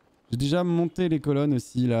 J'ai déjà monté les colonnes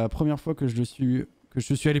aussi la première fois que je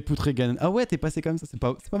suis allé poutrer Ganon. Ah ouais, t'es passé comme ça, c'est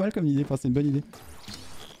pas mal comme idée, enfin c'est une bonne idée.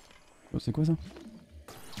 Oh, c'est quoi ça?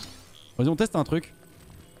 Vas-y, on teste un truc.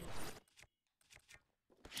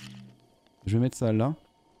 Je vais mettre ça là.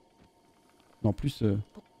 Non, plus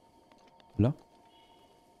là.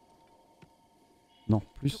 Non,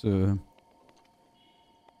 plus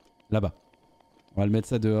là-bas. On va le mettre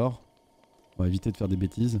ça dehors. On va éviter de faire des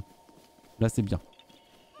bêtises. Là, c'est bien.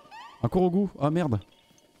 Un Korogu. Ah merde.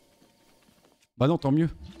 Bah non, tant mieux.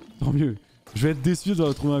 Tant mieux. Je vais être déçu de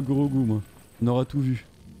retrouver un Korogu, moi. On aura tout vu.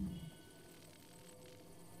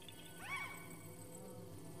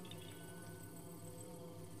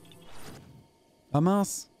 Ah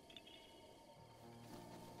mince.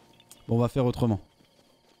 Bon, on va faire autrement.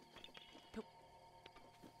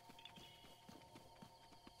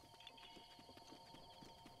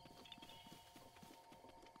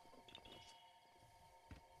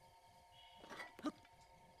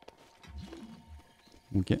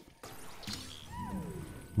 Ok.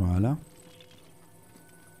 Voilà.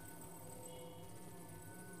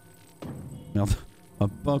 Merde. Ah,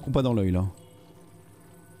 pas un compas dans l'œil là.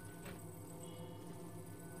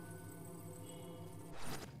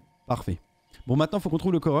 Parfait. Bon maintenant faut qu'on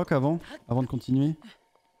trouve le Korok avant de continuer.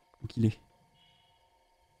 Où qu'il est?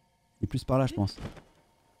 Il est plus par là je pense.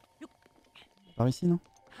 Par ici non?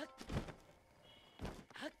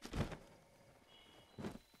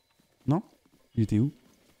 Non? Il était où?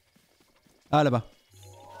 Ah là-bas.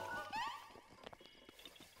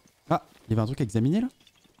 Ah, il y avait un truc à examiner là?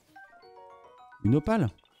 Une opale?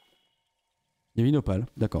 Il y avait une opale,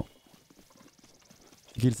 d'accord.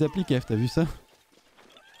 Il s'applique F, t'as vu ça?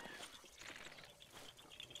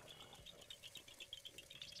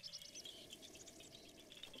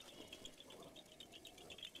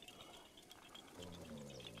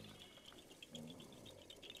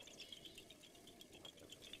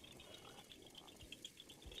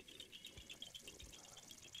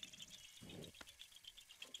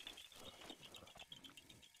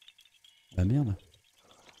 Ah merde.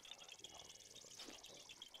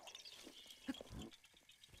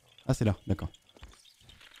 Ah c'est là, d'accord.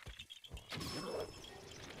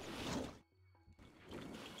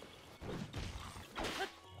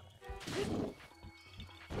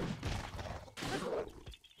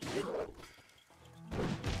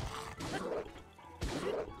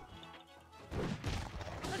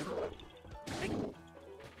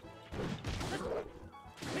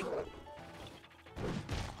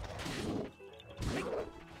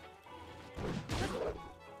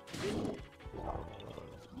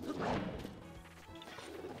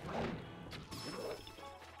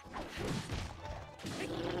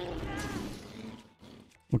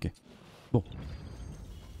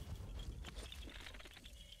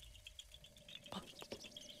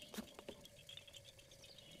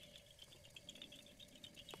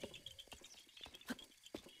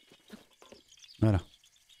 Voilà.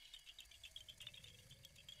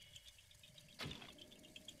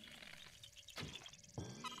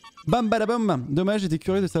 Bam badabam. Dommage, j'étais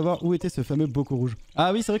curieux de savoir où était ce fameux bocaux rouge.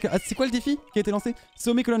 Ah oui, c'est vrai que... Ah, c'est quoi le défi qui a été lancé?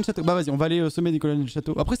 Sommet colonne château. Bah vas-y, on va aller au sommet des colonnes du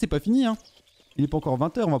château. Après, c'est pas fini, hein. Il est pas encore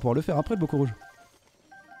 20 h, on va pouvoir le faire après le bocaux rouge.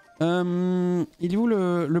 Il est où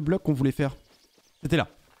le bloc qu'on voulait faire? C'était là.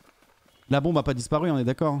 La bombe a pas disparu, on est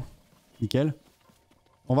d'accord. Nickel.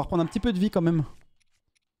 On va reprendre un petit peu de vie quand même.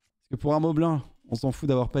 Parce que pour un moblin, on s'en fout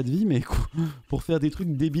d'avoir pas de vie, mais pour faire des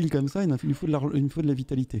trucs débiles comme ça, il nous faut de la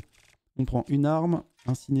vitalité. On prend une arme,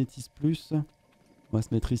 un cinétis plus. On va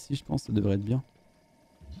se mettre ici, je pense, ça devrait être bien.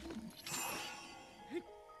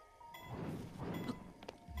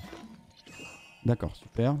 D'accord,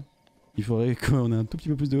 super. Il faudrait qu'on ait un tout petit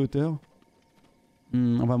peu plus de hauteur.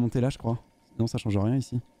 On va monter là, je crois. Sinon, ça change rien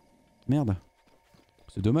ici. Merde.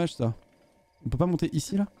 C'est dommage, ça. On peut pas monter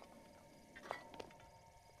ici, là?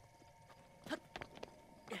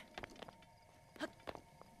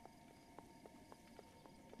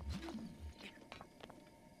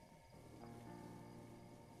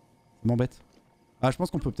 Ça m'embête. Ah, je pense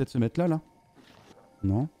qu'on peut peut-être se mettre là, là.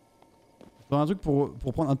 Non. Il faudrait un truc pour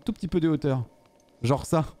prendre un tout petit peu de hauteur. Genre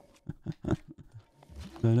ça.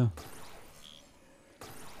 Voilà.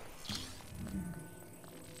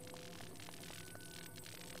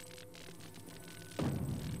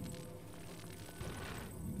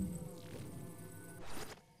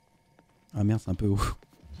 Ah merde, c'est un peu haut.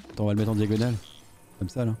 Attends, on va le mettre en diagonale. Comme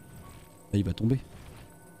ça, là. Là, il va tomber.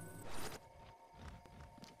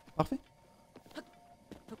 Parfait.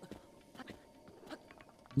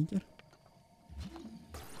 Nickel.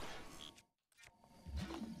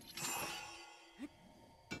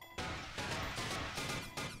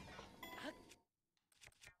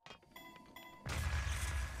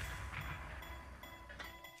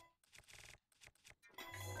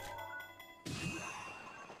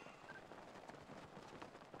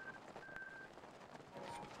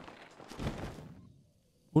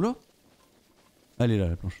 Oula! Elle est là,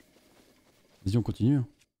 la planche. Vas-y, on continue. Hein.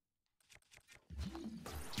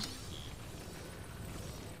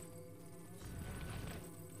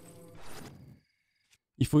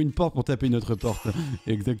 Il faut une porte pour taper une autre porte.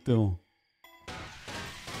 Exactement.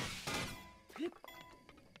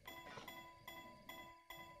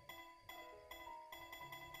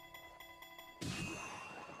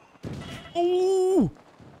 Ouh!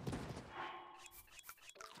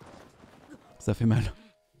 Ça fait mal.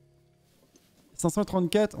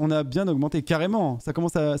 534, on a bien augmenté carrément. Ça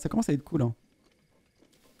commence à être cool. Hein.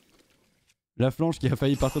 La flanche qui a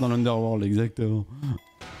failli partir dans l'Underworld, exactement.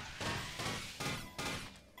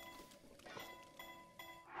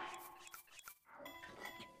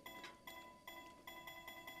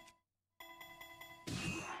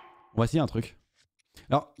 On va essayer un truc.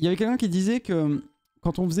 Alors, il y avait quelqu'un qui disait que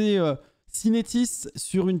quand on faisait cinétis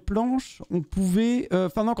sur une planche, on pouvait...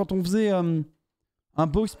 Enfin non, quand on faisait un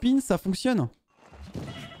bow spin, ça fonctionne.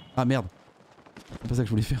 Ah merde. C'est pas ça que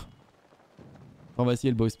je voulais faire. On va essayer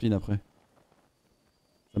le bow spin après.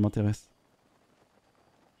 Ça m'intéresse.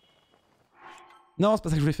 Non, c'est pas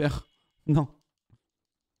ça que je voulais faire. Non.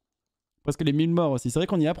 Presque les 1000 morts aussi. C'est vrai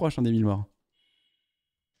qu'on y approche hein, des 1000 morts.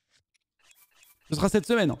 Ce sera cette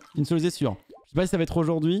semaine, une chose est sûre. Je sais pas si ça va être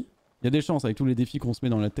aujourd'hui. Il y a des chances avec tous les défis qu'on se met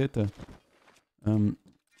dans la tête. Je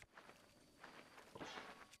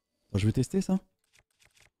vais tester ça.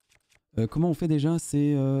 Comment on fait déjà?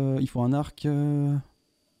 C'est il faut un arc.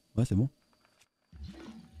 Ouais, c'est bon.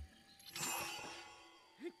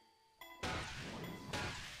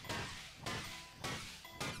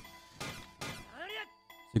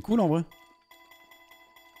 C'est cool en vrai.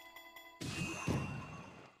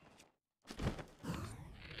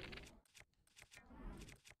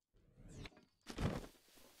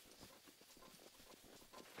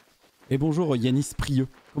 Et bonjour Yanis Prieux,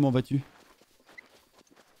 comment vas-tu?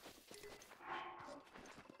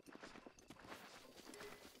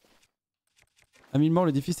 À 1000 morts,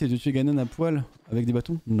 le défi c'est de tuer Ganon à poil avec des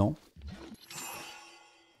bâtons? Non.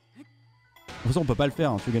 De toute façon on peut pas le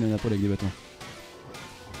faire, hein, tuer Ganon à poil avec des bâtons.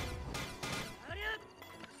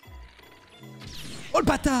 Oh le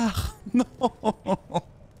bâtard! Non.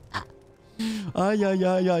 Aïe aïe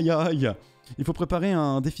aïe aïe aïe. Il faut préparer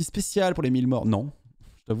un défi spécial pour les 1000 morts. Non,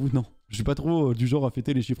 je t'avoue non. Je suis pas trop du genre à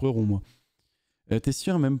fêter les chiffres ronds moi. T'es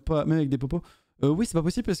sûr même avec des popos? Oui c'est pas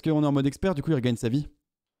possible parce qu'on est en mode expert, du coup il regagne sa vie.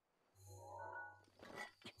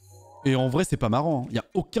 Et en vrai c'est pas marrant, il y a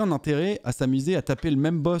aucun intérêt à s'amuser à taper le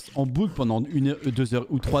même boss en boucle pendant 1 heure, 2 heures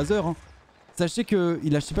ou 3 heures. Hein. Sachez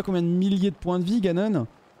qu'il a je sais pas combien de milliers de points de vie Ganon.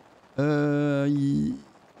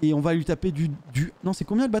 Et on va lui taper du... Non c'est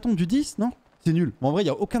combien le bâton? Du 10? Non? C'est nul. Mais en vrai il y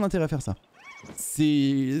a aucun intérêt à faire ça.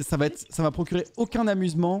 ça va procurer aucun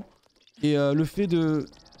amusement. Et le fait de...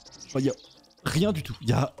 Il y a rien du tout. Il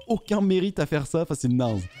y a aucun mérite à faire ça. Enfin, c'est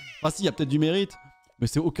naze. Ah si, il y a peut-être du mérite. Mais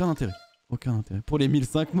c'est aucun intérêt. Aucun intérêt. Pour les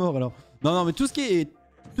 1005 morts, alors. Non, non, mais tout ce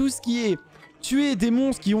qui est... Tuer des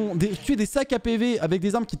monstres qui ont... Tuer des sacs à PV avec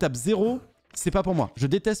des armes qui tapent 0... C'est pas pour moi. Je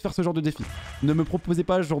déteste faire ce genre de défi. Ne me proposez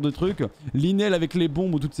pas ce genre de truc. L'inel avec les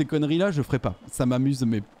bombes ou toutes ces conneries là, je ferai pas. Ça m'amuse,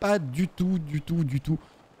 mais pas du tout, du tout, du tout.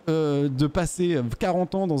 De passer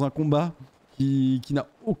 40 ans dans un combat qui n'a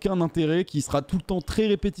aucun intérêt, qui sera tout le temps très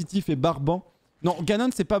répétitif et barbant. Non, Ganon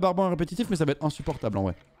c'est pas barbant et répétitif, mais ça va être insupportable en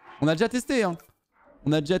vrai. On a déjà testé, hein.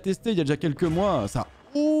 On a déjà testé il y a déjà quelques mois. Ça a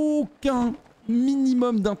aucun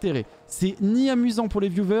minimum d'intérêt. C'est ni amusant pour les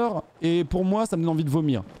viewers et pour moi ça me donne envie de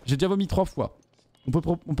vomir. J'ai déjà vomi 3 fois. On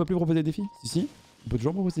peut plus proposer des défis? Si si, on peut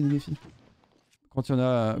toujours proposer des défis. Quand il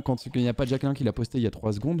n'y a pas Jacqueline qui l'a posté il y a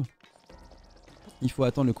 3 secondes, il faut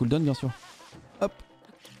attendre le cooldown bien sûr. Hop.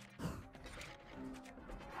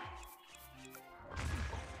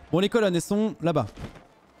 Bon les colonnes elles sont là-bas.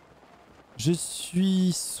 Je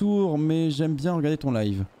suis sourd mais j'aime bien regarder ton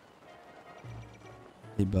live.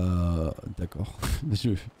 Et bah d'accord.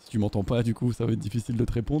 Si tu m'entends pas du coup ça va être difficile de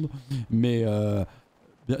te répondre. Mais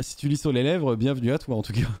si tu lis sur les lèvres, bienvenue à toi en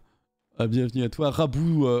tout cas. Bienvenue à toi.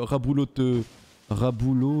 Raboulot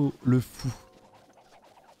le fou.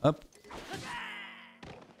 Hop.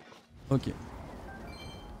 Ok.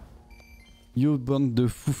 Yo bande de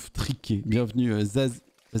fouf triqués. Bienvenue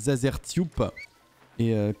Zazertioup.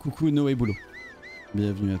 Et coucou Noé Boulot.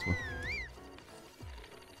 Bienvenue à toi.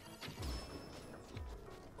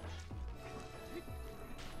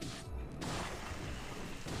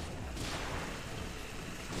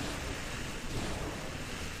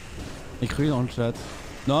 Écrit dans le chat.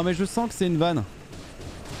 Non mais je sens que c'est une vanne.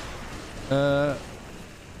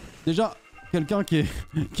 Déjà, quelqu'un qui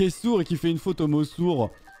est sourd et qui fait une faute au mot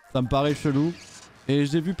sourd, ça me paraît chelou. Et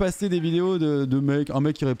j'ai vu passer des vidéos de mecs, un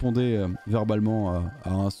mec qui répondait verbalement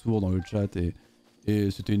à un sourd dans le chat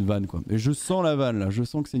et c'était une vanne quoi. Et je sens la vanne là, je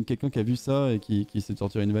sens que c'est quelqu'un qui a vu ça et qui s'est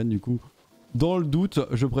sorti une vanne du coup. Dans le doute,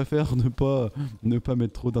 je préfère ne pas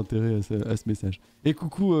mettre trop d'intérêt à ce message. Et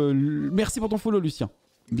coucou, merci pour ton follow Lucien.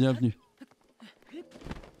 Bienvenue.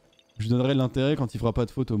 Je donnerai l'intérêt quand il fera pas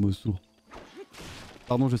de faute au mot sourd.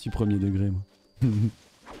 Pardon, je suis premier degré, moi.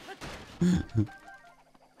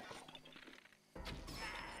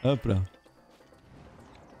 Hop là.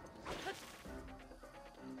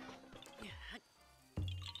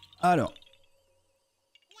 Alors.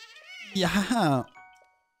 Yeah.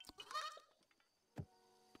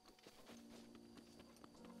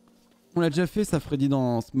 On l'a déjà fait, ça Freddy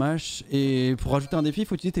dans Smash. Et pour rajouter un défi, il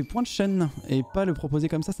faut utiliser tes points de chaîne. Et pas le proposer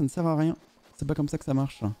comme ça ne sert à rien. C'est pas comme ça que ça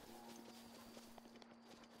marche.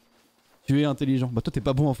 Tu es intelligent. Bah toi t'es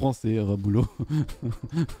pas bon en français, Raboulot.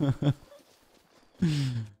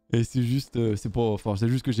 Et c'est juste... c'est pas... Enfin, c'est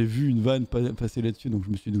juste que j'ai vu une vanne passer là-dessus, donc je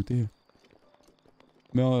me suis douté.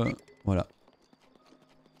 Mais voilà.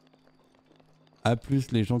 A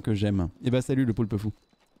plus les gens que j'aime. Et bah salut le poulpe fou.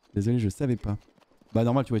 Désolé, je savais pas. Bah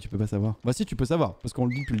normal, tu vois, tu peux pas savoir. Bah si, tu peux savoir, parce qu'on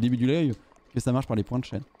le dit depuis le début du live que ça marche par les points de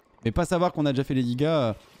chaîne. Mais pas savoir qu'on a déjà fait les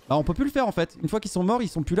dégâts... Bah on peut plus le faire en fait. Une fois qu'ils sont morts, ils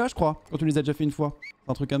sont plus là je crois. Quand on les a déjà fait une fois.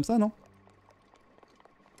 C'est un truc comme ça, non?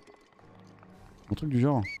 Un truc du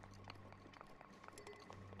genre.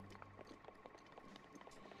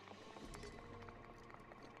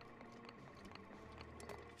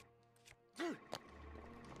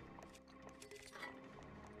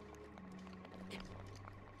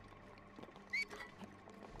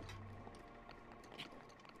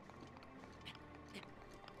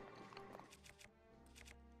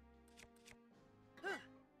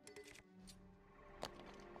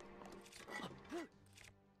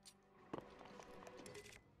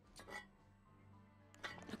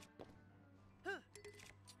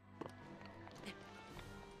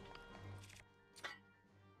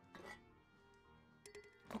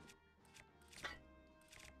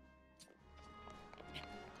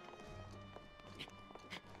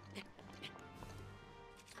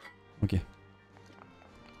 Ok.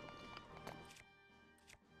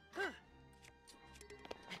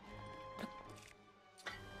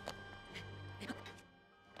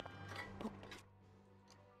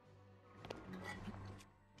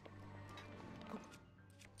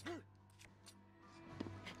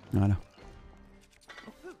 Voilà.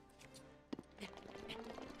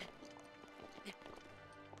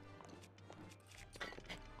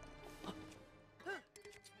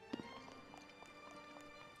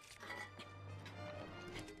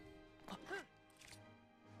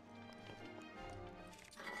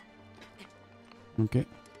 Ok.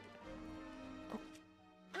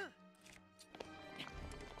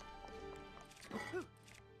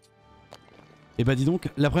 Et bah dis donc,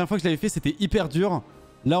 la première fois que je l'avais fait c'était hyper dur.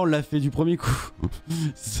 Là on l'a fait du premier coup.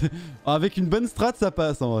 Avec une bonne strat ça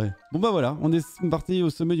passe en vrai. Bon bah voilà, on est parti au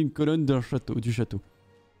sommet d'une colonne du château.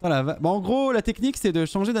 Voilà, bah, en gros la technique c'est de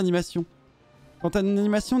changer d'animation. Quand une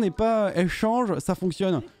animation n'est pas... elle change, ça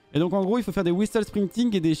fonctionne. Et donc en gros il faut faire des whistle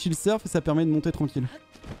sprinting et des shield surf et ça permet de monter tranquille.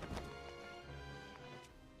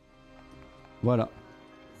 Voilà.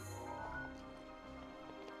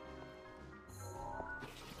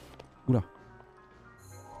 Oula.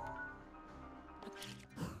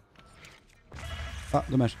 Ah,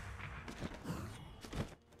 dommage.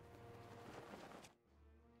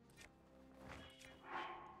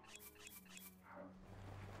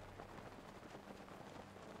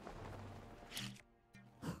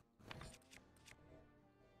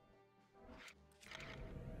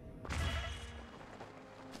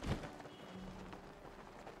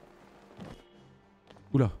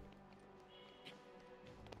 Oula.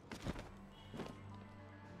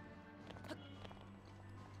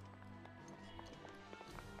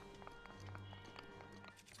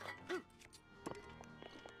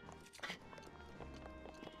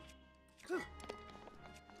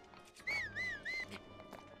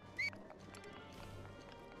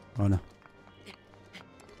 Voilà.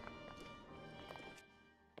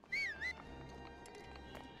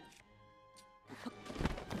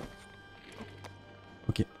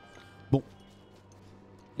 Ok. Bon.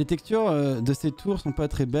 Les textures de ces tours sont pas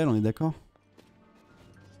très belles, on est d'accord?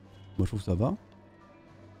 Moi je trouve que ça va.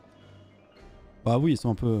 Bah oui, ils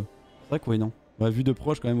sont un peu... C'est vrai que oui, non. Ouais, vu de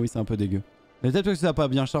proche quand même, oui, c'est un peu dégueu. Mais peut-être parce que ça a pas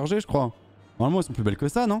bien chargé, je crois. Normalement, elles sont plus belles que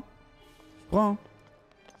ça, non? Je crois, hein.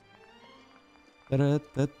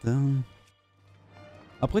 Ta-da-ta-ta.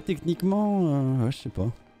 Après, techniquement, ouais, je sais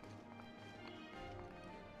pas.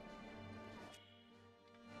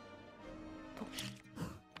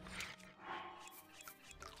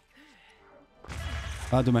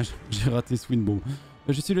 Ah, dommage, j'ai raté Swing. Bon.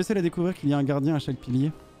 Je suis le seul à découvrir qu'il y a un gardien à chaque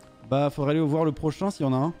pilier. Bah, faudrait aller voir le prochain s'il y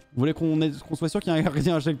en a un. Vous voulez qu'on soit sûr qu'il y a un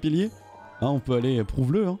gardien à chaque pilier? Ah, on peut aller,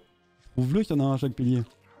 prouve-le, hein. Prouve-le qu'il y en a un à chaque pilier.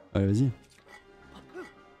 Allez, vas-y.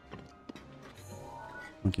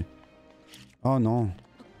 Ok. Oh non.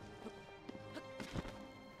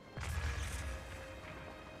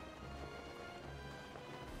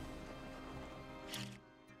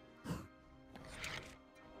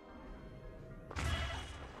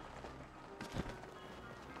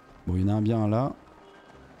 Bon, il y en a un bien là.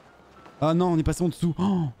 Ah non, on est passé en dessous.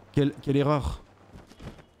 Oh, quelle erreur.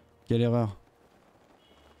 Quelle erreur.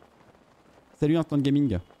 Salut Instant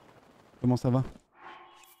Gaming. Comment ça va?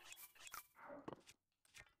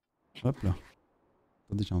 Hop là.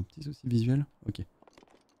 Attendez, j'ai un petit souci visuel. Ok.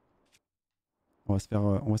 On va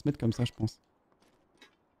se mettre comme ça, je pense.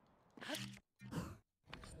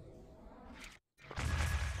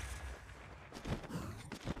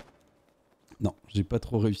 Non, j'ai pas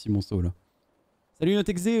trop réussi mon saut là. Salut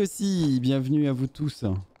Notexé aussi, bienvenue à vous tous.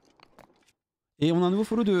 Et on a un nouveau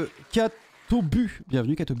follow de Katobu.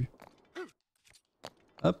 Bienvenue Katobu.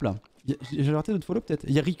 Hop là. J'ai raté d'autres follow peut-être.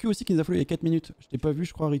 Il y a Riku aussi qui nous a follow il y a 4 minutes. Je t'ai pas vu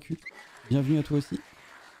je crois Riku. Bienvenue à toi aussi.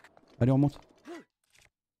 Allez on remonte.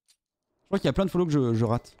 Je crois qu'il y a plein de follow que je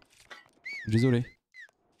rate. Désolé.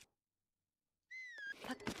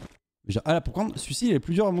 Ah là pour contre celui-ci il est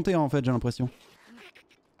plus dur à monter hein, en fait j'ai l'impression.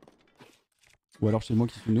 Ou alors c'est moi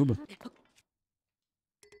qui suis noob.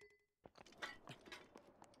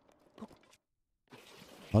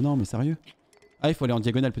 Oh non mais sérieux? Ah il faut aller en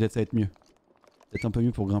diagonale peut-être ça va être mieux. Peut-être un peu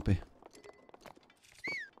mieux pour grimper.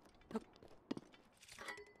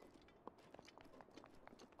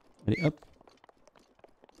 Allez hop.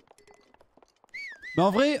 Mais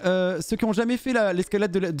en vrai, ceux qui ont jamais fait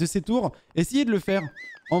l'escalade de ces tours, essayez de le faire.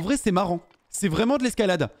 En vrai c'est marrant. C'est vraiment de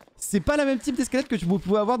l'escalade. C'est pas le même type d'escalade que vous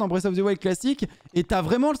pouvez avoir dans Breath of the Wild classique. Et t'as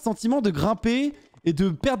vraiment le sentiment de grimper et de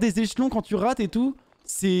perdre des échelons quand tu rates et tout.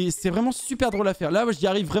 C'est vraiment super drôle à faire. Là j'y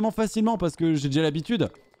arrive vraiment facilement parce que j'ai déjà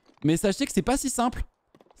l'habitude. Mais sachez que c'est pas si simple.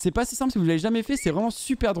 C'est pas si simple si vous l'avez jamais fait. C'est vraiment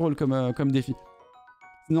super drôle comme défi.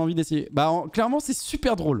 Si vous avez envie d'essayer. Bah clairement c'est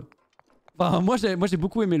super drôle. Enfin moi j'ai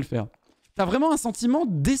beaucoup aimé le faire. T'as vraiment un sentiment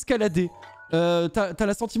d'escalader. T'as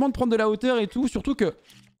le sentiment de prendre de la hauteur et tout. Surtout que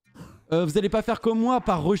vous allez pas faire comme moi,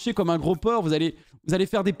 par rusher comme un gros porc. Vous allez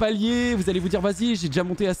faire des paliers. Vous allez vous dire vas-y j'ai déjà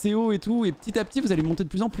monté assez haut et tout. Et petit à petit vous allez monter de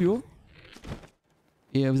plus en plus haut.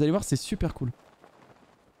 Et vous allez voir c'est super cool.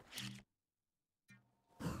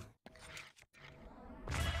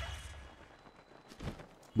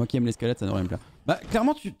 Moi qui aime l'escalade ça devrait me plaire. Bah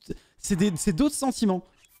clairement c'est d'autres sentiments.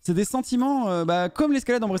 C'est des sentiments comme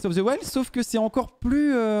l'escalade dans Breath of the Wild. Sauf que c'est encore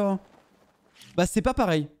plus... Bah c'est pas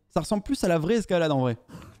pareil. Ça ressemble plus à la vraie escalade en vrai.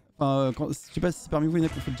 Enfin je sais pas si parmi vous il y en a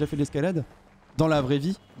qui ont déjà fait de l'escalade. dans la vraie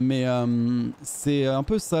vie. Mais c'est un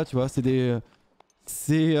peu ça, tu vois. C'est des...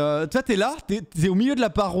 toi, t'es là, t'es au milieu de la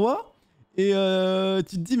paroi. Et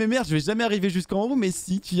tu te dis, mais merde, je vais jamais arriver jusqu'en haut. Mais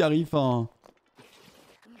si, tu y arrives. Enfin,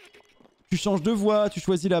 tu changes de voie, tu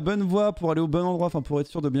choisis la bonne voie pour aller au bon endroit. Enfin, pour être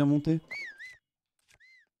sûr de bien monter.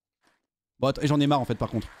 Bon, attends, et j'en ai marre en fait, par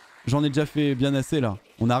contre. J'en ai déjà fait bien assez là.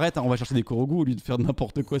 On arrête, hein, on va chercher des korogus au lieu de faire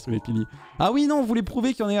n'importe quoi sur les piliers. Ah oui, non, on voulait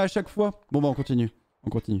prouver qu'il y en ait à chaque fois. Bon, bah, on continue. On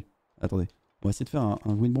continue. Attendez. On va essayer de faire un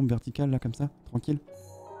wind bomb vertical là, comme ça. Tranquille.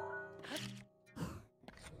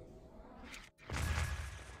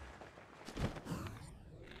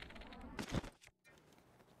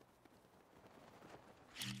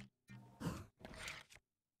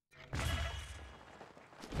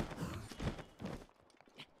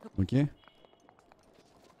 Ok.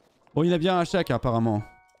 Bon, il y en a bien à chaque apparemment.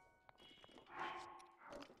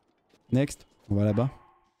 Next. On va là-bas.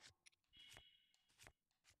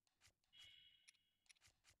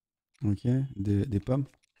 Ok. Des pommes.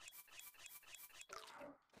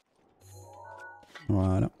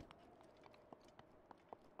 Voilà.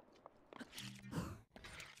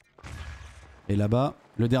 Et là-bas,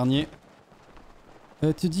 le dernier.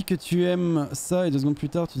 Tu dis que tu aimes ça et 2 secondes plus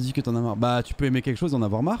tard, tu dis que t'en as marre. Bah, tu peux aimer quelque chose et en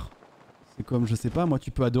avoir marre. C'est comme, je sais pas, moi, tu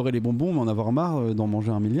peux adorer les bonbons mais en avoir marre d'en manger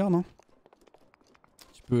 1 milliard, non?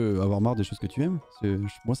 Tu peux avoir marre des choses que tu aimes.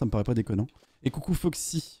 Moi, ça me paraît pas déconnant. Et coucou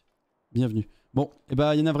Foxy. Bienvenue. Bon, et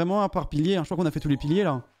bah, il y en a vraiment un par pilier. Hein. Je crois qu'on a fait tous les piliers,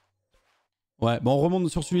 là. Ouais, bon, on remonte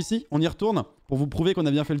sur celui-ci. On y retourne pour vous prouver qu'on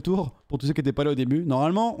a bien fait le tour. Pour tous ceux qui étaient pas là au début.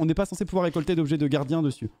 Normalement, on n'est pas censé pouvoir récolter d'objets de gardien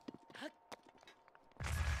dessus.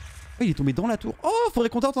 Oh, il est tombé dans la tour. Oh, faudrait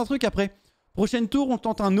qu'on tente un truc après. Prochaine tour, on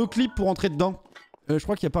tente un no-clip pour entrer dedans. Je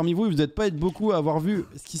crois qu'il y a parmi vous, vous n'êtes pas être beaucoup à avoir vu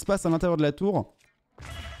ce qui se passe à l'intérieur de la tour.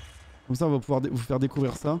 Comme ça, on va pouvoir vous faire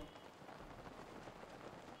découvrir ça.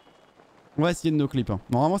 On va essayer de no-clip. Hein.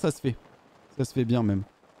 Normalement, ça se fait. Ça se fait bien même.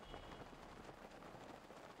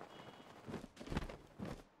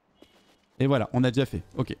 Et voilà, on a déjà fait.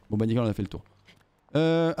 Ok, bon bah nickel, on a fait le tour.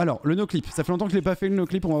 Alors, le no-clip. Ça fait longtemps que je l'ai pas fait le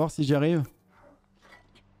no-clip, on va voir si j'y arrive.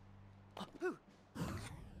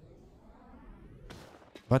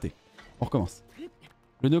 Raté. On recommence.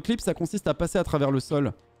 Le no-clip, ça consiste à passer à travers le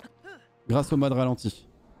sol grâce au mode ralenti.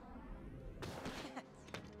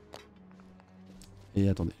 Et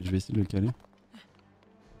attendez, je vais essayer de le caler.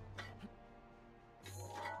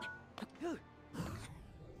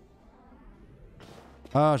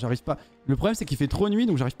 Ah, j'arrive pas. Le problème, c'est qu'il fait trop nuit,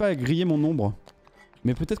 donc j'arrive pas à griller mon ombre.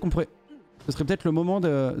 Mais peut-être qu'on pourrait... Ce serait peut-être le moment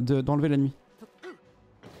d'enlever la nuit.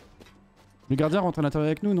 Le gardien rentre à l'intérieur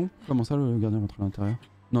avec nous, non? Comment ça, le gardien rentre à l'intérieur?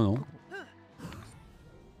 Non, non.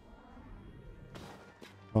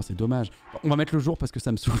 Oh, c'est dommage. On va mettre le jour parce que ça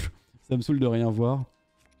me saoule. Ça me saoule de rien voir.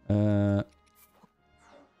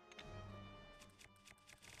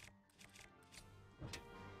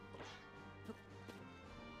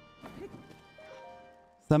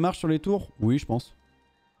 Ça marche sur les tours? Oui, je pense.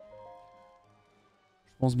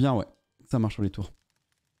 Je pense bien, ouais. Ça marche sur les tours.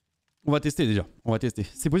 On va tester déjà. On va tester.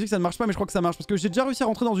 C'est possible que ça ne marche pas, mais je crois que ça marche. Parce que j'ai déjà réussi à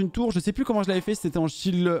rentrer dans une tour. Je sais plus comment je l'avais fait. Si c'était en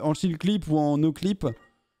shield clip ou en no clip.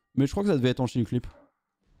 Mais je crois que ça devait être en shield clip.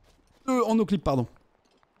 En no clip, pardon.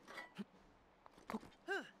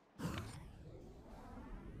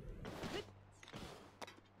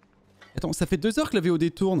 Attends, ça fait 2 heures que la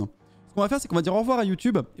VOD tourne. Ce qu'on va faire, c'est qu'on va dire au revoir à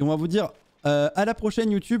YouTube. Et on va vous dire à la prochaine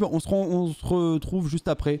YouTube. On se retrouve juste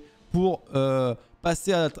après pour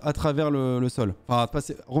passer à travers le sol. Enfin,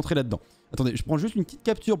 rentrer là-dedans. Attendez, je prends juste une petite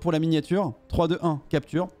capture pour la miniature. 3, 2, 1,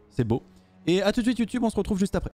 capture. C'est beau. Et à tout de suite YouTube, on se retrouve juste après.